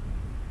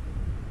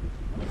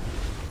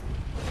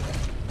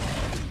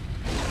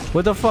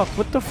 What the fuck?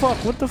 What the fuck?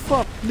 What the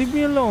fuck? Leave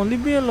me alone.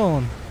 Leave me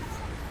alone.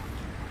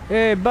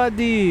 Hey,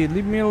 buddy.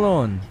 Leave me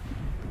alone.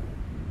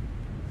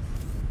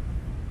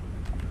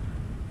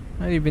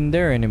 Not even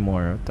there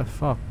anymore. What the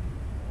fuck?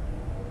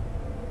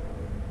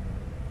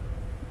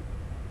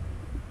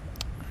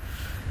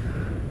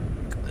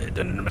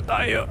 Ito na naman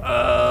tayo.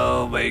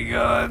 Oh my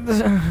god.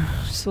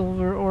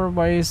 Silver ore,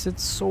 why is it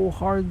so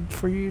hard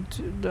for you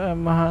to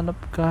mahanap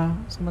ka?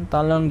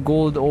 Samantalang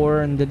gold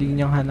ore, ang dali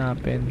niyang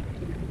hanapin.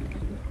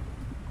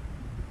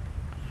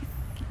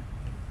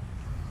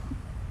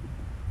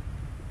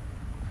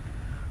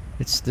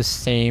 It's the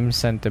same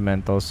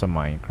sentimental sa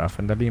Minecraft.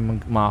 Ang dali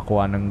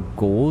makakuha ng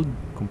gold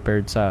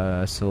compared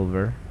sa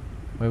silver.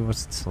 Wait,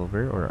 was it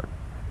silver or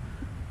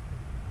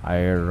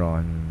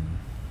iron?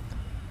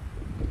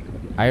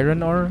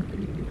 Iron ore?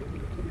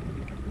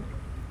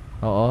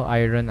 Oo,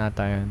 iron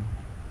ata yun.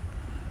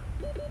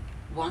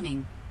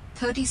 Warning.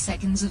 30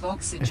 seconds of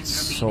oxygen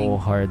It's remaining. so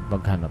hard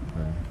maghanap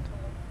nun.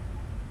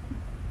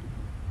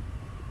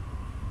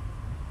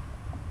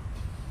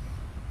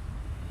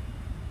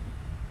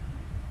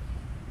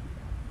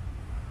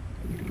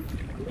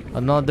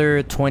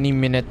 Another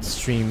 20-minute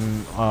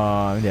stream,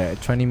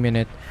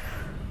 20-minute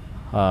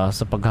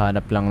sa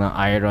paghanap lang ng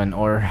iron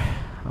ore.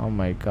 Oh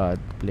my god,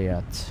 play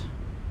at.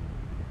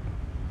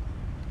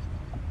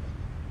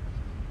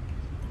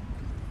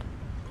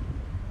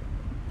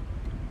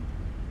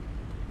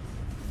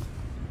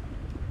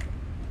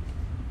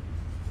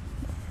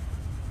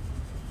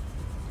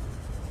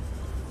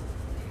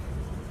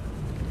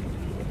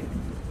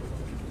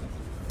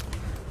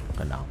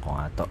 Kailangan ko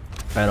nga to.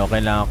 Pero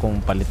kailangan kong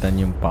palitan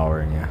yung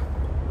power niya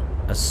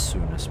as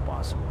soon as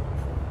possible.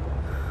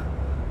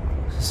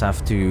 Just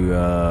have to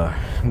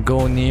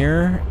go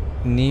near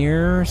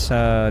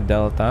sa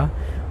delta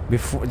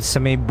before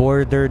sa may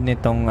border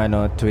nitong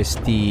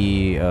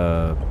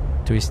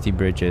twisty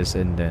bridges,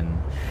 and then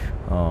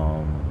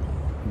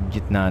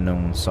gitna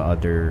nung sa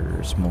other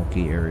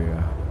smoky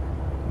area.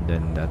 And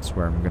then that's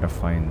where I'm gonna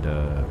find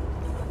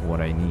what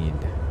I need.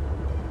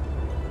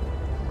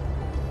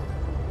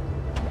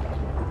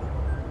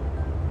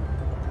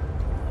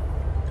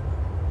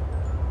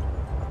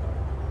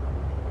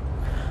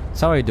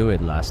 That's how I do it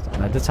last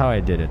time. That's how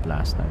I did it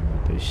last time,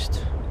 at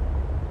least.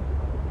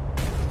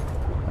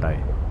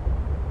 Right.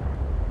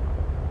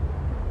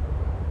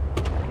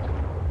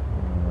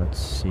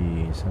 Let's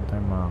see. Saan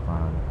tayo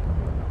makakahanap ng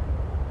ano?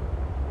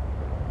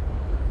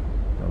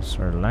 Those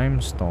are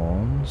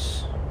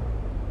limestones.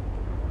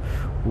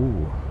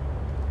 Ooh.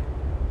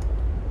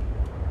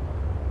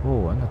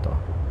 Oh, ano to?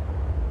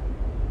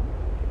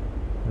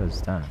 What is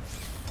that?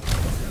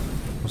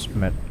 Those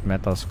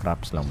metal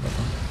scraps lang ba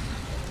to?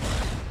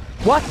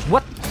 What?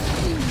 What?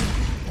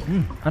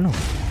 Ano?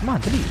 Come on,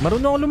 dali.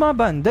 Marunong ako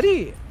lumaban.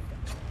 Dali.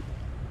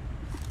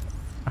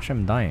 Actually,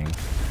 I'm dying.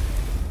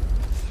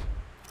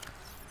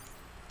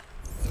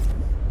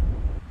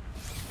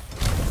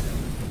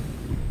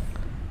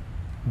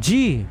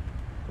 G!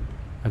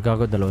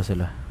 Agago, dalawa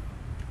sila.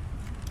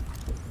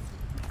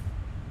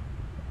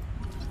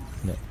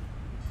 Hindi.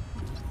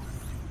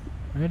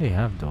 I already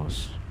have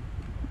those.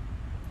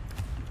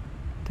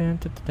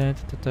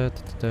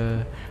 Coral.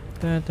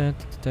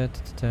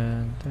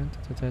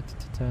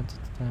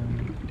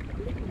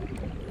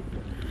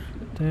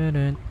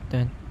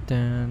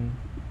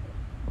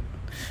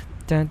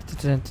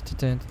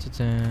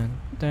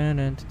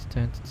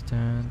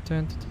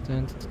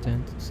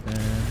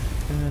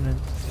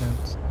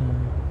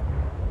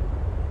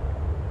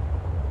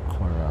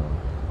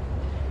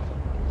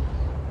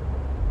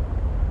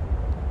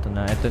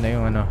 Ito na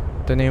yung ano.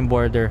 Ito na yung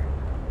border.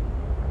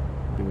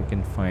 Maybe we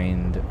can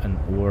find an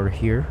ore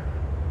here.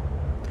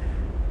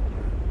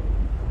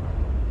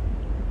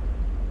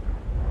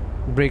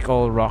 Break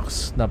all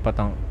rocks. Dapat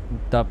ang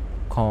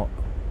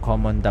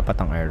common dapat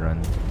ang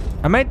iron.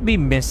 I might be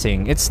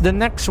missing. It's the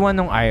next one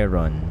ng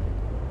iron.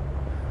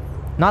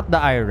 Not the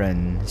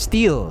iron.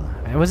 Steel.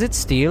 Was it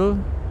steel?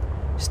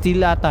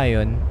 Steel ata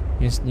yun.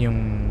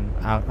 Yung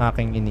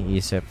aking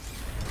iniisip.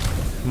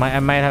 I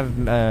might have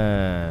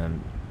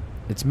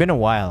it's been a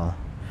while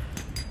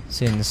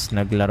since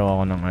naglaro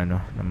ako ng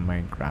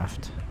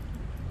Minecraft.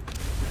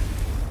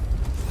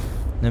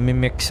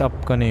 Nami-mix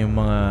up ko na yung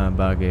mga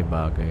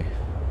bagay-bagay.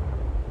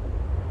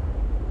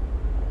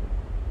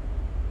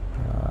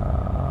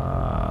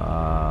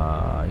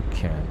 I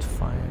can't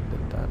find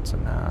it. That's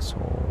an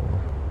asshole.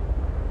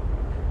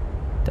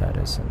 That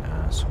is an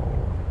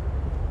asshole.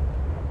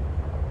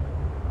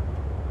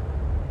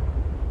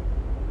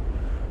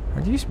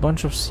 Are these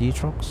bunch of sea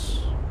trucks?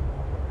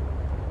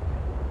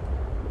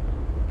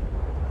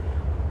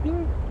 I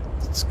mean,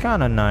 it's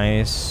kind of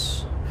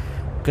nice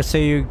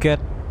kasi you get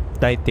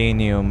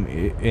titanium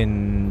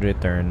in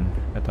return.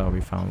 Ito,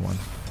 we found one.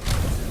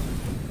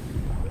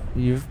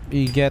 You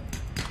get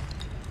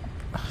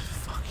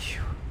fuck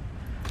you.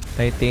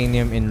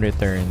 Titanium in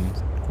return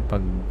pag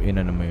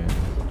inano mo yun.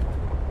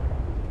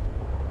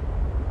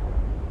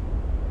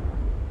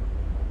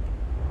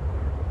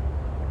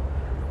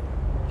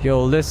 Yo,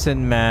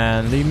 listen,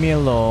 man. Leave me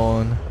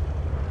alone.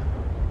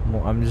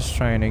 I'm just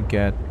trying to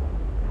get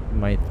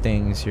my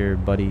things here,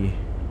 buddy.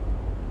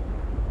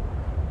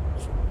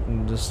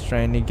 I'm just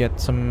trying to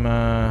get some,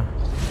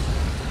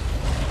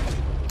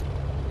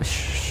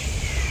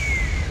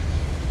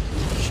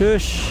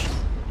 Shush.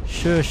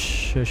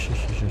 Shush. Shush. Shush.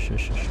 Shush.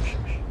 Shush. Shush.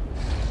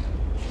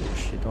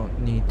 Shush. You don't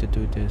need to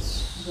do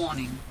this.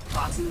 Warning.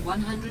 Passing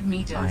 100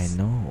 meters. I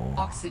know.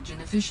 Oxygen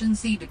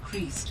efficiency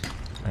decreased.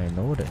 I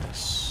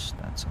noticed.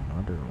 That's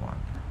another one.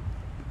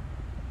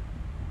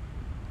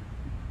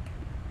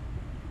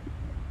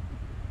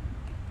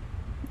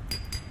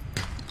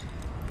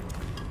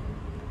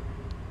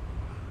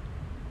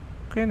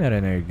 Okay na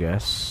rin, I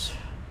guess.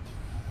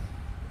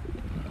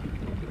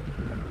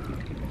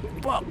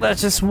 Well,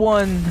 that's just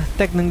one.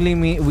 Technically,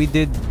 we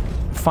did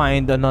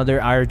find another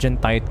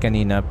Argentite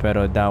kanina,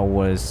 pero that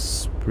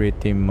was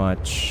pretty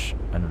much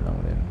ano lang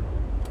din.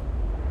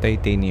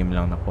 Titanium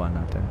lang nakuha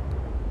natin.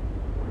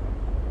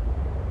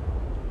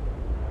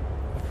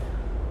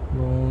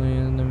 Rolling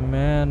in the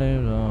man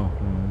is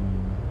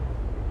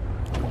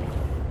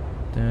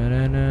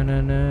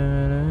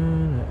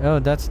oh,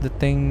 that's the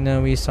thing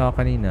na we saw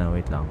kanina.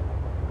 Wait lang.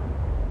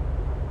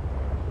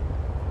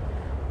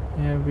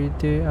 Every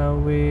day I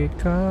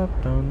wake up,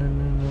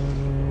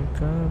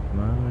 wake up,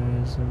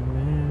 mama is a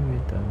man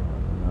without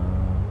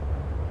love.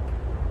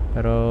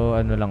 Pero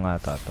ano lang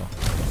ata to.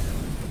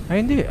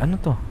 Ay hindi, ano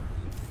to?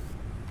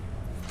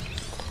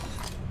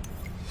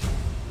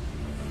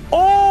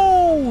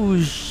 Oh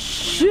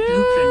shit!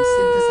 Blueprint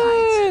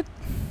synthesized.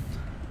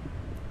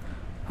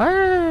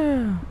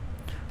 Ah,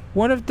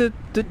 one of the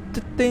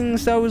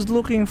things I was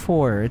looking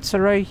for. It's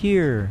right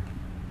here.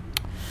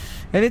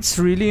 And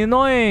it's really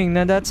annoying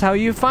na that's how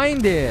you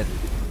find it.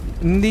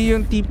 Hindi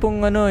yung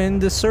tipong ano in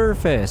the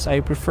surface.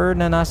 I prefer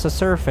na nasa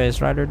surface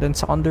rather than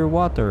sa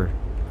underwater.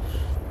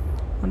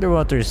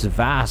 Underwater is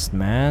vast,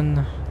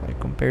 man.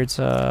 Like compared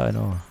sa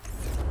ano,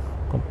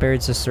 compared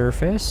sa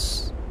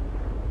surface.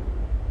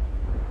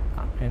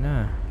 Okay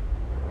na.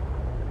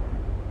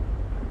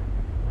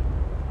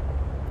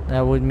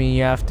 That would mean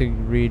you have to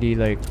really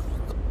like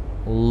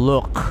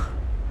look,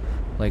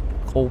 like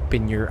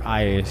open your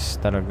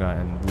eyes talaga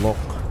and look.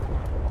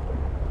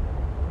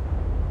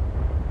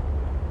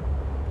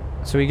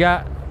 So we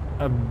got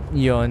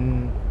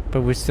yun,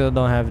 but we still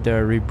don't have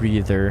the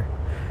rebreather.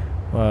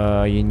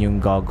 Yun yung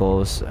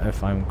goggles, if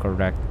I'm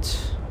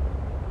correct.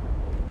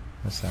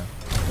 What's that?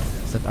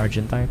 Is that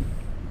Argentine?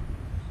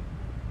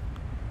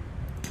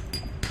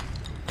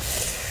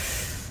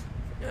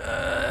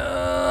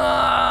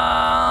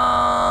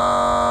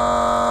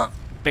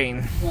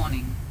 Pain.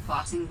 Warning.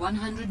 Passing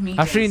 100 meters.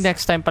 Actually,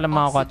 next time pala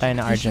makakuha tayo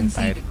ng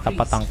Argentine.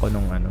 Tapatan ko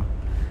nung ano.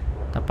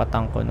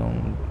 Tapatan ko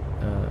nung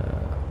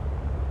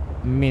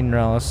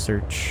mineral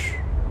search.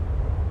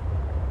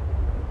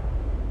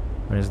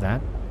 What is that?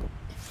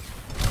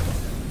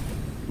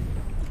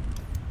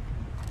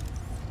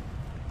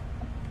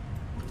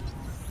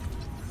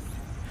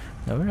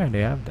 No, where do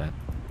they have that?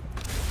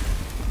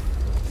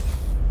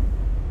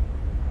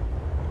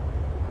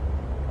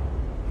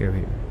 Here.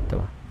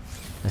 Ito.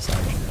 That's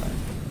Argentine.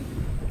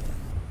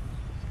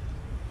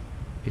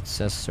 It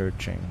says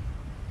searching.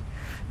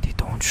 They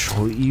don't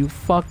show you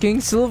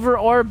fucking silver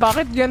ore.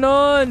 Bakit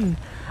ganon?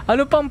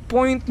 Ano pang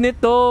point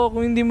nito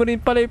kung hindi mo rin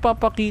pala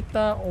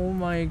ipapakita? Oh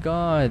my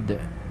god.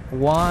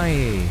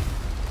 Why?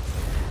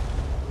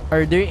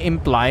 Are they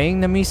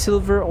implying na may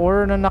silver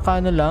ore na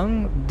nakaano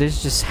lang?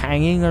 This just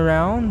hanging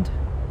around?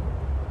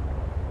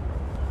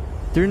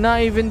 They're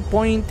not even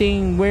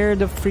pointing where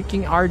the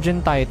freaking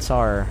Argentites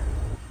are.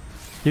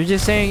 They're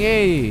just saying,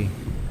 hey,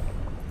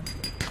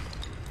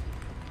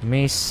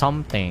 may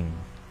something.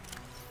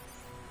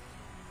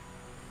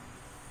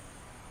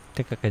 I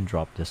think I can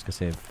drop this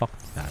kasi fuck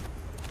that.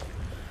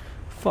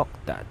 Fuck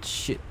that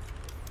shit.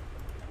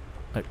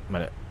 Ay,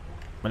 mali.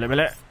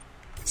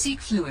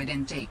 Seek fluid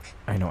intake.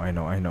 I know.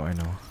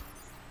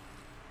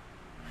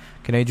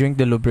 Can I drink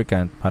the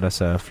lubricant para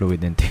sa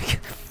fluid intake?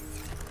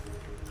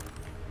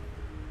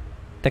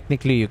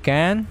 Technically you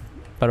can,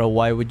 pero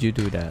why would you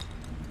do that?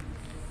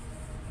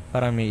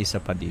 Parang may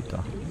isa pa dito.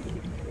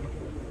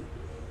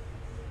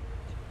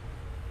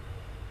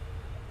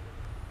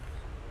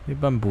 May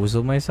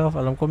bamboozle myself?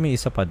 Alam ko may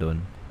isa pa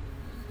dun.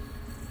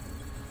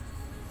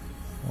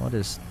 What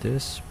is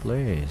this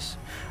place?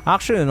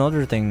 Actually,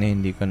 another thing na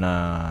hindi ko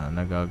na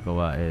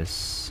nagagawa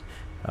is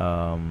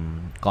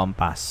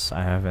compass.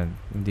 I haven't,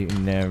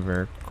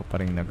 never ko pa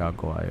rin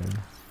nagagawa yun.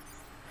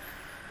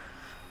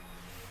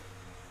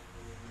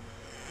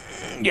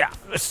 Yeah,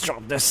 let's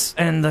drop this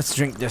and let's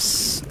drink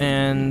this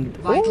and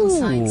vital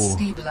signs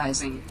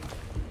stabilizing.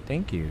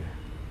 Thank you.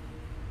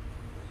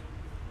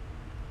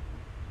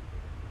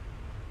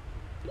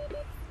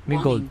 May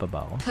gold pa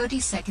ba ako? 30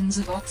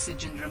 seconds of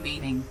oxygen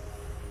remaining.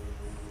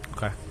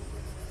 Okay.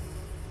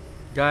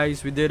 Guys,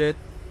 we did it.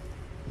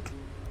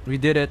 We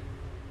did it.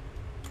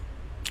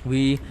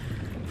 We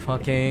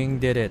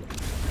fucking did it.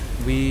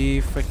 We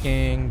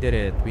freaking did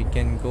it. We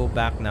can go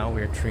back now.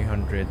 We're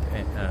 350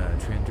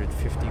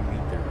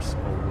 meters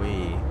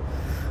away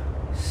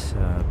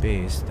sa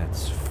base.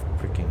 That's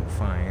freaking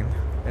fine.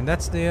 And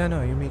that's the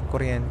yung may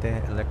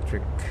kuryente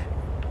electric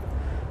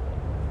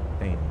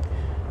thing.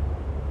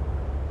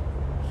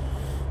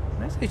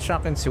 Nasa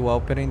i-shock si Wow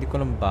pero hindi ko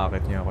alam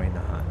bakit niya ako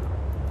hinahanap.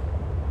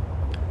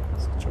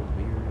 Such a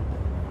weird.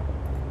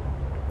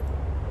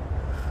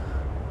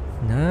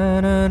 Na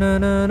na na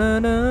na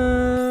na na.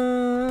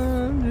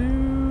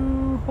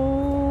 You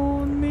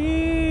hold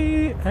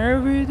me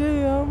every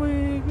day I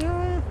wake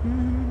up.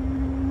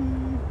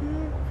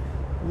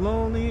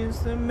 Lonely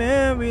is the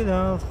man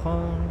without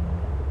heart.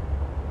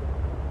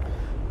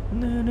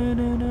 Na na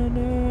na na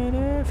na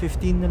na.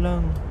 15 na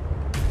lang.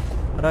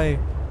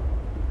 Aray.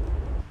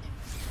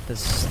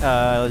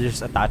 I'll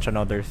just attach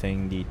another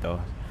thing dito.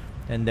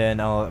 And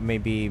then I'll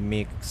maybe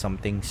make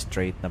something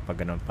straight na pag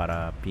ganun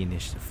para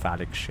finish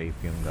phallic shape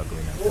yung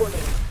gagawin natin.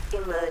 Warning.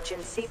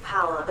 Emergency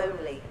power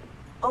only.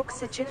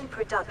 Oxygen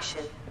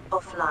production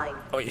offline.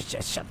 Oh, you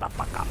just shut the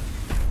fuck up.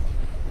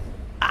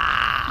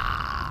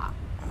 Ah!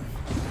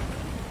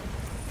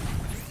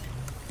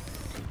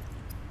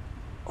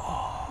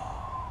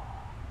 Oh.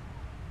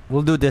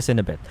 We'll do this in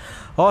a bit.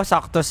 Oh,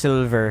 sakto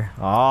silver.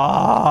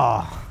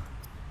 Oh!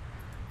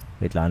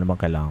 Wait lang, ano bang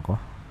kailangan ko?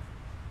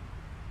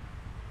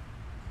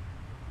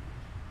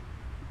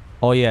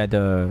 Oh yeah,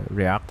 the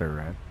reactor,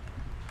 right?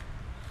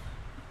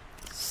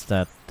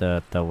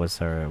 That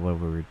was what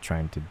we were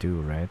trying to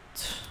do, right?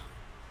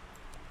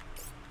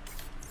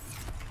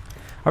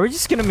 Are we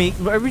just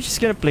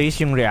gonna place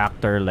yung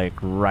reactor like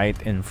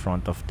right in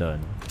front of the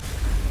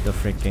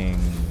freaking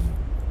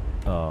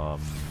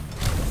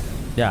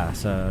yeah,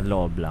 sa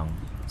loob lang.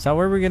 Is that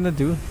what we're gonna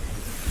do?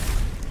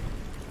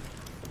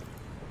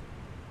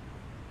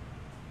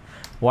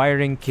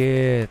 Wiring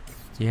kit.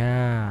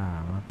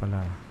 Yeah, nga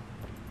pala.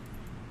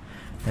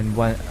 And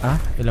one,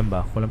 ilan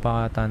ba? Kulang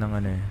pa ata ng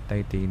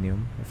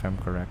titanium, if I'm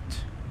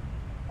correct.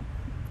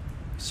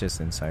 It's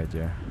just inside,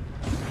 yeah.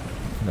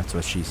 That's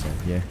what she said,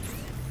 yeah.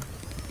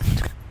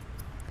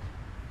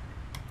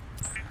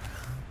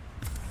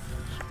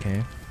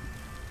 Okay.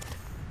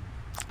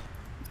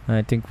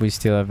 I think we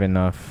still have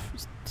enough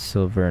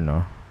silver,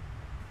 no?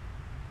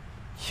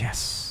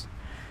 Yes.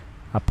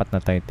 Apat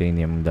na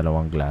titanium,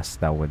 dalawang glass.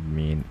 That would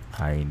mean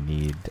I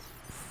need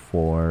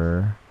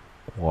 4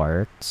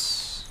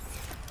 quartz.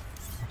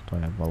 So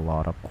I have a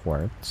lot of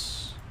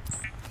quartz.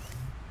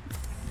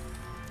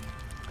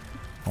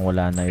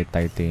 Wala na yung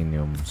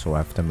titanium, so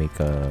I have to make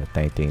a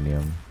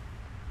titanium.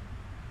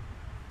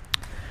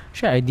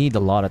 Actually, I need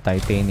a lot of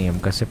titanium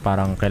kasi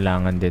parang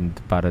kailangan din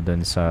para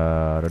dun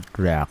sa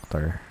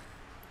reactor.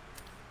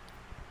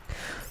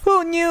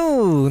 Who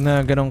knew na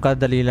ganun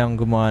kadali lang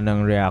gumawa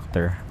ng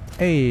reactor?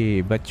 Hey,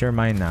 but you're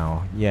mine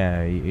now.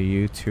 Yeah,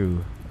 you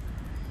too.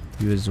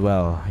 You as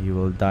well. You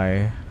will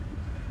die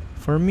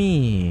for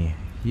me.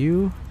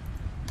 You?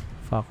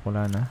 Fuck,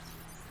 wala na.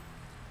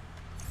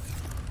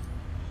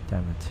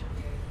 Damn it.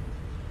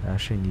 I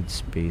actually need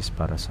space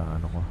para sa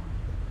ano ko.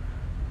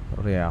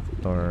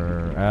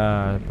 Reactor.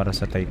 Para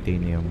sa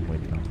titanium.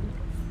 Wait lang.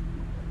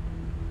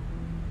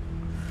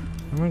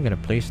 I'm gonna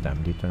place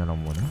them. Dito na lang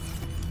muna.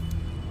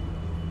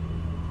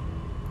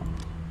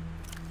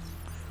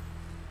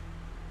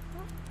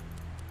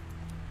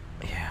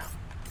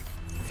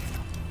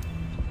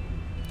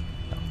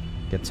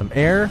 Get some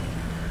air,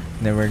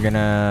 and then we're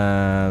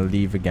gonna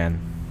leave again.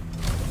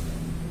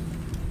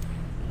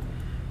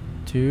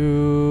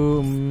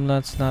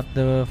 That's not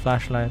the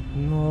flashlight.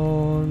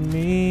 Hold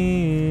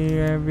me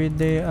every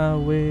day I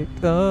wake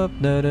up.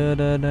 Da da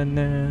da da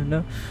da da.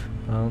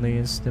 Only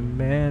is the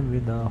man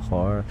with the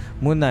heart.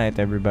 Moon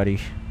Knight, everybody.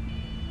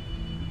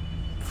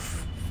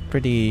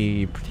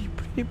 Pretty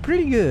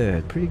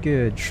good. Pretty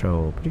good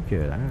show. Pretty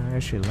good. I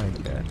actually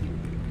like that.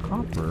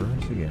 Copper.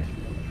 Again.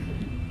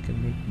 Can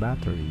make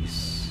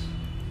batteries.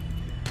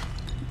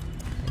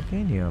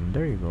 Titanium.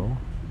 There you go.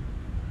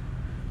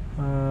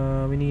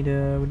 We need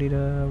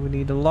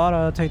a lot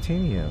of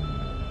titanium.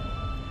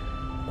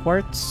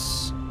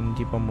 Quartz.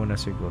 Hindi pa muna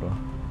siguro.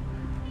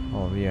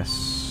 Oh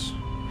yes.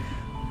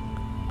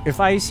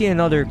 If I see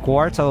another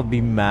quartz, I'll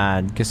be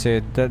mad.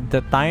 Kasi the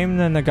time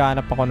na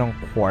naghanap ako ng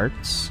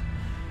quartz,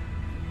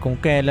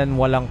 kung kailan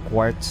walang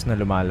quartz na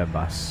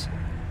lumalabas.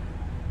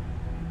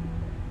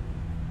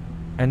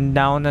 And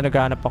now na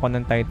naghanap ako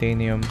ng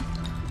titanium,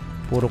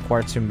 puro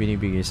quartz yung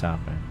binibigay sa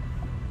akin.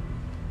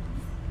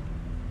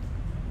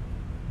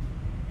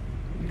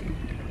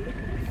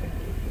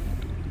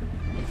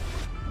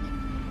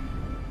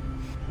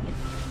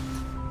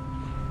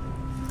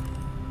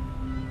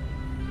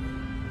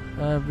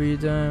 Every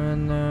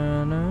time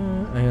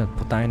ayun,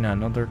 putay na,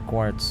 another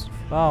quartz.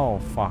 Oh,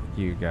 fuck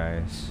you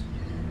guys.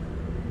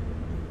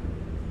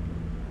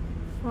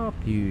 Fuck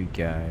you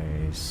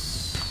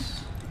guys.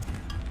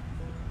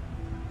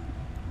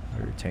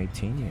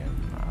 Titanium.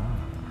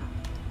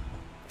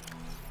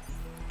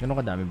 Gano'n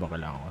kadami ba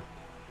kailangan ko?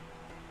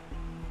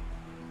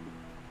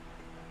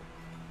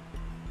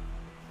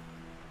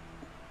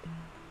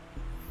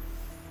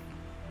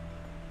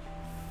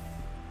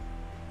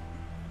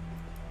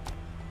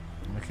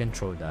 I can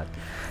throw that.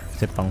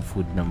 Kasi pang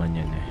food naman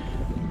yan eh.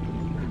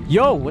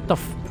 Yo! What the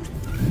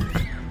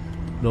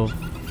the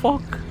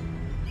fuck?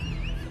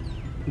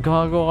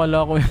 Gago,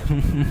 akala ko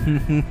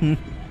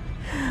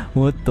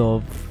What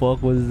the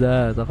fuck was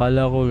that?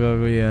 Akala ko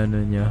gago yan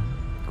niya.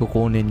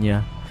 Kukunin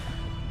niya.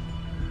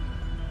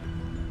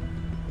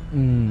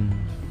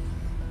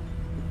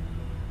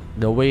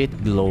 The way it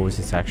glows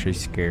is actually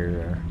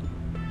scarier.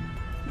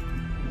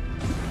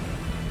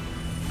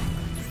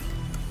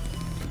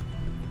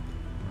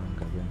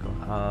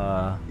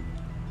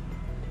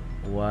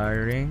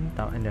 Wiring.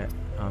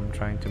 I'm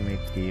trying to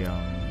make the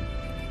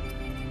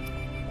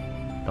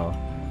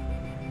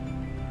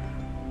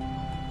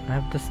I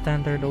have the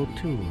standard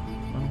O2.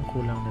 Anong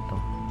kulang nito?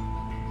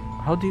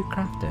 How do you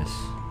craft this?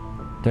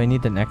 Do I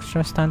need an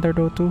extra standard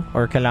O2?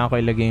 Or kailangan ko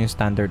ilagay yung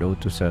standard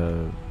O2 sa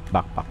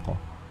backpack ko?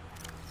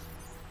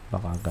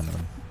 Baka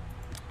ganun.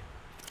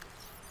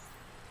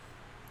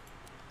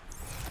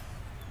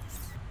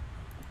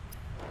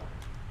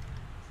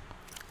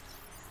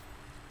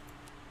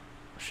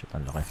 Shit,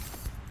 ang laki.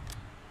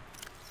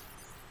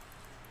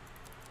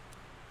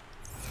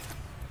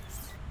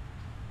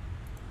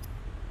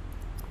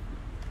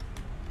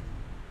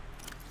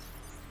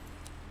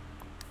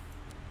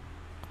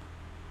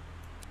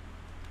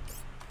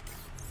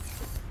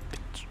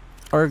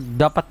 Or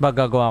dapat ba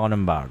gagawa ako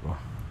ng bago?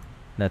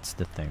 That's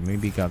the thing.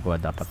 Maybe gagawa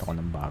dapat ako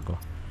ng bago.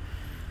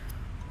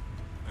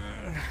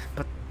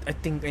 But I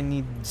think I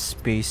need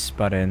space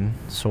pa rin.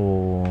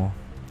 So,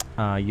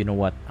 you know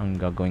what?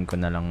 Ang gagawin ko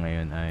na lang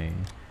ngayon ay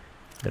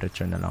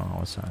diretso na lang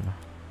ako sa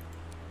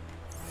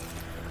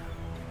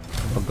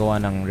paggawa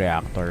ng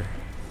reactor.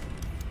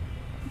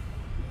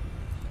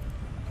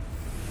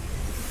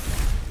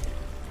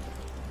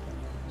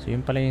 So,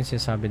 yun pala yung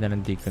sinasabi na ng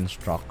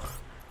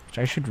deconstruct. Which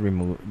I should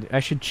remove.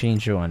 I should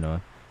change yung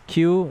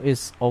Q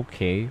is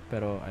okay,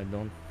 pero I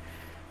don't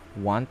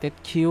want it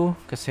Q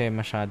kasi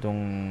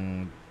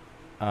masyadong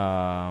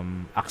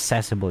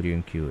accessible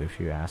yung Q if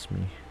you ask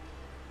me.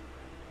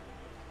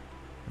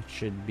 It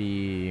should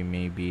be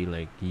maybe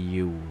like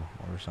U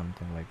or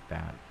something like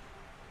that.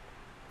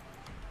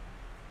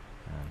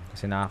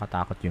 Kasi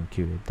nakakatakot yung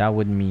Q. That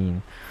would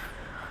mean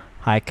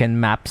I can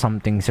map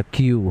something sa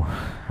Q.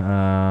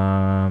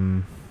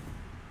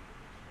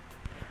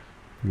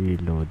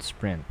 Reload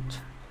sprint.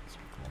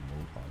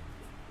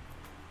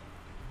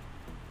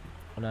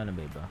 Wala na ba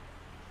iba?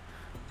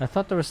 I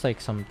thought there was like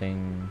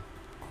something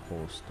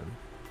posted.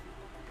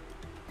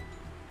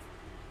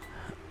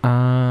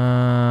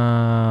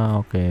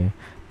 Okay.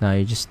 Now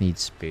you just need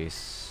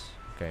space.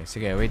 Okay,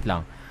 sige, wait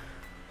lang.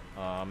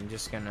 I'm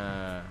just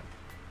gonna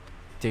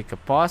take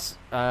a pause.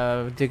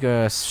 Take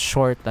a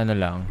short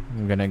lang.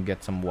 I'm gonna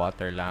get some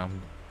water lang.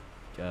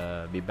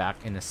 Be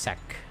back in a sec.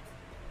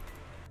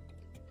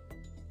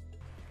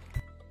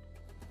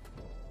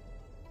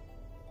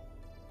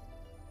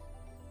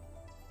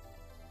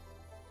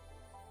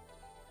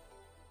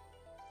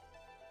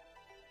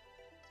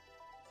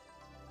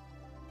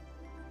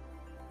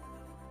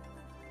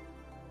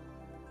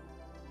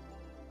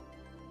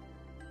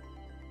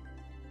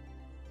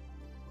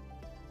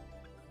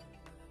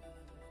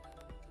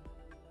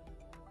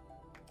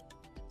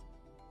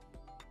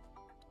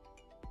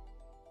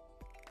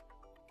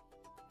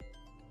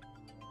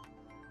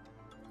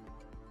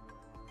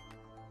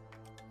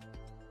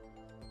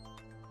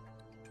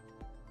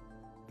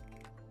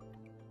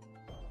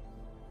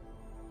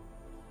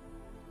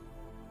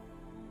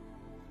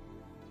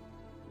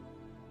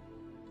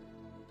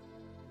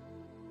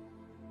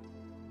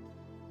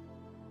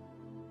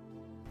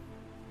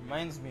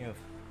 Reminds me of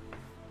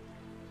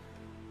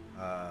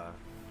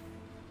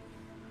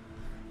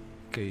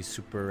okay,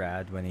 super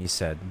rad when he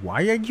said,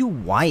 "Why are you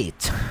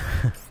white?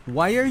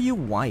 Why are you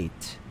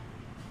white?"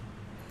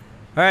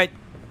 Alright,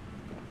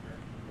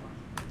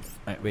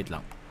 wait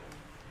lang.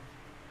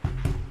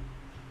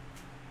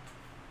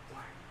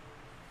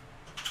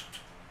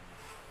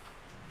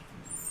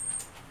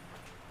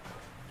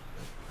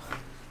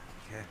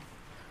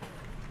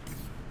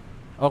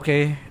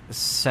 Okay,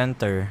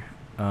 center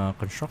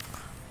construct.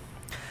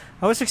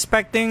 I was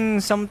expecting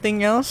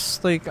something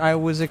else. Like, I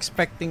was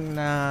expecting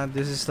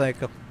this is like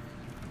a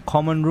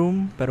common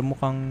room, pero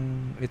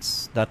mukhang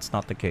that's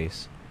not the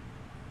case.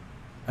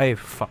 Ay,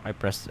 fuck, I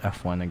pressed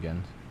F1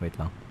 again.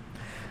 Wait lang.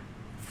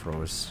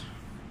 Froze.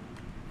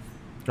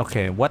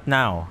 Okay, what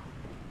now?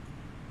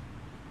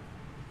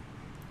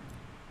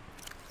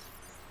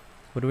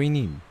 What do we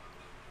need?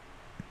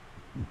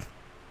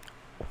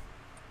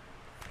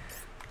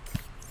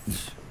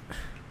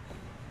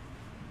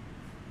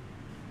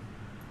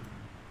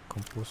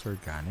 Compost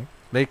organic?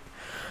 Like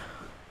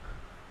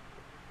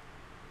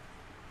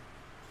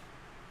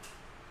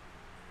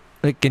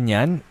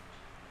ganyan?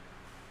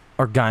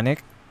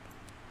 Organic?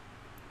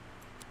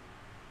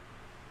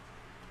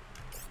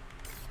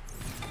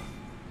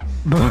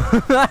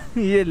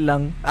 Yun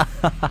lang.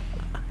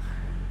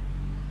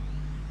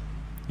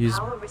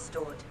 Power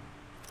restored.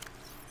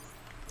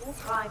 All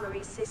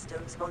primary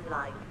systems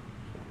online.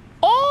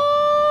 Oh!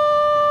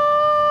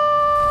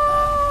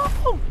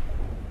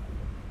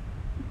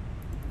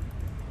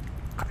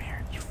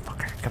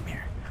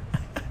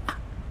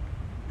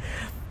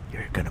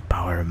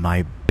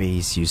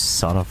 Jeez, you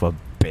son of a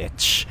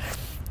bitch.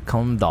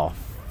 Come the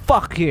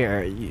fuck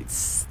here.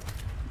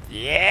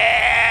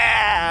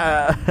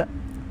 Yeah!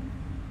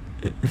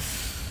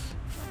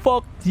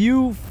 Fuck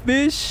you,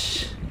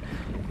 fish.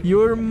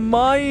 You're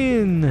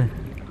mine.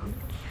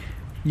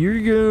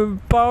 You're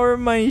gonna power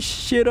my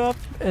shit up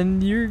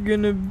and you're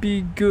gonna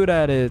be good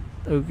at it,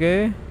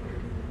 okay?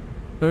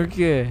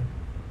 Okay.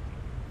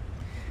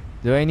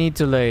 Do I need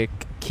to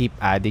like keep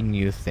adding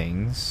new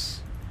things?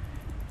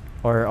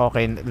 Or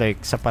okay,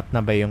 like sapat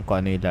na ba yung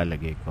kung ano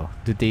ilalagay ko?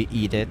 Do they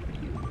eat it?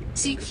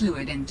 Seek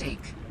fluid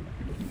intake.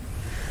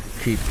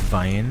 Creep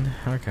vine.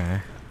 Okay.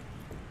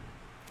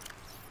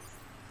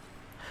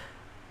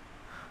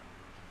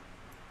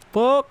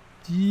 Fuck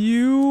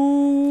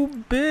you,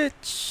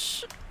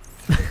 bitch.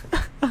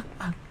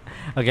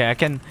 Okay, I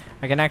can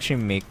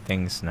actually make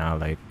things now.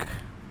 Like,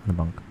 ano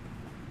bang?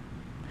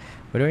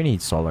 Why do I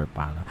need solar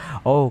panel?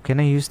 Oh,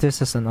 can I use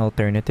this as an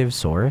alternative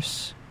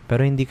source?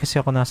 Pero hindi kasi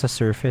ako nasa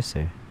surface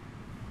eh.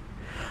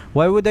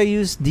 Why would I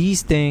use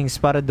these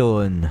things para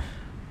doon?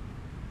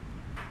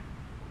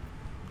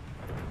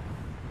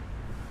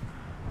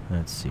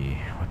 Let's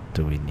see. What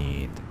do we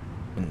need?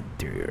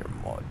 Interior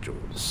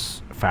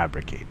modules.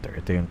 Fabricator.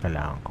 Ito yung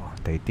kailangan ko.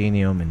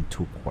 Titanium and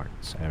 2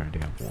 quartz. I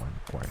already have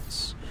 1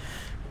 quartz.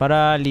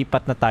 Para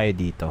lipat na tayo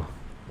dito.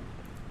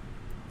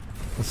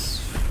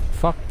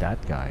 Fuck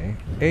that guy.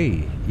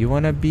 Hey, you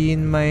wanna be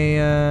in my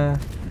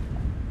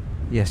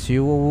Yes,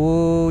 you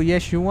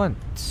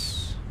want.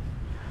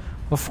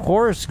 Of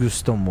course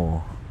gusto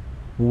mo.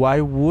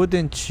 Why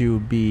wouldn't you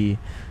be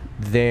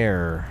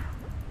there?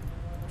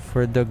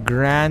 For the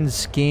grand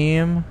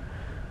scheme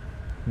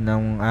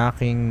ng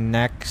aking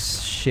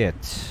next shit,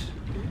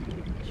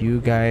 you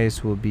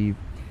guys will be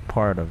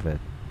part of it.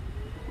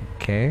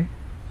 Okay?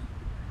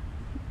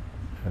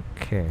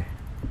 Okay.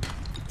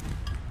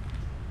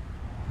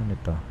 Ano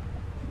to?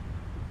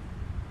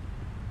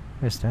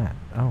 Where's that?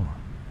 Oh.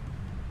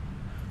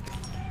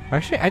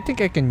 Actually, I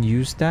think I can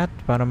use that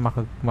para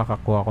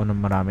makakuha ko ng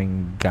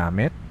maraming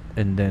gamit.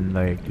 And then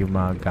like yung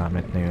mga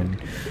gamit na yun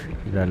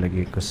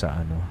ilalagay ko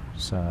sa ano,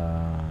 sa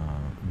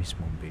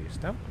mismong base.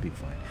 That would be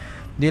fine.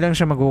 Hindi lang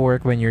siya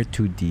mag-work when you're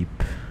too deep.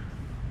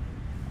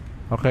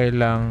 Okay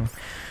lang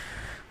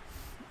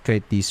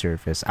kahit di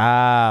surface.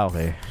 Ah,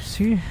 okay.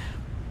 See?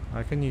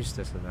 I can use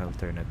this as an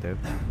alternative.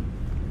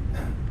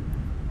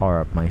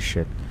 Power up my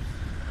shit.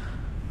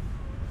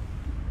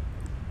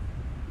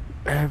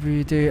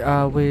 Every day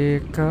I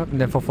wake up.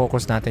 Then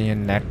focus natin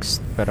yung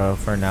next. Pero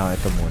for now,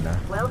 ito muna.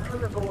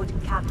 Welcome aboard,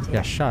 Captain.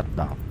 Yeah, shut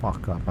the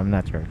fuck up. I'm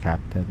not your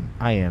captain.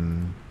 I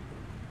am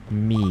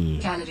me.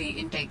 Calorie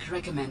intake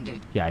recommended.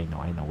 Yeah, I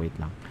know. Wait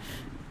lang.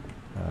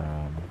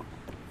 I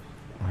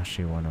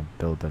actually want to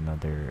build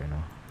another, you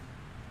know.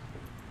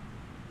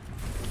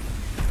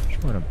 I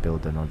want to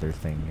build another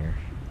thing here.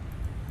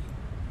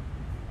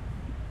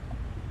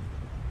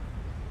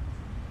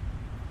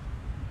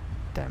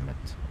 Damn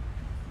it.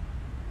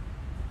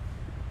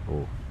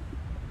 Oh.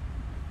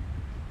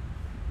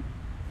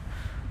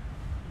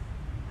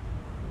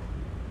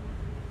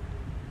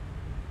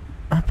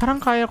 Parang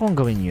kaya kong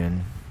gawin yun.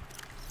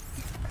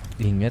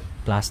 Ingot.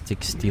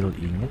 Plastic steel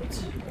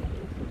ingot.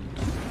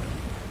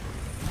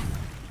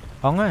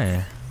 Oo nga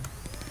eh.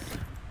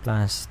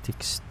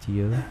 Plastic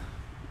steel.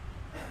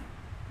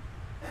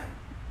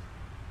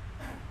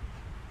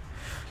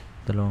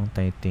 Dalawang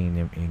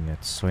titanium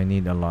ingots. So I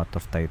need a lot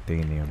of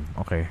titanium.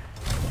 Okay.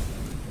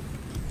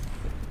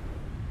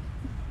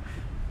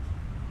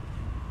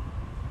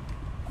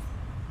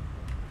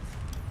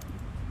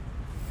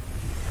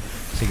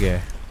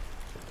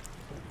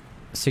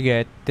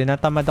 Sige,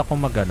 tinatamad ako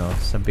magano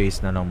sa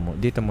base na lang mo.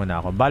 Dito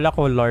muna ako. Bala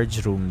ko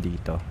large room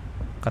dito.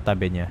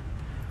 Katabi niya.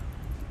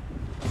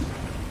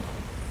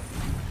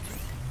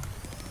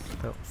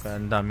 So,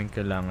 ang daming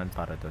kailangan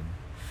para dun.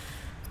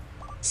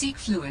 Seek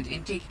fluid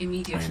intake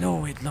immediately. I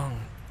know, wait lang.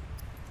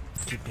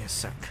 Give me a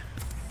sec.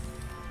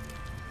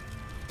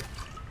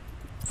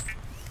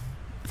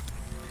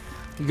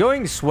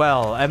 Going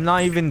swell. I'm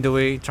not even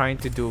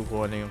trying to do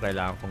kung ano yung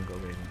kailangan kong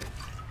gawin.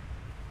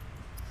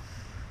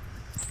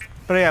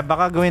 Pero yeah,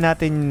 baka gawin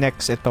natin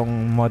next itong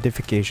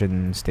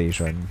modification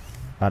station.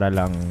 Para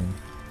lang,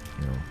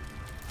 you know,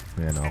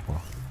 may ano ako.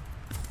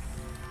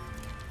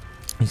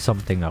 May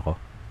something ako.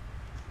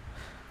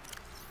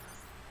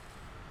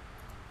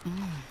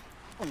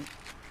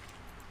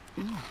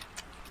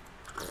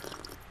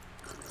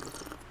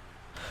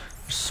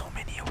 So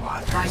many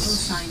waters. Vital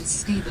signs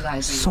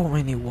stabilizing. So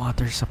many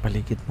waters sa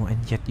paligid mo and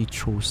yet you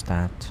chose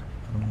that.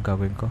 Anong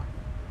gawin ko?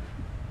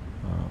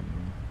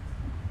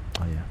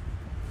 Oh yeah.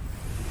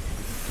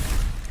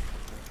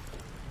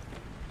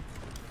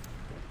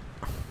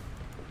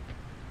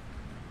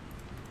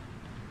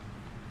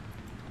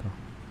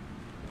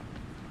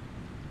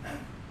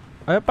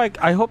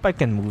 I hope I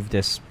can move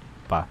this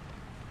pa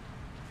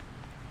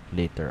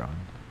later on.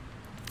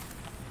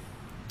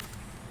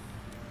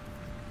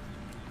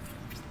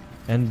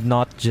 And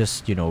not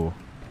just, you know,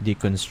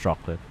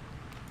 deconstruct it.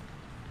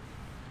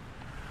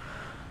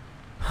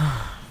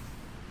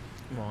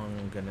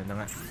 Mga ganun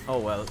na nga. Oh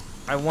well,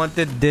 I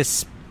wanted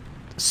this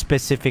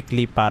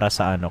specifically para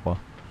sa ano ko.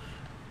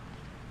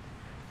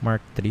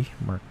 Mark 3,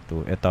 Mark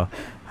 2. Ito.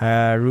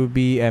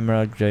 Ruby,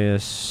 Emerald,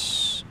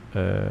 Grace,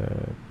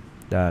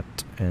 that,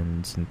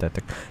 and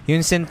synthetic.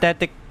 Yung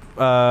synthetic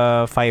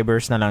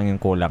fibers na lang yung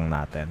kulang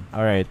natin.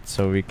 Alright,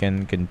 so we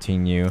can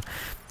continue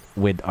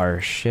with our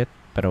shit.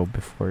 Pero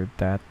before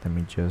that, let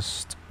me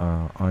just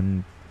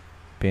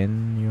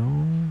unpin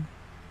yung...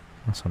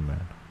 Nasaan ba?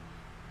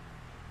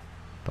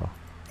 Ito.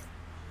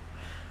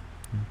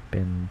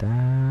 Unpin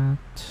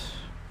that.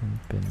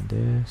 Unpin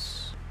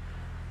this.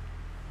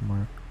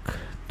 Mark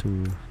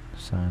 2.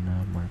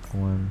 Sana. Mark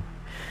 1.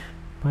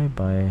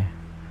 Bye-bye.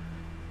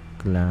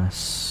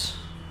 Glass.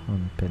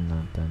 Unpin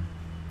natin.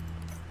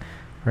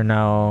 For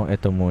now,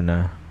 ito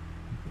muna.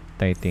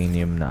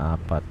 Titanium na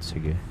 4.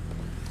 Sige.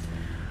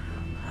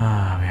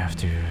 We have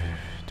to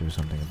do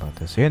something about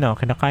this. You know,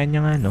 kinakain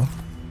niya nga, no?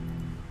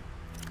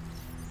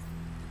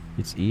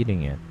 It's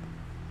eating it.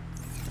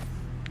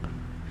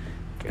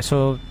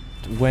 So,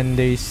 when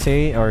they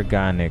say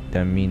organic,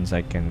 that means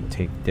I can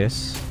take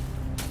this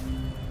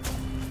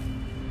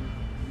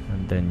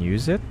and then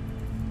use it?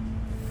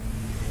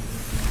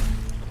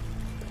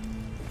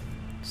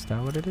 Is that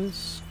what it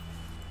is?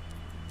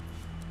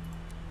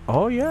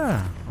 Oh,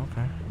 yeah.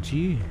 Okay.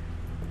 G.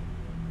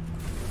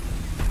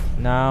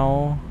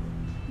 Now...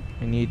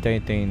 I need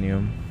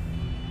titanium.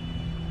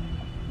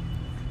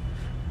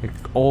 Like,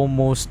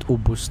 almost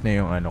ubus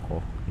na yung ano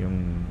ko,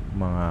 yung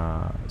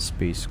mga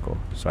space ko.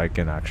 So I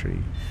can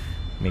actually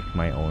make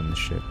my own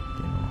ship,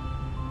 you know.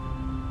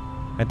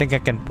 I think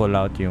I can pull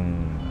out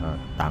yung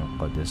tank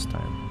ko this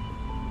time.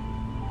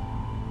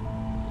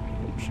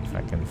 If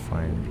I can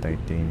find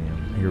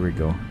titanium. Here we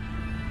go.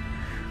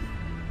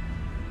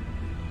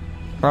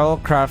 I'll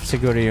craft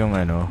siguro yung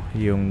ano,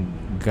 yung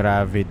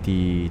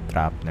gravity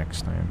trap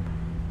next time.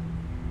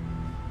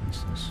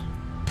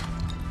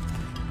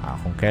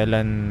 Kung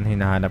kailan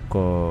hinahanap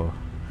ko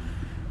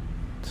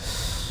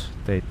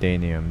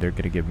titanium, they're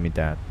gonna give me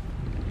that.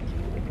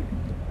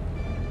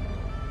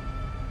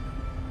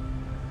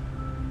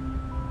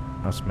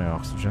 How's my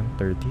oxygen?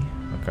 30?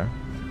 Okay.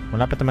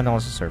 Malapit naman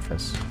ako sa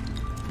surface.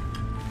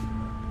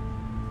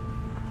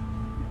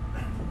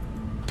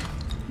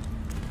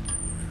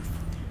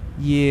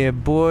 Yeah,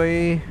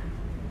 boy!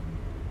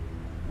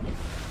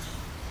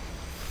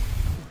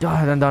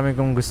 God, ang dami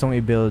kong gustong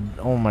i-build.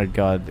 Oh my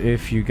god,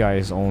 if you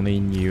guys only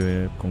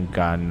knew kung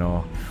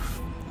gaano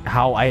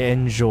how I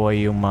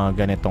enjoy yung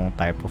mga ganitong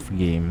type of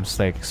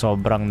games. Like,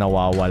 sobrang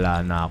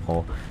nawawala na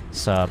ako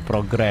sa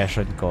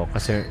progression ko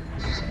kasi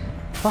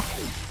fuck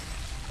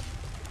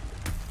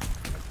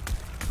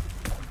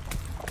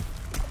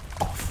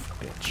off,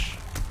 bitch.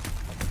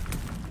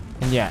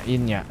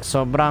 Yun yeah.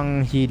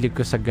 Sobrang hilig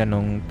ko sa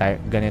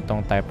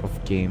ganitong type of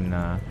game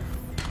na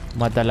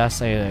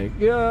madalas ay like,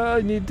 yeah,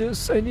 I need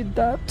this, I need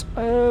that,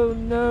 oh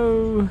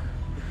no,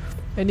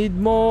 I need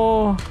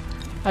more,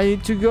 I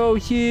need to go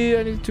here,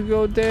 I need to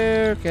go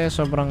there. Kaya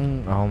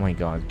sobrang, oh my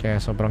god, kaya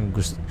sobrang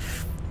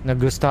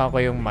nagusto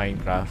ako yung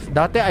Minecraft.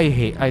 Dati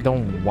I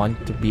don't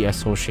want to be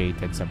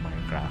associated sa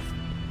Minecraft.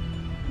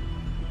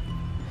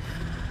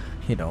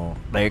 You know,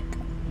 like,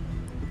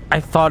 I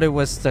thought it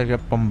was like a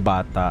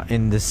pambata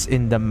in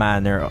the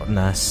manner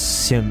na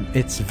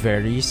it's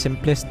very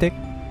simplistic.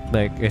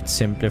 Like, it's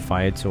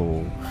simplified,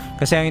 so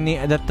kasi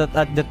at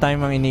the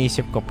time ang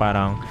iniisip ko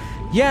parang,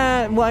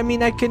 yeah, well, I mean,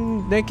 I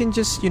can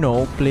just, you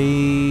know,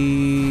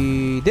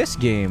 play this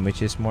game which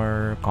is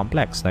more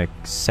complex, like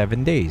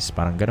 7 days,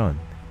 parang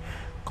ganon,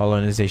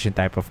 colonization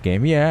type of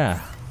game.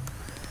 Yeah,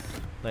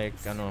 like,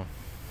 ano,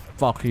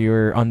 fuck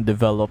your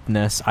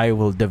undevelopedness, I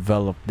will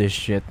develop this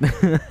shit.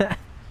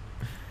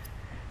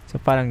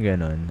 So parang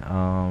ganon.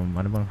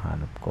 Ano bang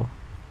hanap ko?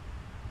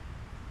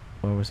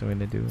 What was I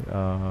gonna do?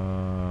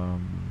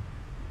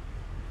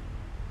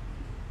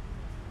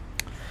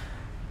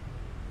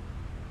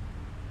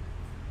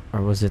 Or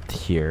was it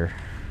here?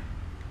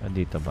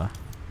 Dito ba?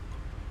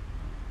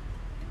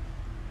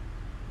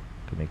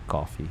 To make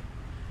coffee.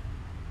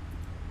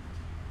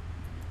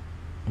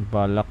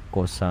 Balak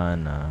ko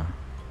sana.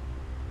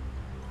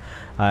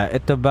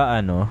 Ito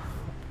ba ano?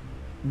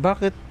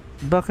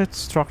 Bakit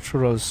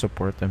structural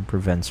support and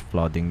prevents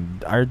flooding?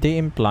 Are they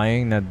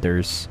implying that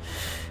there's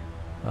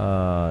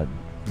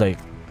like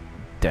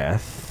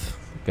death,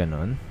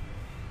 ganon?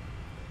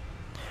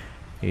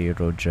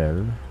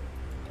 Aerogel.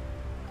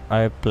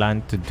 I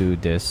plan to do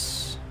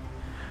this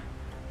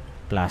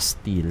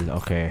plasteel.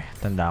 Okay,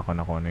 tanda ko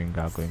na kung ano yung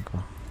gagawin ko.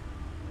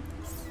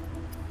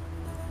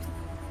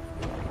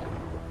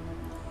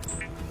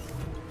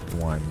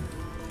 One.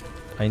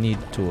 I need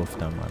 2 of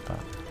them ata,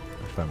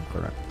 if I'm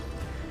correct.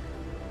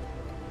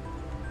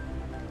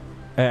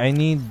 I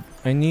need,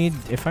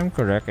 if I'm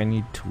correct, I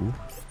need 2.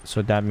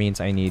 So that means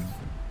I need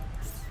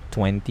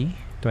 20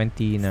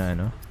 na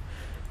ano,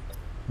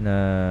 na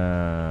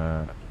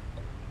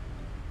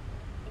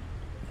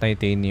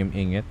titanium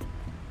ingot.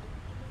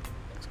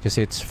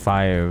 Kasi it's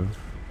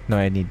 5. No,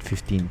 I need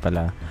 15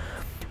 pala.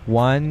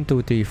 1,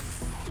 2, 3,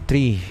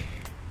 3.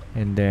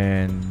 And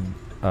then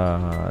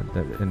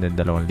And then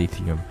dalawang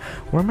lithium.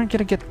 Where am I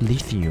gonna get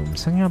lithium?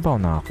 Saan nga ba ako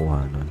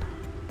nakakuha nun?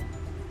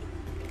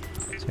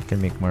 So I can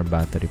make more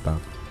battery pack.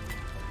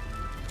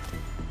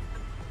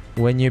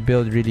 When you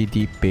build really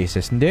deep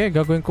bases. Hindi,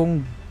 gagawin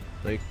kong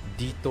like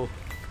dito.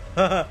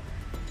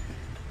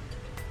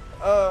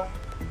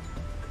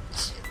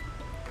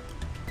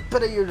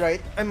 But you're right.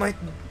 I might...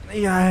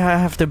 Yeah, I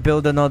have to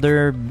build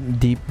another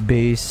deep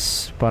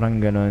base.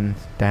 Parang ganun.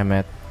 Damn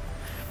it.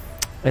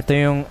 Ito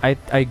yung...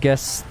 I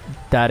guess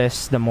that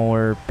is the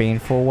more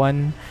painful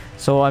one.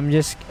 So, I'm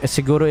just...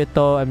 Siguro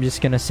ito, I'm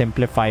just gonna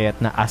simplify it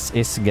na as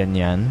is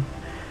ganyan.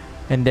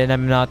 And then,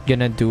 I'm not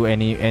gonna do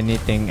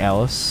anything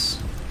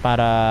else.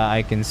 Para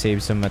I can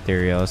save some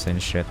materials and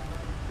shit.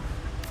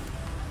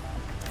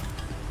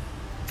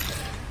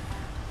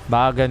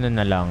 Baka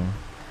ganun na lang.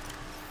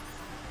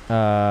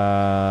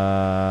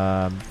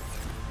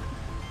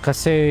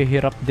 Kasi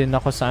hirap din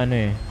ako sa ano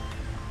eh.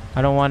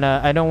 I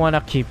don't wanna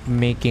keep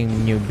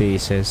making new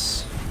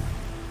bases.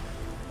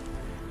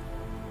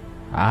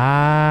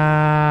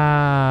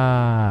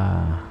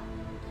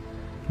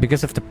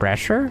 Because of the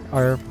pressure?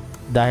 Or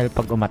dahil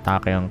pag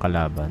umatake ang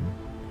kalaban?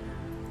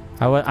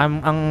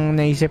 Ang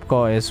naisip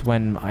ko is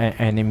when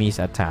enemies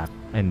attack,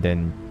 and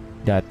then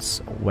that's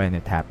when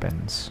it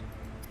happens.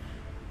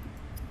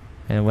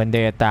 And when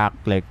they attack,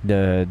 like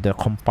the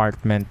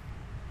compartment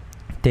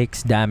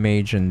takes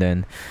damage, and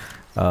then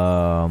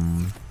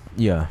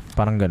yeah,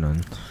 parang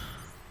ganun.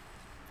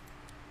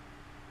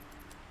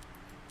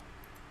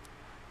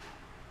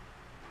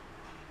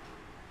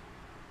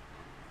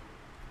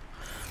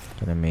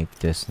 Gonna make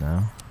this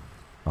now.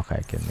 Okay,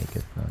 I can make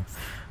it now.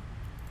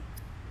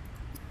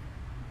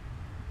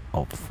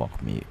 Oh,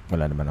 fuck me.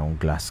 Wala naman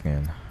akong glass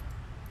ngayon.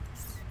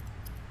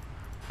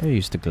 I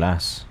use the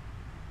glass.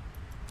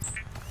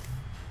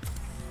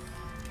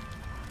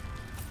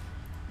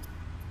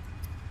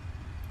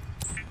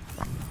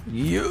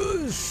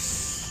 Yes!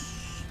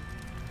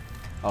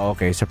 Oh,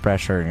 okay, so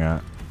pressure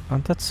nga. Oh,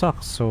 that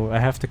sucks. So, I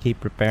have to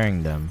keep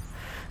repairing them.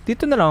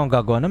 Dito na lang ako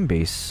gagawa ng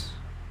base.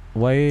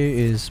 Why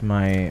is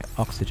my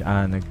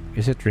oxygen...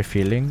 is it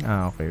refilling?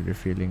 Okay,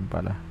 refilling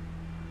pala.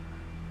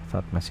 I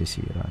thought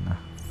masisira na.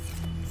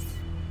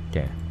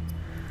 Okay.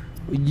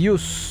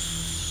 Yes,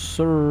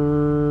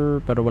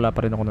 sir. Pero wala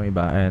pa rin ako ng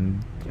iba.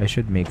 And I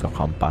should make a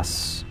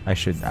compass. I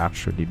should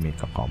actually make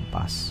a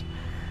compass.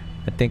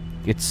 I think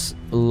it's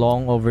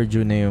long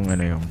overdue na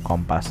yung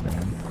compass na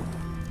yun.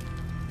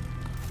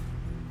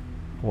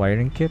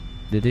 Wiring kit?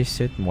 Did they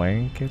set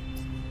wiring kit?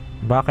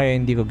 Baka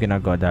hindi ko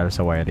ginagawa dahil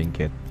sa wiring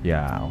kit.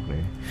 Yeah,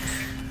 okay.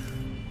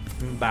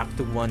 Back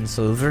to 1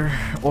 silver.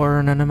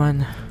 Or na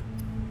naman.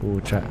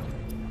 Pucha.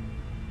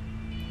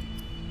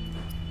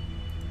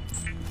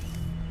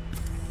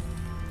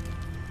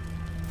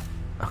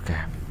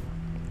 Okay.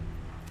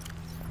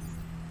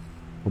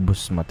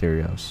 Ubus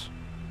materials.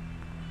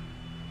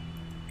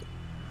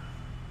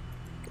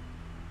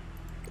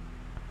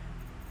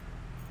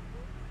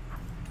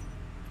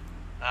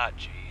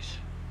 Jeez.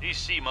 These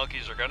sea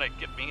monkeys are gonna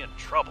get me in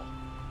trouble.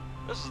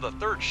 This is the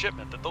 3rd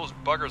shipment that those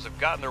buggers have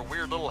gotten their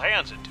weird little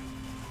hands into.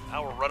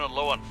 Now we're running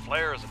low on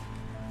flares, and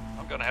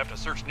I'm gonna have to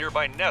search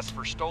nearby nests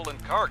for stolen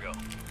cargo.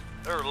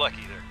 They're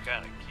lucky they're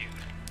kinda cute.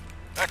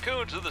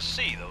 Raccoons of the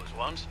sea, those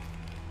ones.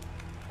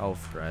 Oh,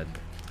 Fred.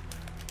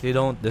 They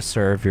don't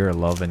deserve your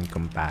love and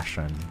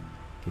compassion.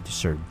 They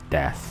deserve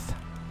death.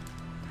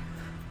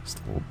 These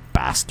little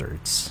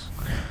bastards.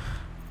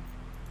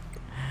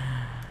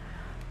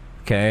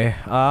 Okay.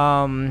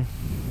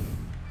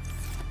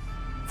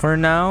 For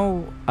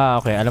now,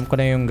 okay, alam ko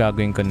na yung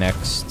gagawin ko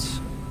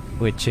next,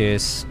 which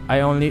is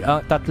I only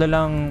tatlo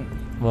lang.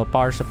 Well,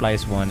 power supply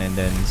is 1, and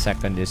then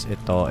second is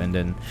ito, and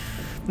then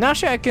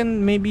actually I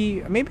can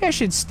maybe I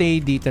should stay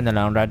dito na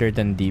lang rather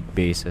than deep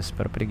bases,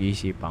 pero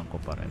pinag-iisipan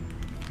ko pa rin.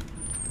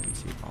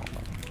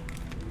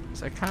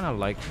 So I kind of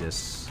like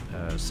this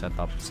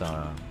setup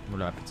sa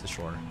malapit sa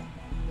shore.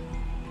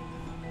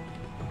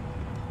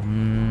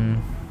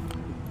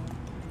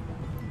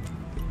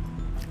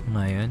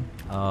 Ngayon,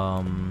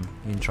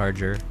 yung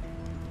charger.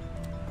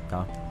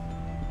 Ito.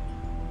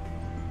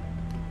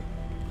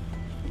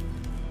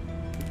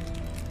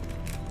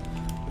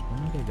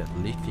 Okay, that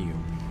lithium.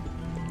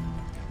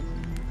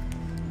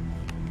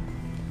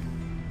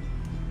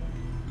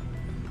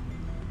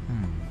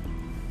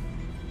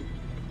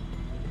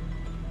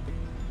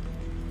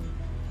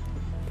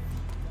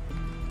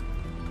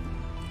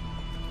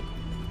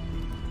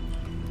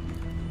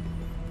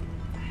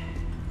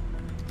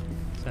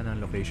 Saan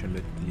ang location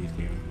with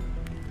lithium?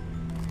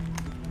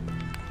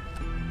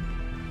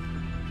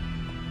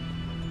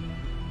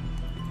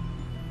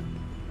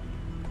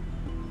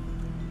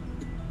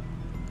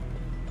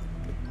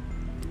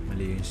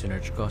 Mali yung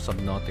sinerch ko.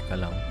 Subnautica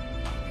lang.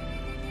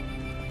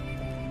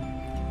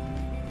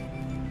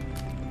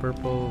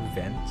 Purple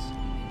vents.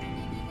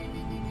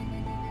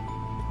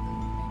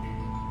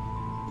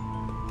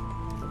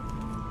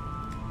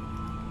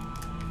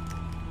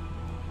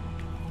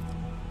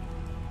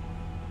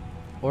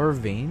 Ore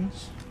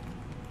veins?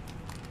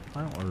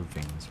 Parang ore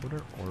veins. What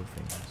are ore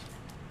veins?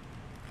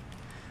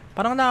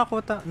 Parang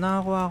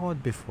nakakuha ako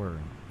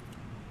before.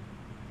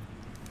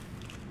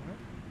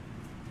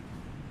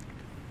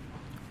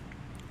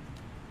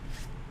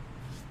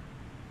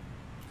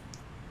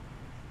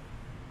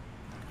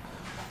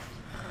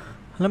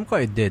 Alam ko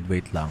I did.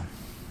 Wait lang.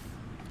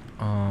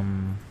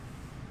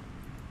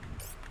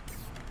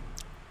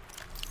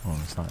 Oh,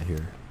 it's not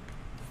here.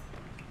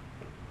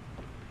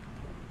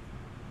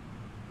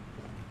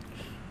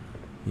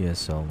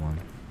 ESL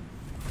one.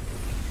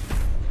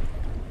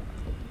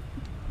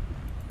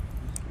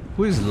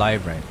 Who is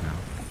live right now?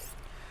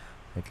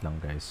 Wait lang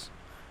guys.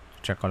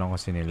 Check ko lang kung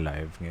sino yung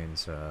live ngayon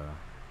sa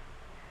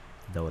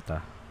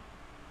Dota.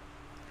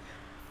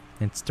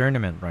 It's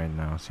tournament right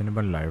now. Sino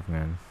ba live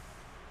ngayon?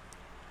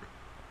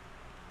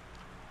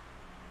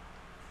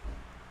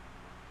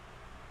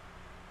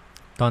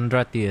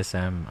 Tundra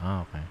TSM.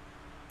 Ah, okay.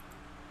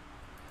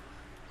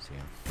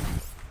 Sige.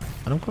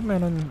 Alam ko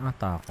meron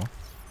ata ako.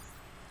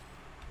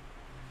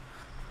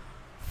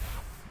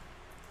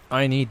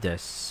 I need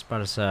this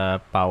para sa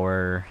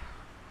power.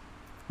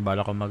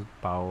 Bala ko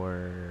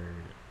mag-power.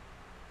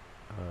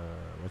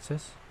 What's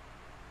this?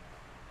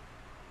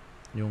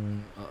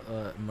 Yung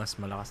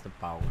mas malakas na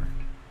power.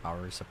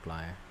 Power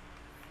supply.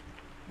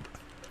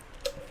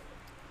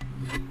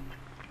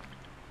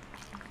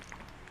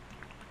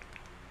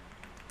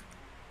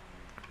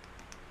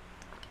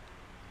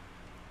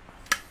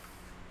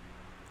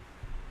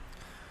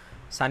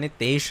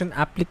 Sanitation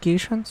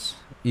applications?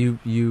 You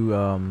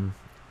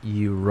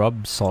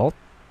rub salt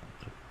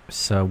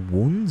sa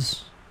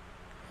wounds?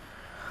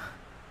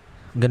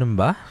 Ganun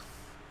ba?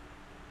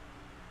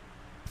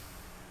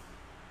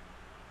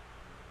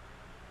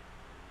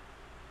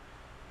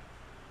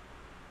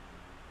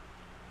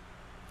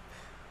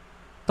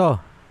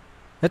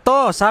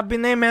 Ito, sabi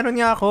na meron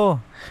nga ako.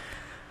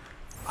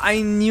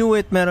 I knew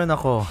it, meron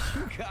ako.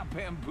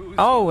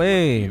 Oh,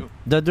 hey.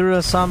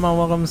 Dadura-sama,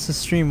 welcome to the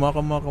stream.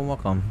 Welcome.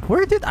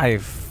 Where did I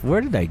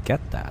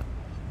get that?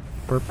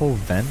 Purple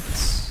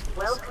vents?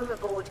 Welcome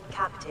aboard,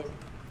 Captain.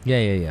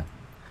 Yeah.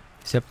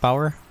 Is it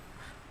power?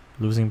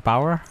 Losing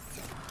power?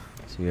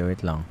 Sige,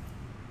 wait lang.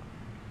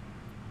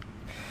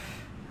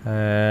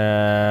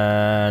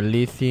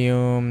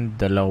 Lithium,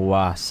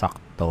 2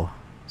 sakto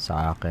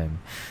sa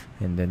akin.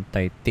 And then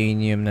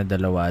titanium na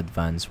 2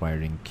 advanced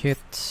wiring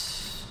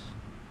kits.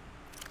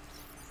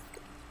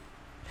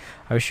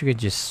 I wish you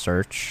could just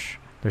search.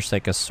 There's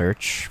like a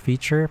search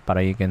feature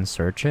para you can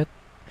search it.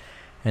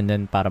 And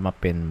then para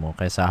mapin mo.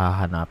 Kaysa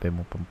hahanapin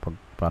mo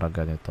para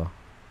ganito.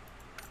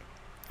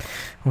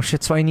 Oh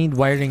shit, so I need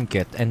wiring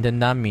kit. And then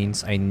that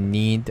means I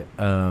need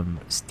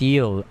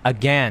steel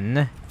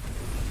again.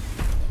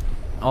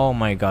 Oh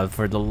my god,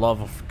 for the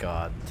love of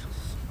God.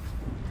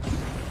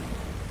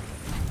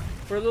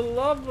 For the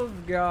love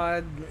of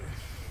God.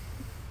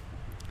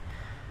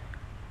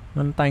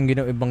 Ano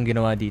tayong ibang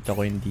ginawa dito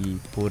ko hindi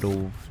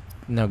puro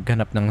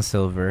naghanap ng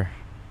silver.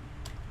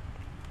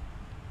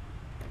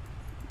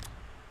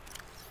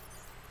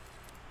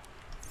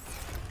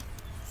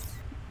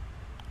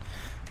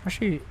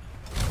 Actually,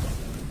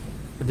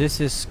 this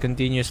is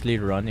continuously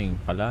running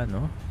pala,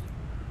 no?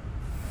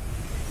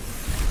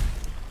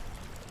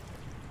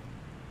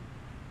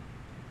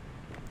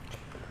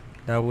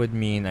 That would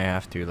mean I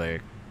have to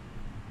like...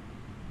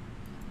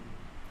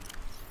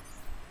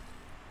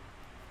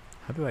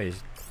 How do I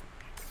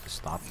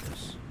stop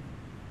this?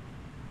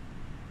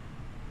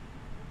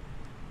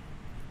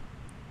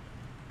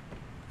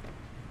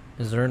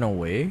 Is there no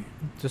way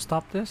to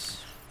stop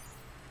this?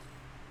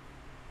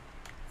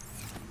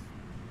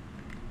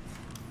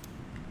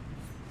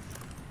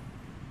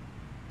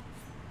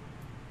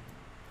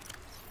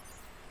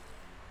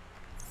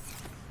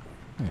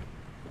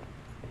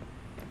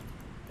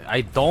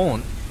 I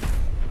don't.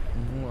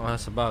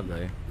 Sa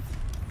bagay.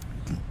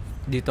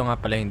 Dito nga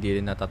pala hindi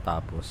rin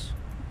natatapos.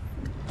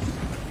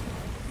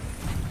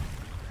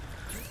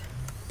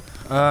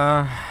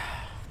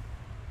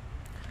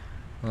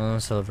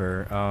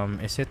 Silver.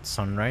 Is it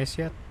sunrise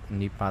yet?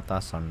 Hindi pa ata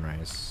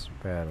sunrise.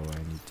 Pero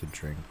I need to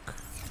drink.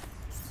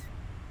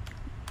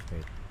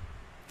 Wait.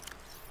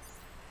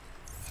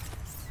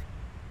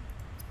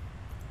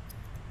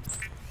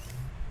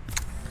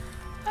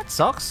 That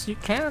sucks. You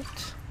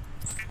can't.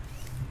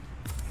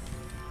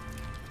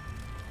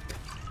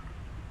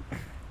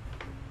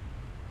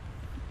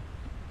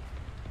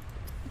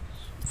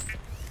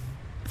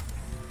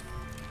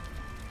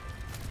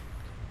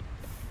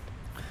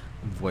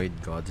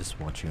 Void God is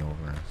watching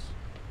over us.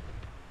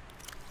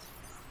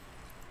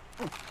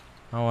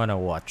 I wanna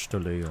watch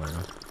tuloy yung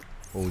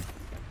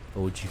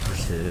OG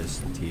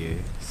versus TA.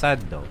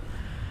 Sad though.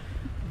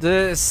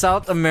 The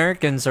South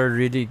Americans are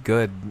really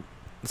good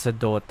sa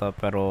Dota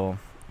pero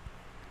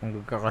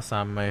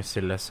magkakasama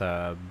sila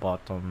sa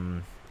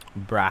bottom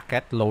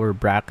bracket, lower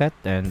bracket,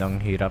 and ang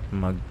hirap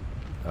mag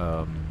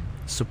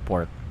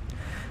support.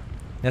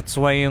 That's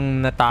why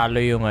yung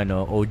natalo yung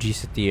OG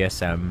sa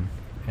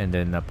TSM. And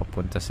then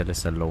napapunta sila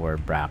sa lower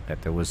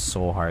bracket. It was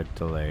so hard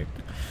to like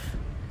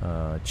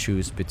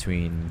choose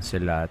between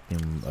sila at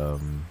yung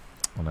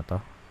ano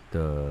to?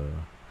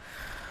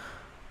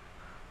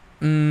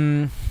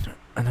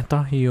 Ano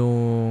to?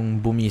 Yung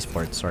Boom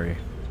Esports, sorry.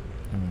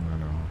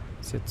 Ano,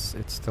 it's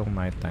still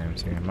my time.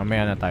 Sige,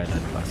 mamaya na tayo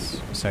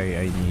lalabas. Kasi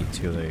I need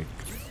to like,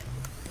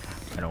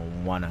 I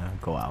don't wanna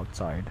go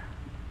outside.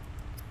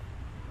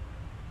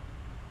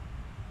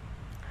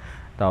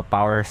 The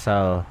power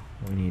cell,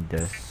 we need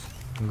this.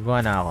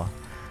 Gagawa na ako.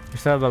 We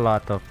still have a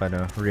lot of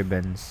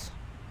ribbons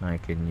I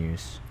can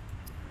use.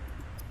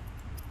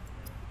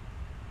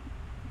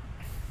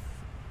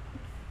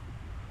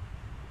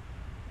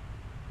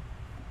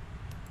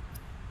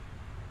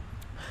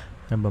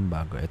 Ano bang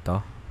bago? Ito?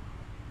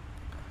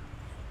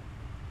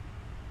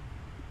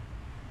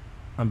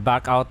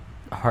 Back out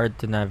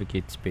hard to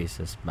navigate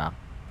spaces back.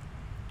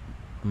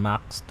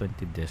 Max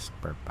 20 disc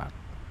per pack.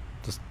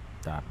 Just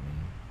that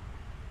mean.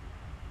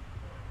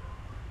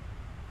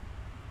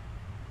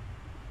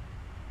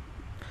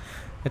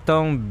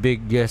 Itong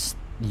biggest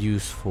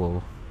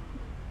useful.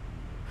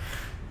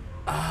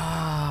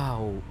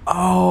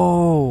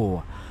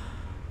 Oh!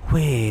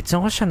 Wait,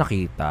 saan ko siya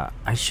nakita?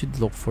 I should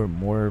look for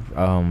more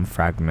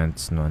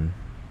fragments nun.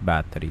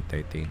 Battery,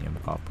 titanium,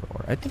 copper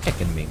ore. I think I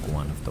can make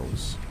one of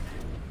those.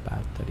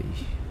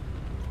 Battery,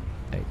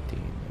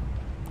 titanium,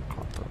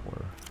 copper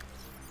ore.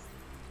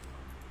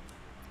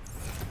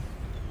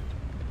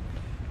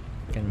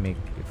 Can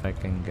make, if I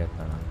can get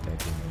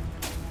titanium.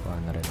 Kuha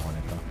na rin ako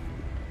nito.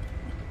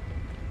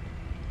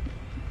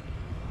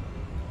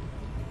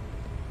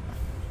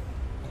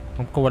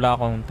 Kung wala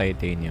akong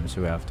titanium,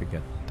 so we have to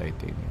get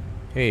titanium.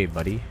 Hey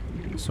buddy,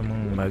 gusto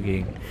mong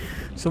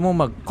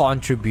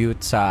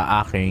mag-contribute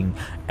sa aking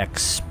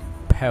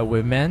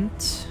experiment?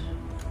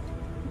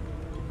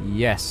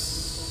 Yes,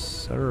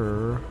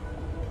 sir.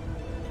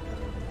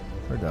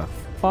 Where the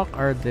fuck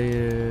are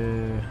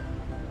the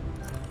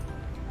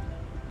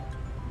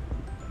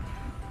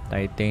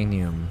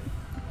titanium?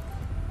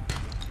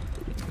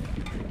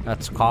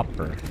 That's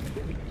copper.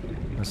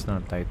 That's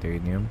not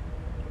titanium.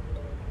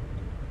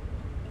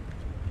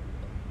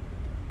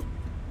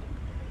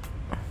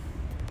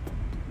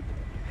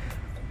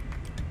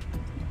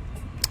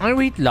 Ay,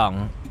 wait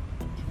lang.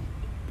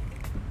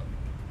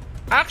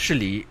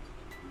 Actually,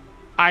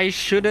 I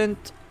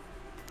shouldn't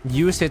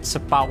use it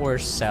sa power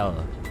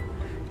cell.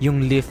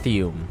 Yung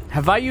lithium.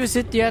 Have I used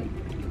it yet?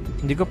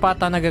 Hindi ko pa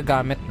ata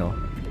nagagamit, no?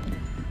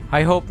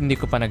 I hope hindi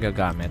ko pa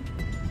nagagamit.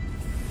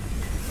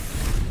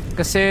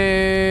 Kasi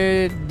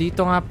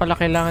dito nga pala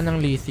kailangan ng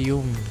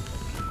lithium.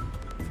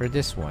 For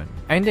this one.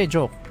 Ay, hindi.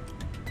 Joke.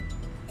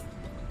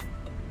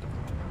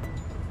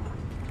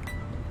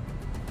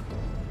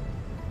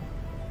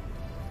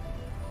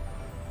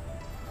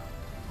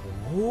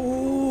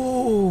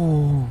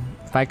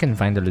 If I can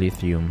find the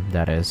lithium,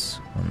 that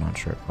is. I'm not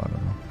sure. I don't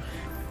know.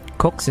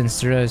 Cooks and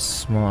stirs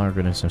small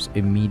organisms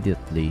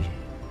immediately.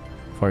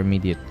 For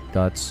immediate.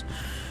 That's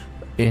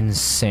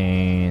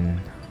insane.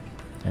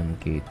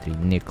 MK3.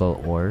 Nickel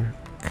ore.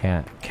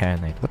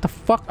 Canite. What the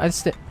fuck?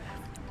 Is that?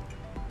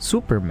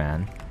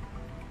 Superman.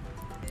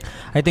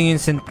 I think in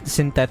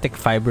synthetic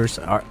fibers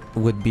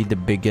would be the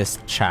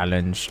biggest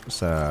challenge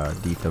sa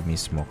dito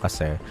mismo.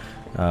 Kasi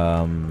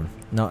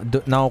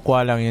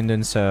nakukuha lang yun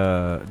dun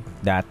sa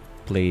that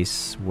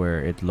place where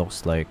it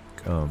looks like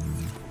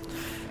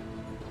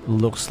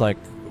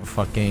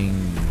fucking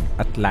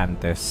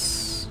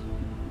Atlantis.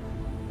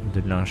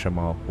 Dun lang siya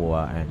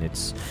makakuha and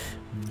it's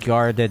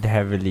guarded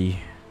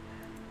heavily.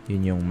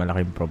 Yun yung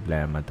malaking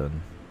problema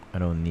dun. I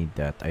don't need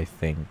that, I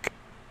think.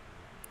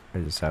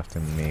 I just have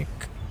to make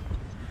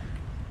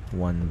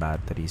one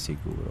battery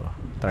siguro.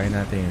 Try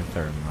natin yung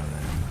thermal.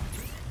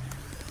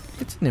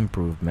 It's an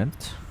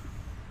improvement.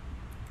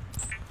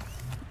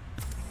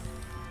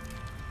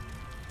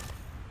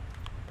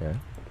 Okay.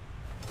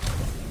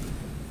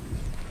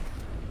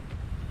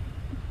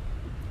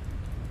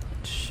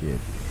 Shit.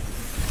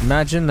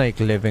 Imagine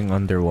like living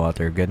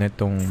underwater.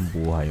 Ganitong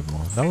buhay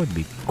mo. That would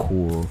be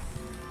cool.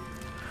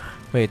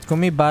 Wait,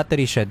 kung may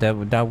battery siya,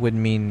 that would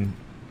mean...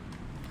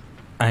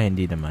 Ay,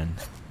 hindi naman.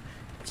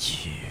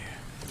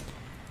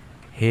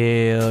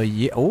 Hell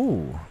yeah.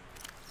 Oh!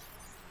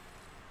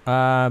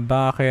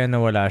 Baka kaya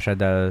nawala siya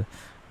dahil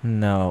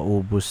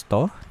naubos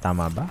to?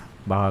 Tama ba?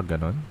 Baka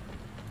ganon.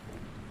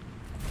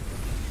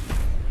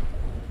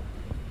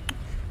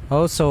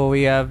 Also,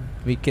 we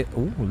can...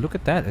 Ooh, look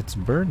at that. It's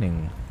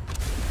burning.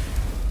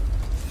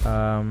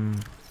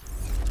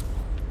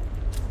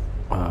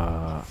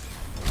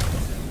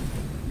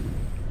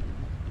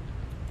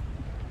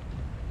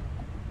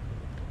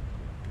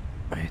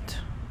 Wait.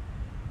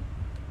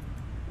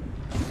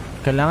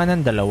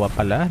 Kailangan ng dalawa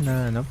pala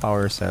na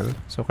power cell.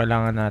 So,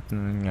 kailangan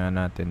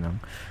natin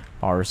ng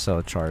power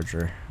cell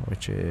charger,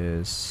 which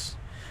is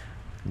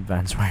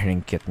advanced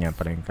wiring kit nga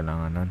pala yung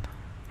kailangan nun.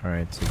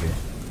 Alright, sige.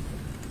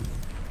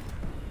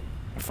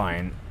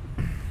 Fine.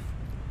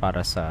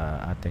 Para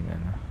sa ating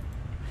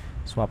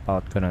swap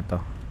out ko na to.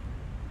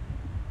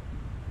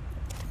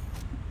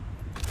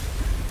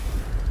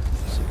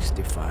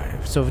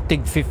 65. So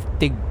tig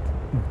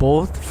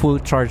both full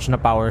charge na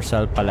power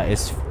cell pala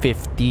is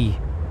 50.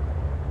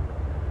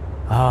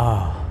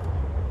 Oh.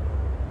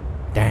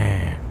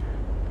 Damn.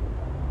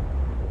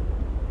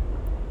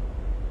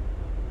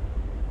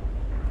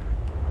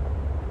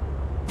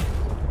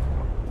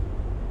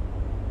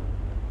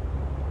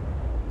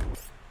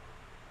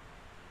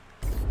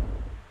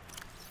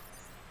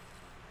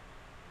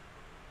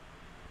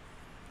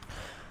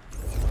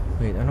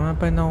 Wait, ano nga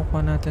pa yung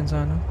nakukuha natin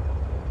sa ano?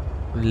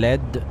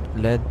 Lead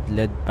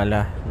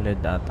pala. Lead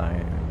ata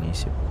yung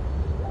inisip.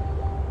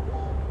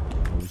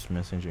 Who's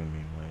messaging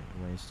me?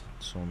 Why is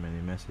so many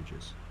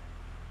messages?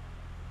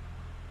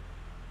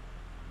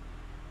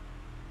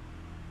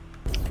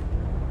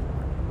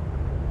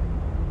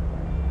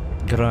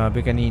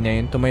 Grabe kanina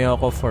yun.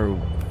 Tumayo ako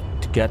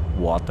to get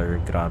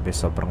water. Grabe,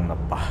 sobrang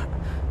napa.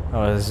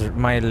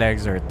 My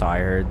legs are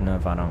tired na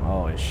parang,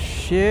 oh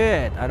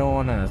shit, I don't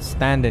wanna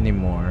stand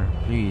anymore.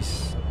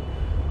 Please,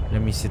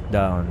 let me sit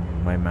down,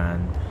 my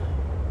man.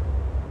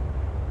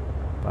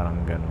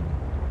 Parang ganun.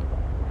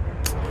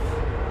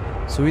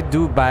 So we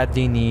do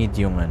badly need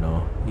yung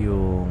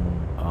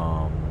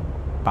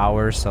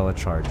power cell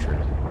charger.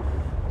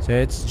 So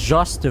it's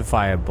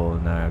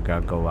justifiable na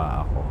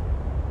gagawa ako.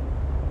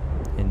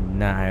 And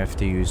now I have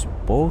to use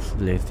both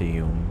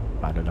lithium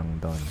para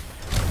lang doon.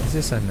 This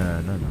is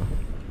no.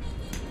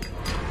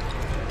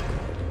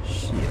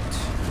 Shit.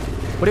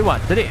 What do you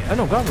want? Dali.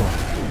 Ano, gago?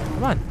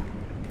 Come on.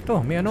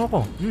 Ito, may ano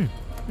ako.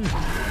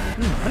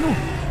 Ano?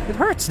 It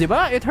hurts, di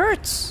ba? It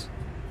hurts.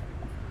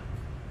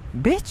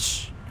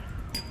 Bitch.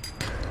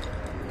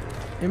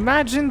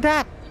 Imagine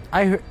that.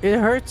 It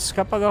hurts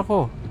kapag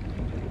ako.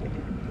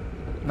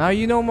 Now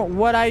you know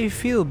what I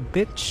feel,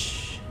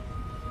 bitch.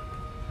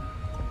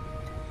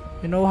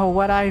 You know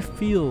what I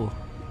feel.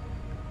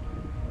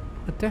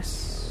 Look at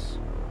this.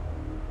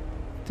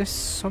 There's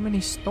so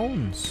many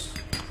stones.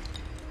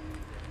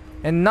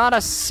 And not a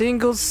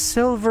single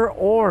silver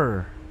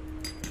ore.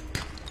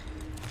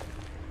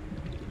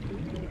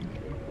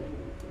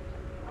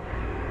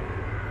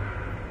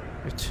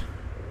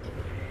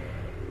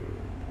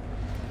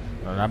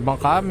 Wala bang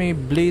ka? May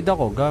blade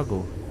ako,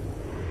 gago.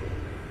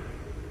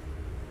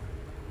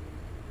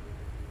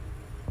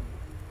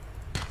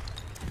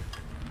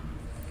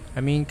 I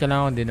mean,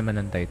 kailangan din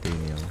naman ng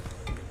titanium.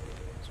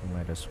 So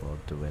might as well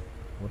do it.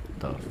 What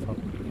the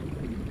fuck?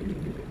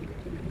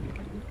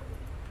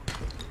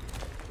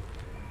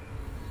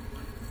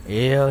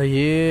 Hell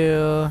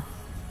yeah!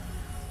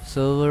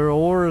 Silver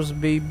ores,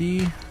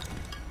 baby!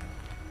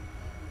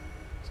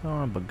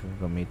 Saan nga ba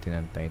gagamitin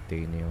ng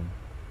titanium?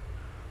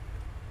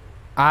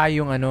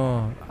 Yung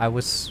I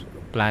was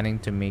planning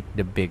to make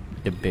the big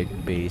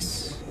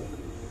base.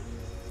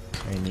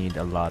 I need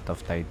a lot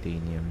of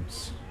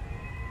titaniums.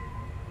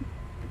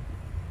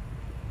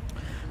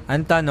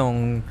 Ang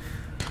tanong,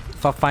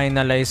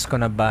 fa-finalize ko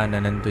na ba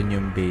na nandun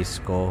yung base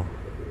ko?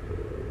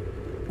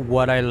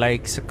 What I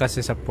like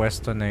kasi sa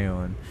pwesto na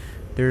yun,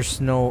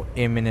 there's no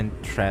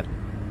imminent threat.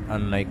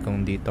 Unlike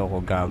kung dito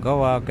ako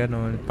gagawa,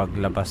 ganun.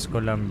 Paglabas ko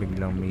lang,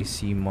 biglang may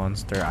sea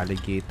monster,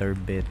 alligator,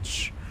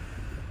 bitch.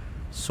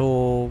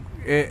 So,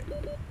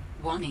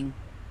 Warning.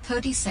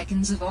 30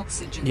 seconds of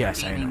oxygen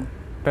yes, I remaining.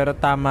 know. Pero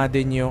tama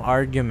din yung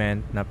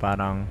argument na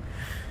parang,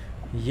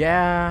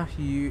 yeah,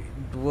 you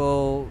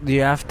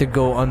have to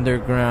go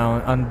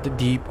underground,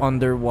 deep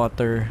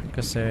underwater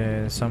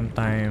kasi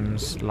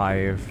sometimes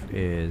life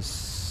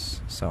is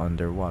sa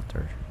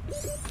underwater.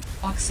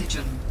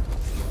 Oxygen.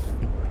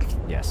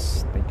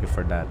 Yes, thank you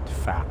for that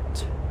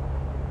fact.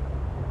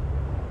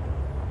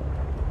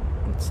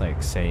 It's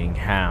like saying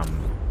ham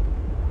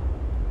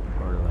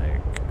or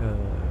like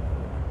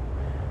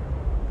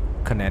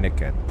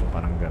Connecticut,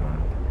 parang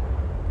ganon.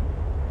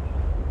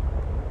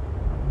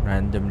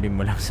 Randomly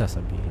mo lang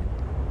sasabihin.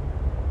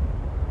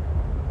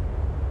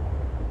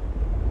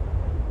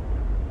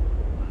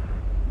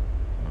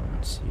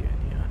 Let's see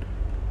any other.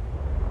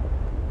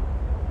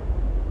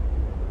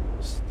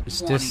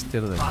 Is this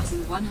still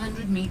Passing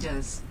 100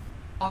 meters.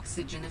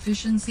 Oxygen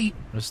efficiency.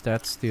 Is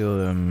that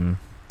still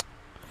ano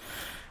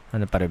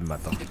pa rin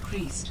ba to?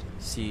 Decreased.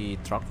 Si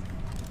truck?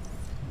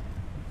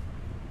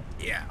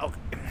 Yeah,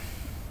 okay.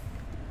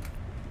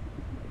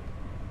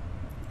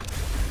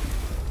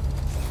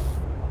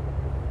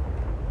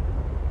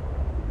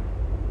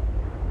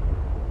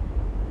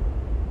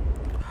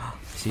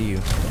 See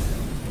you.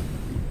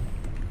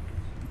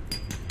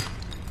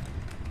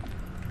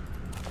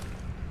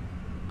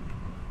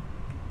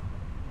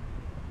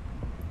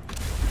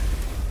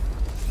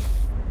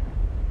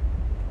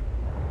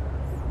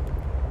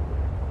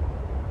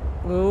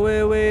 Oh,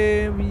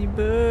 wait, we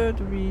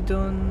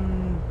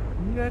done.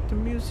 We got the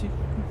music.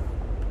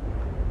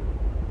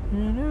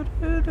 That's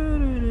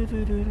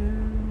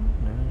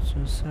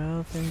just how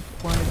I think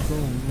quite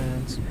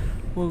romance.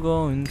 We're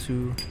going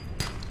to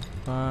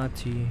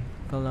party.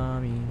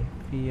 Kalami,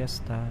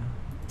 fiesta,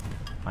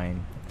 fine,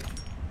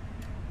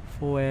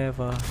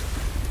 forever.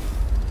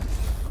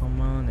 Come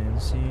on and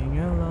sing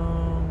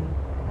along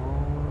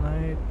all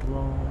night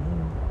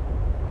long.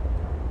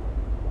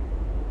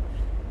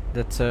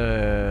 That's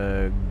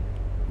a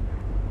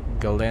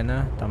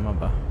Galena, tama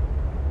ba?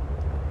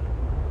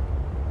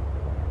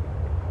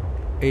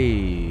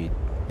 Hey,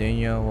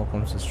 Daniel,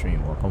 welcome to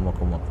stream. Welcome.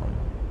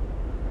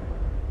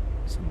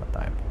 Saan ba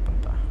tayo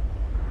pupunta?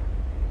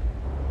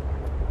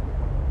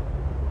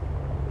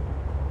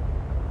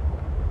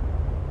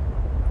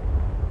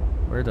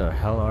 Where the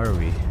hell are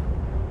we?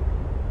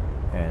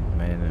 And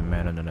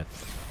man on it.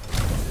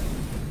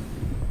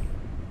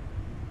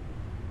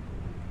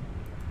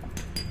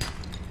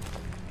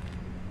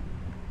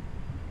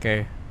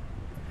 Okay.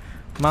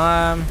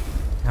 Mom,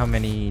 how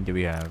many do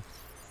we have?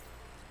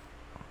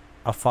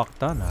 A fuck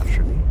ton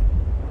actually.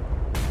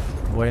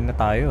 Buhay na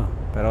tayo.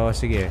 Pero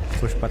sige,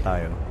 push pa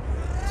tayo.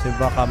 So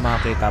baka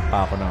makita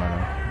pa ako ng ano,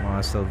 mga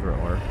silver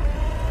ore.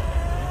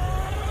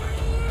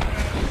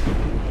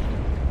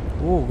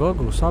 Oh,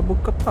 gago,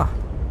 sabog ka pa.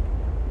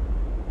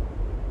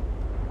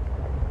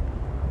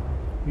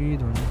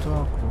 We don't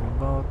talk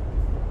about.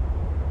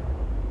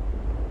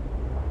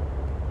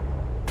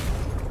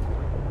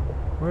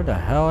 Where the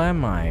hell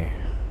am I?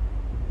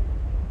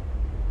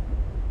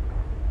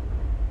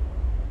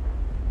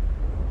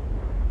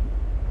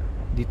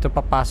 Dito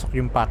papasok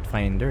yung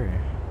Pathfinder.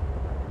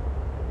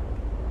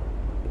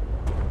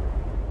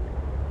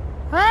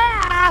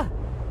 Ah!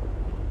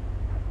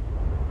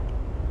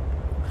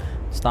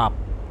 Stop.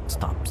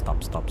 Stop,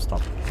 stop, stop, stop.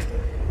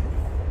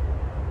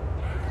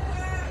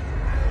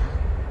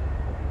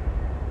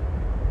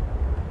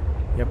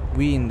 Yep,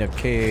 we in the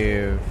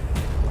cave.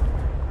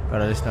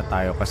 Pero alis na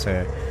tayo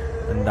kasi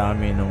ang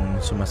dami nung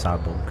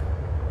sumasabog.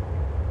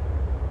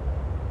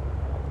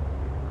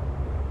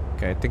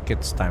 Okay, I think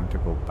it's time to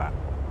go back.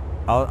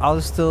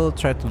 I'll still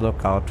try to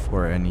look out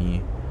for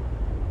any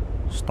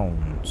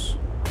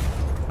stones.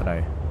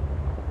 Aray.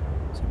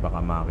 Kasi baka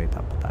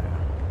makakita pa tayo.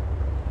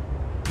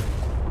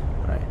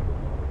 Aray.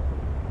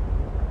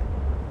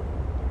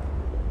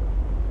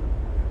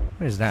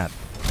 What is that?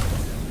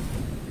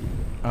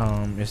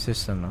 Is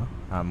this ano?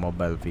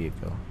 Mobile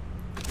vehicle.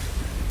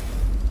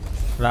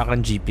 Wala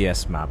kang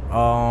GPS map.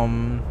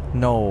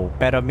 No.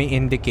 Pero may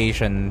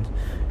indication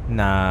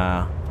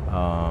na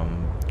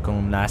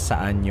kung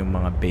nasaan yung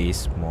mga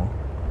base mo.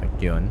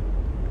 Like yun.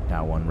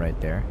 That one right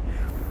there.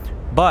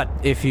 But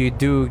if you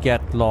do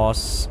get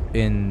lost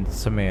in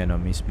sa may ano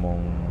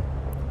mismong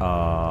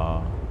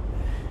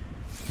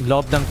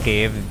loob ng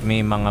cave,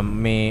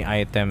 may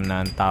item na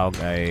ang tawag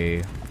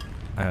ay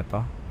ano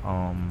to?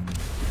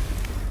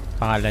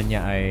 Pangalan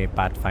niya ay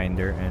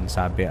Pathfinder and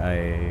sabi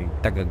ay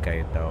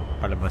tagagay daw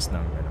palabas ng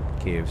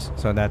caves.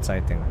 So that's,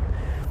 I think,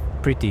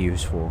 pretty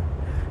useful.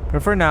 But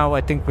for now,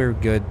 I think we're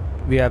good.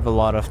 We have a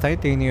lot of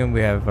titanium,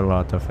 we have a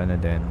lot of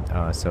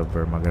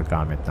silver.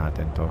 Magagamit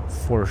natin to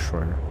for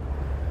sure.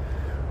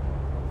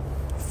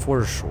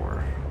 For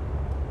sure.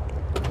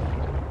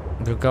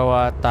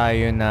 Gagawa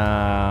tayo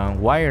ng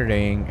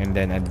wiring and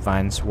then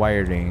advanced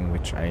wiring,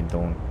 which I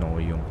don't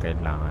know yung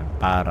kailangan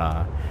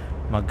para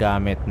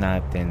magamit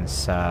natin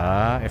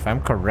sa, if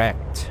I'm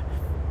correct,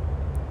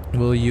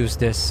 we'll use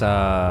this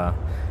ano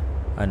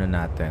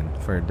natin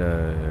for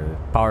the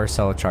power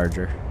cell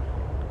charger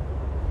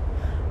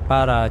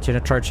para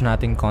china-charge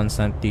natin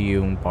constantly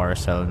yung power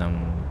cell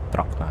ng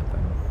truck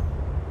natin.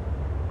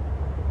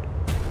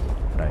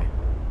 Right.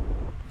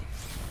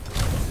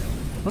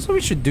 Also, we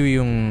should do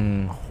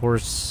yung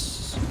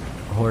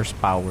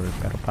horsepower,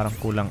 pero parang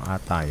kulang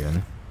ata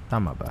yun.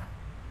 Tama ba?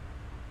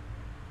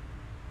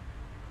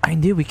 I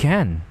knew we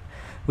can.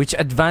 Which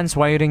advanced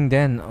wiring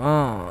then?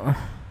 Wala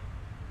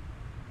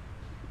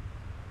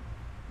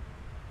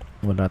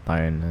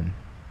tayo nun.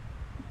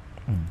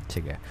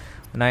 Sige.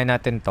 Unahin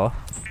natin to.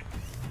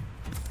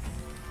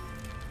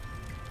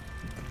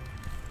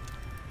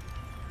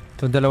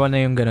 So, dalawa na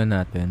yung gano'n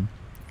natin.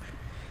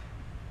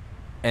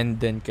 And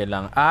then,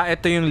 kailangan...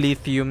 ito yung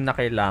lithium na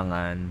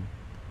kailangan.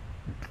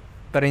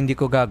 Pero hindi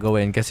ko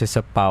gagawin kasi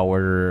sa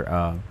power...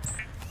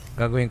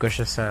 gagawin ko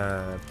siya sa...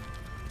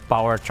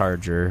 power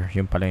charger,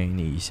 yung pala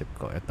yung iniisip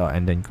ko. Ito,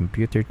 and then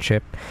computer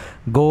chip,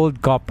 gold,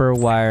 copper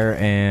wire,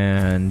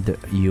 and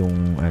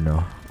yung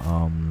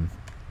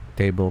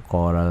table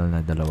coral na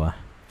dalawa.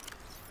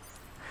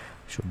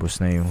 Subos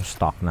na yung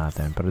stock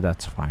natin, pero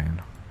that's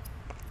fine.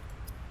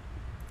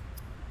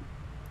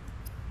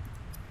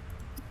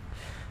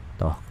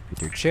 Ito,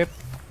 computer chip.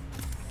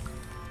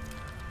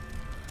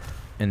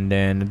 And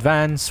then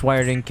advanced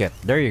wiring kit.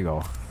 There you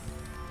go.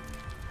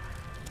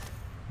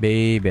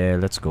 Baby,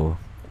 let's go.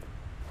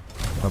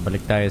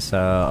 Pabalik tayo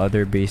sa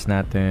other base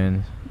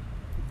natin.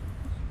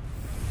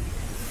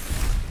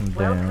 And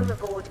then,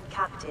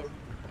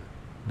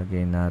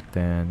 lagay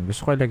natin.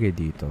 Gusto ko ilagay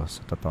dito.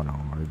 Sa totoo lang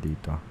ako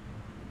dito.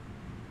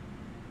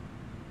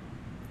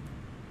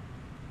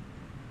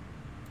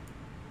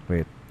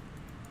 Wait.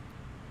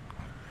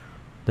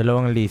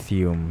 Dalawang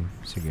lithium.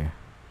 Sige.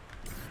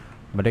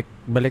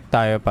 Balik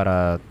tayo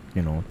para,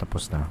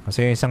 tapos na.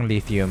 Kasi yung isang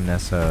lithium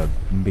nasa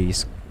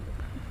base.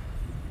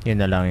 Yun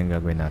na lang yung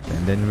gagawin natin.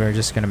 And then we're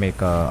just gonna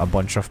make a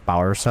bunch of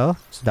power cell.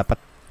 So dapat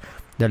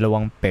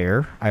dalawang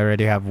pair. I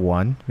already have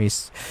one.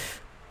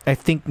 I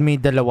think may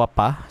dalawa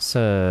pa sa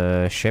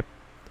ship.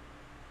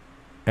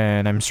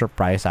 And I'm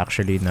surprised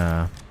actually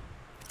na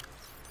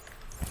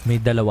may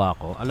dalawa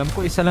ako. Alam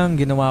ko isa lang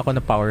ginawa ko na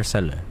power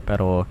cell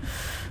pero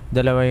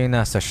dalawa yung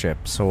nasa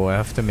ship. So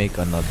I have to make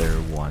another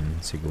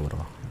one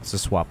siguro. So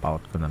swap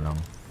out ko na lang.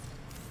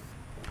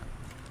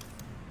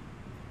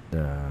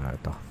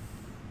 Ito.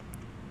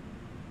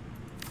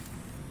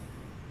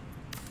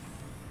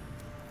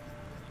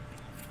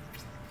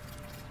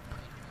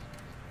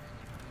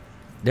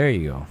 There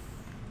you go.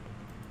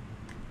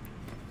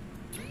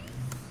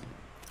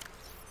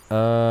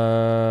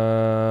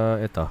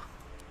 Ito.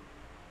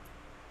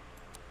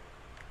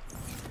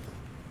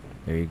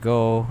 There you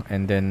go.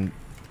 And then,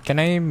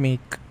 can I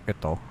make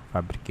ito?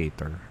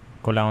 Fabricator.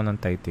 Kulang ako ng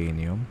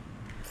titanium.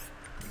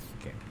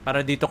 Okay.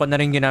 Para dito ko na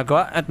rin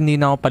ginagawa at hindi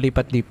na ako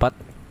palipat-lipat.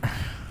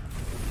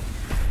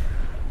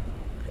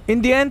 In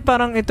the end,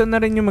 parang ito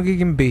na rin yung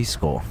magiging base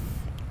ko.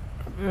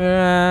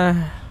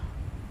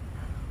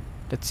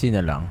 Let's see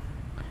na lang.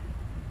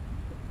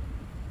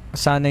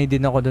 Sanay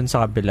din ako dun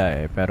sa kabila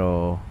eh,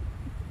 pero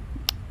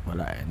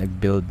wala eh.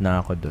 Nag-build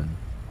na ako dun.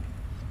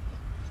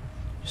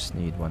 Just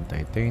need 1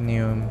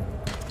 titanium.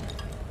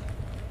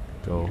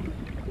 Go.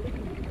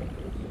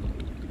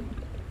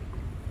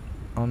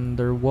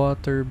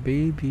 Underwater,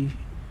 baby.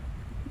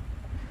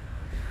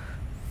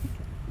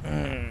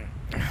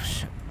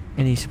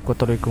 Inisip ko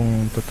tuloy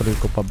kung tutuloy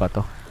ko pa ba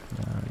to.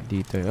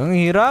 Dito. Ang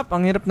hirap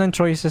ng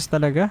choices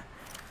talaga.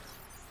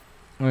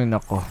 Ay,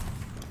 nako.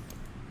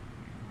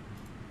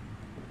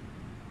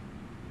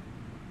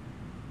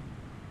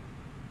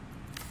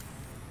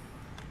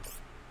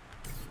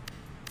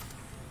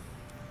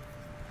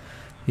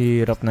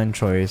 Hirap ng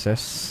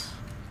choices.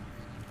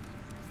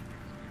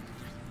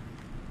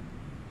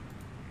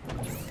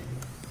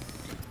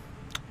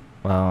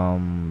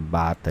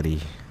 Battery.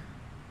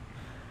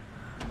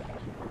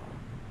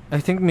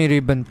 I think may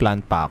ribbon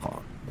plant pa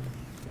ako.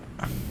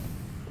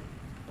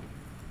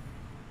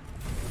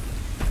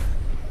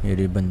 May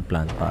ribbon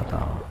plant pa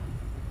ako.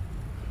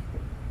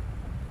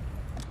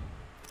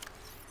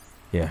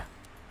 Yeah.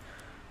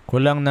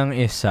 Kulang ng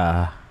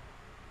isa.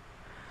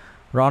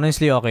 But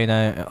honestly, okay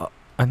na.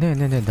 Hindi.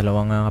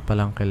 Dalawa nga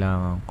palang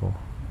kailangan ko.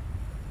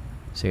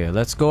 Sige,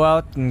 let's go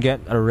out and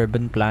get a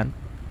ribbon plant.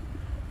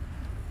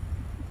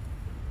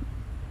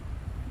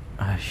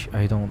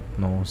 I don't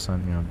know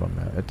saan nga ba.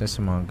 Ito sa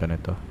mga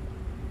ganito.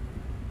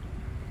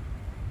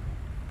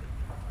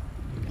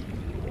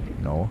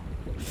 No.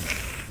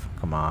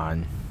 Come on.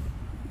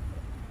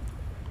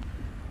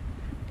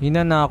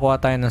 Hina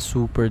nakakuha tayo ng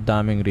super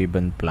daming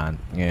ribbon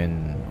plant.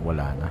 Ngayon,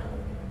 wala na.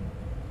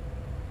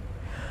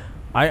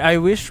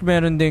 I wish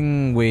meron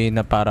ding way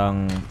na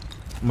parang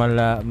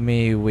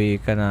may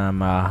way ka na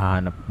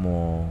mahahanap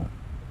mo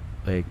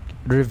like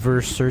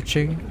reverse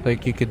searching.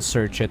 Like you could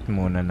search it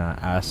muna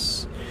na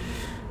as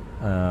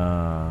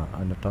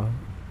ano to?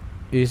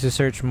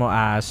 I-search mo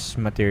as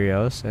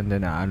materials and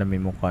then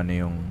aalamin mo kung ano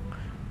yung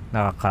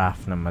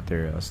naka-craft ng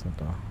materials na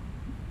to.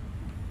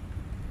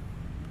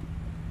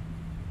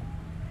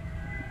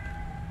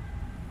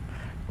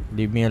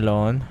 Leave me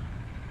alone.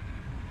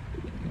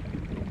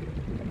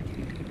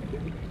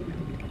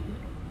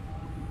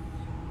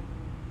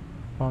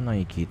 Paano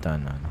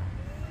nakikita na, no?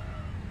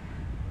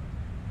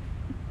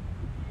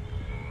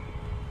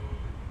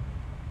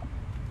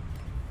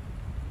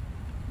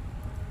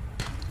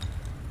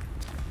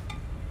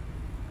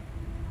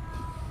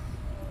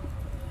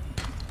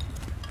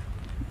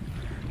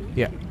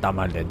 Yeah,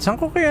 tama din. Saan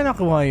ko kaya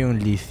nakuha yung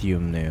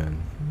lithium na yun?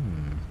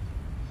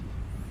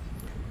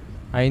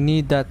 I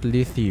need that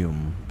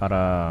lithium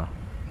para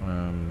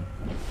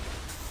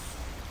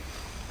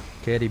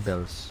carry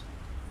bells.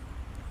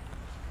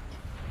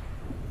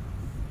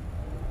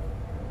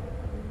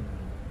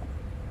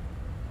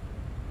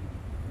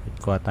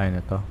 Kuha tayo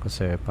na to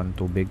kasi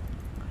pantubig.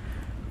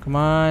 Come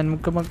on,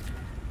 huwag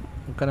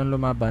ka nang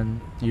lumaban.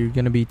 You're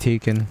gonna be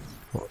taken.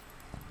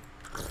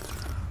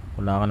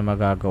 Wala ka na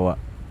magagawa.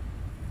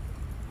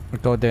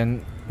 Ikaw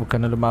din, huwag ka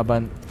na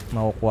lumaban.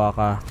 Makukuha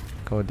ka.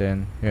 Ikaw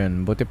din.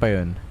 Yun, buti pa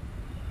yun.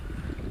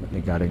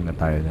 Galing na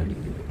tayo din.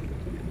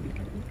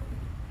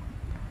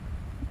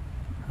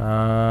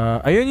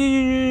 Ayun,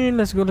 yun.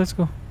 Let's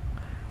go.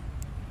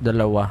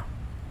 Dalawa.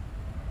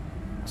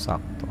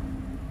 Sakto.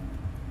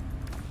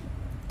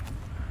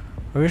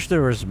 I wish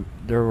there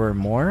were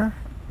more,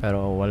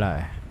 pero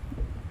wala eh.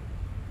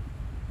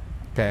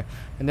 Okay,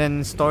 and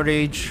then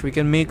storage, we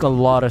can make a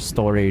lot of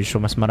storage, so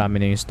mas marami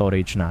na yung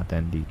storage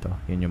natin dito.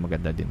 Yun yung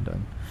maganda din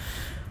doon.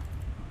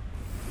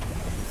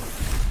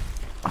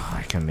 Oh,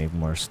 I can make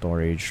more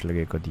storage.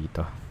 Lagay ko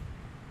dito.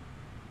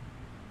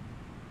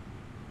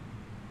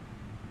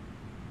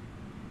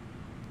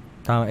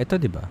 Tama, ito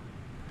diba?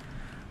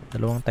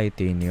 Dalawang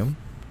titanium.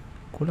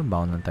 Kulang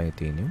ba ako ng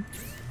titanium?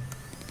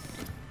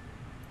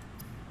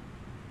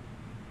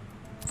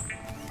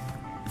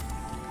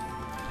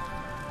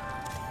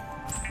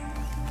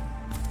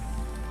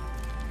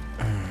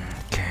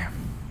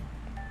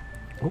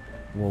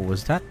 What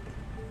was that?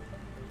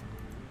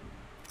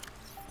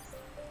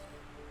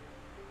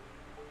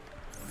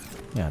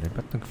 Yeah,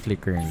 ba't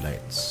nag-flicker yung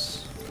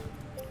lights?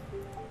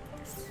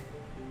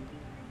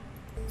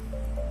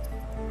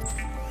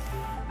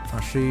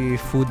 Actually,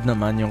 food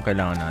naman yung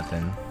kailangan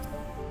natin.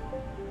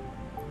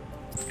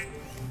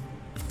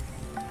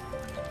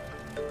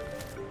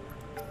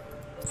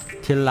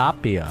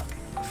 Tilapia.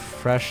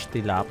 Fresh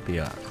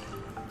tilapia.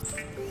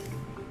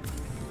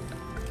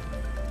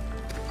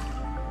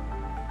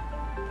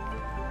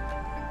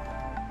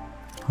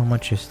 How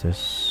much is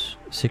this?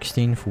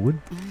 16 food?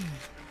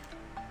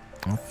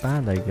 Not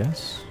bad, I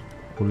guess.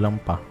 Kulang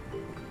pa.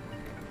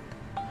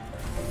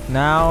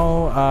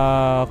 Now,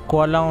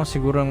 kuha lang ako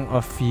sigurong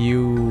a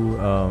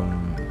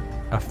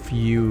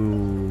few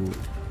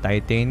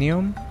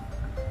titanium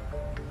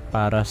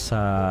para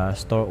sa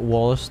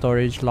wall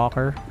storage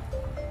locker.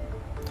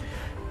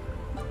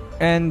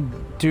 And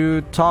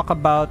to talk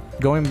about,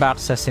 going back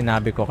sa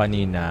sinabi ko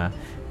kanina,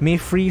 may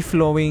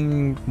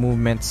free-flowing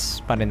movements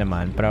pa rin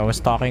naman. But I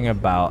was talking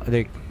about,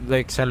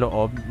 like sa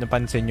loob,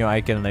 napansin nyo, I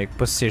can like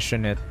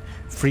position it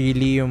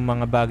freely yung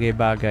mga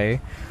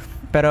bagay-bagay.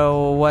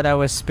 Pero what I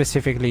was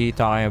specifically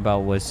talking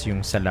about was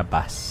yung sa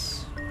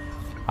labas.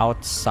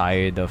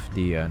 Outside of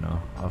the,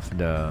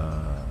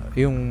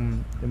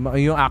 yung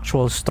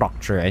actual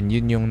structure, and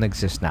yun yung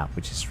nagsisnap,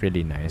 which is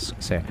really nice.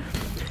 Kasi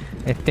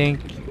I think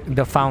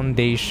the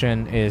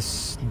foundation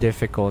is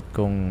difficult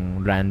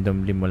kung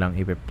randomly mo lang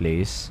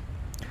i-place.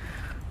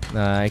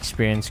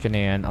 Experience ko na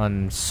yan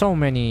on so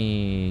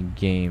many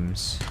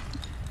games.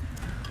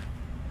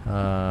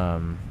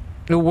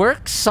 It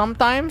works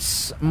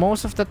sometimes.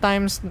 Most of the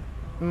times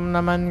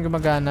naman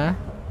gumagana.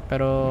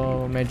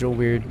 Pero medyo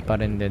weird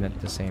pa rin din at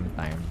the same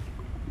time.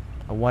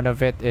 One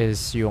of it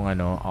is yung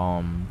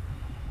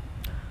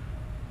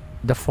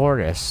the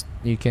forest.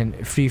 You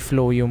can free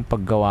flow yung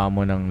paggawa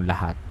mo ng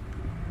lahat.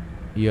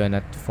 Yun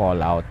at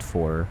Fallout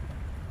 4.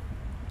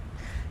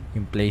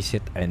 You place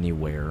it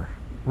anywhere.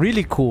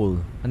 Really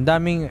cool. Ang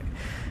daming,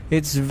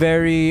 it's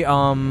very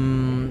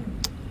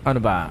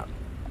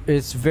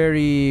it's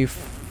very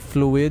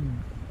fluid,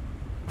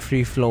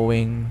 free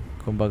flowing,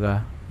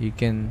 kumbaga. You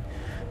can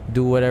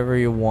do whatever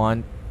you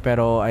want,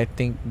 pero I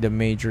think the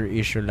major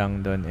issue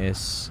lang dun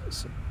is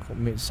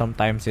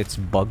sometimes it's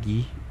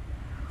buggy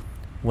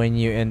when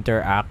you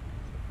interact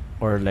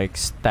or like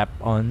step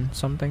on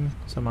something,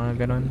 sa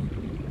mga ganon.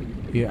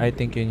 I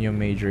think yun yung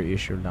major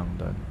issue lang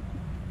dun.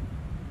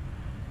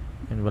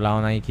 And wala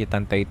akong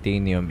nakikitang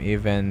titanium,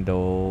 even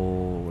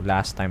though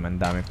last time ang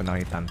dami ko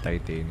nakitang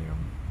titanium.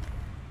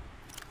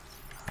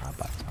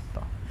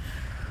 Sakto.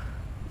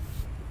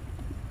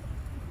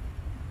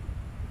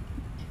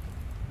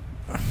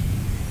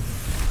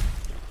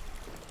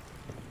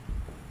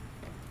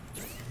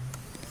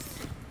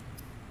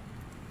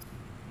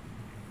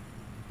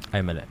 Ay,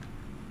 mali.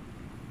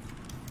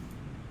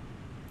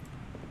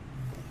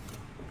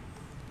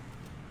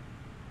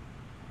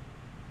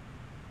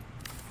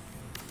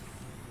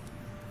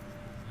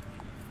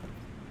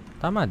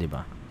 Tama, di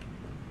ba?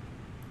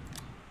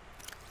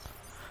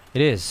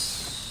 It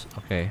is.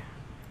 Okay.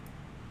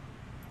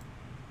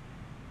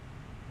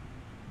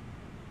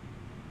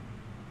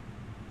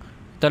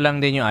 Ito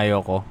lang din yung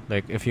ayoko.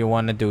 Like, if you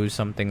wanna do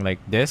something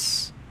like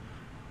this,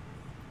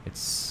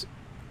 it's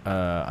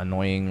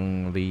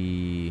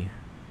annoyingly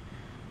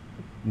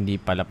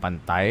hindi pala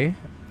pantay.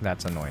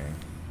 That's annoying.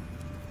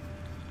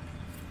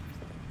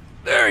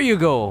 There you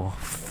go!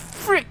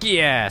 Frick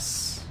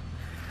yes!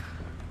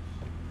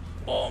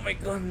 Oh my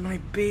god, my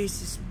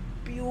base is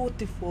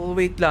beautiful.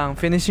 Wait lang,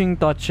 finishing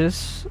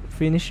touches.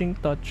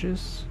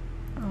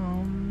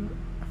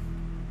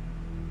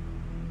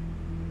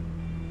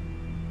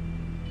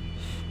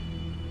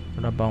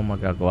 Wala bang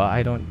magagawa?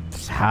 I don't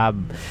have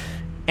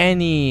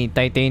any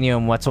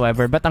titanium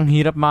whatsoever. But ang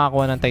hirap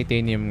makakuha ng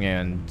titanium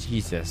ngayon.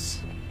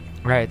 Jesus.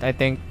 Right, I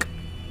think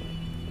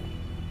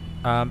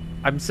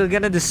I'm still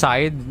gonna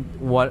decide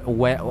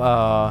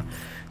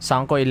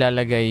saan ko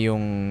ilalagay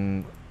yung,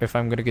 if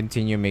I'm gonna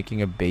continue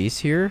making a base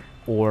here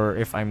or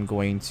if I'm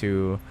going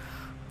to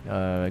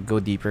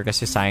go deeper,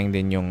 kasi sayang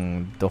din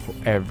yung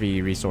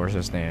every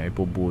resources na yan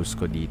ibubuhos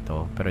ko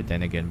dito. Pero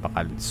then again,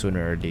 baka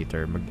sooner or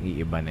later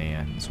mag-iiba na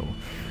yan. So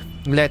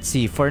let's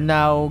see. For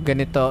now,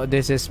 ganito,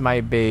 this is my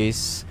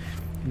base.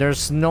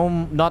 There's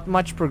not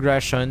much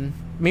progression.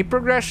 May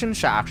progression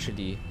siya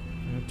actually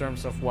in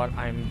terms of what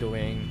I'm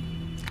doing.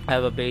 I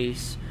have a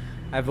base.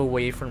 I have a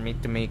way for me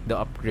to make the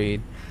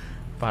upgrade.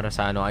 Para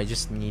sa I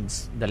just need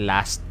the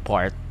last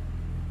part,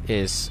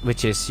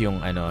 which is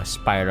yung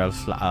spiral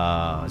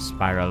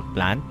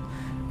plant,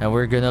 and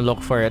we're gonna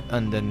look for it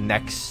on the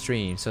next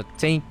stream. So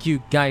thank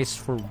you guys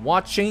for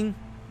watching.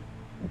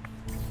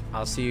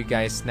 I'll see you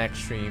guys next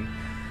stream.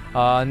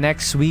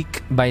 Next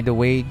week, by the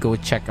way, go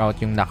check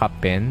out yung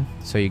nakapin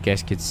so you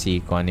guys could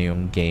see kung ano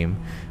yung game,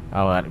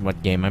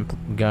 what game I'm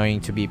going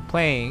to be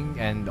playing.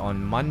 And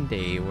on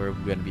Monday, we're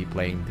gonna be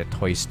playing the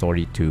Toy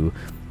Story 2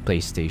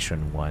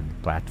 PlayStation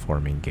 1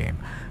 platforming game.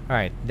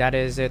 Alright, that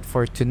is it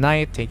for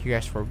tonight. Thank you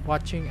guys for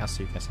watching. I'll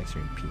see you guys next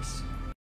week. Peace.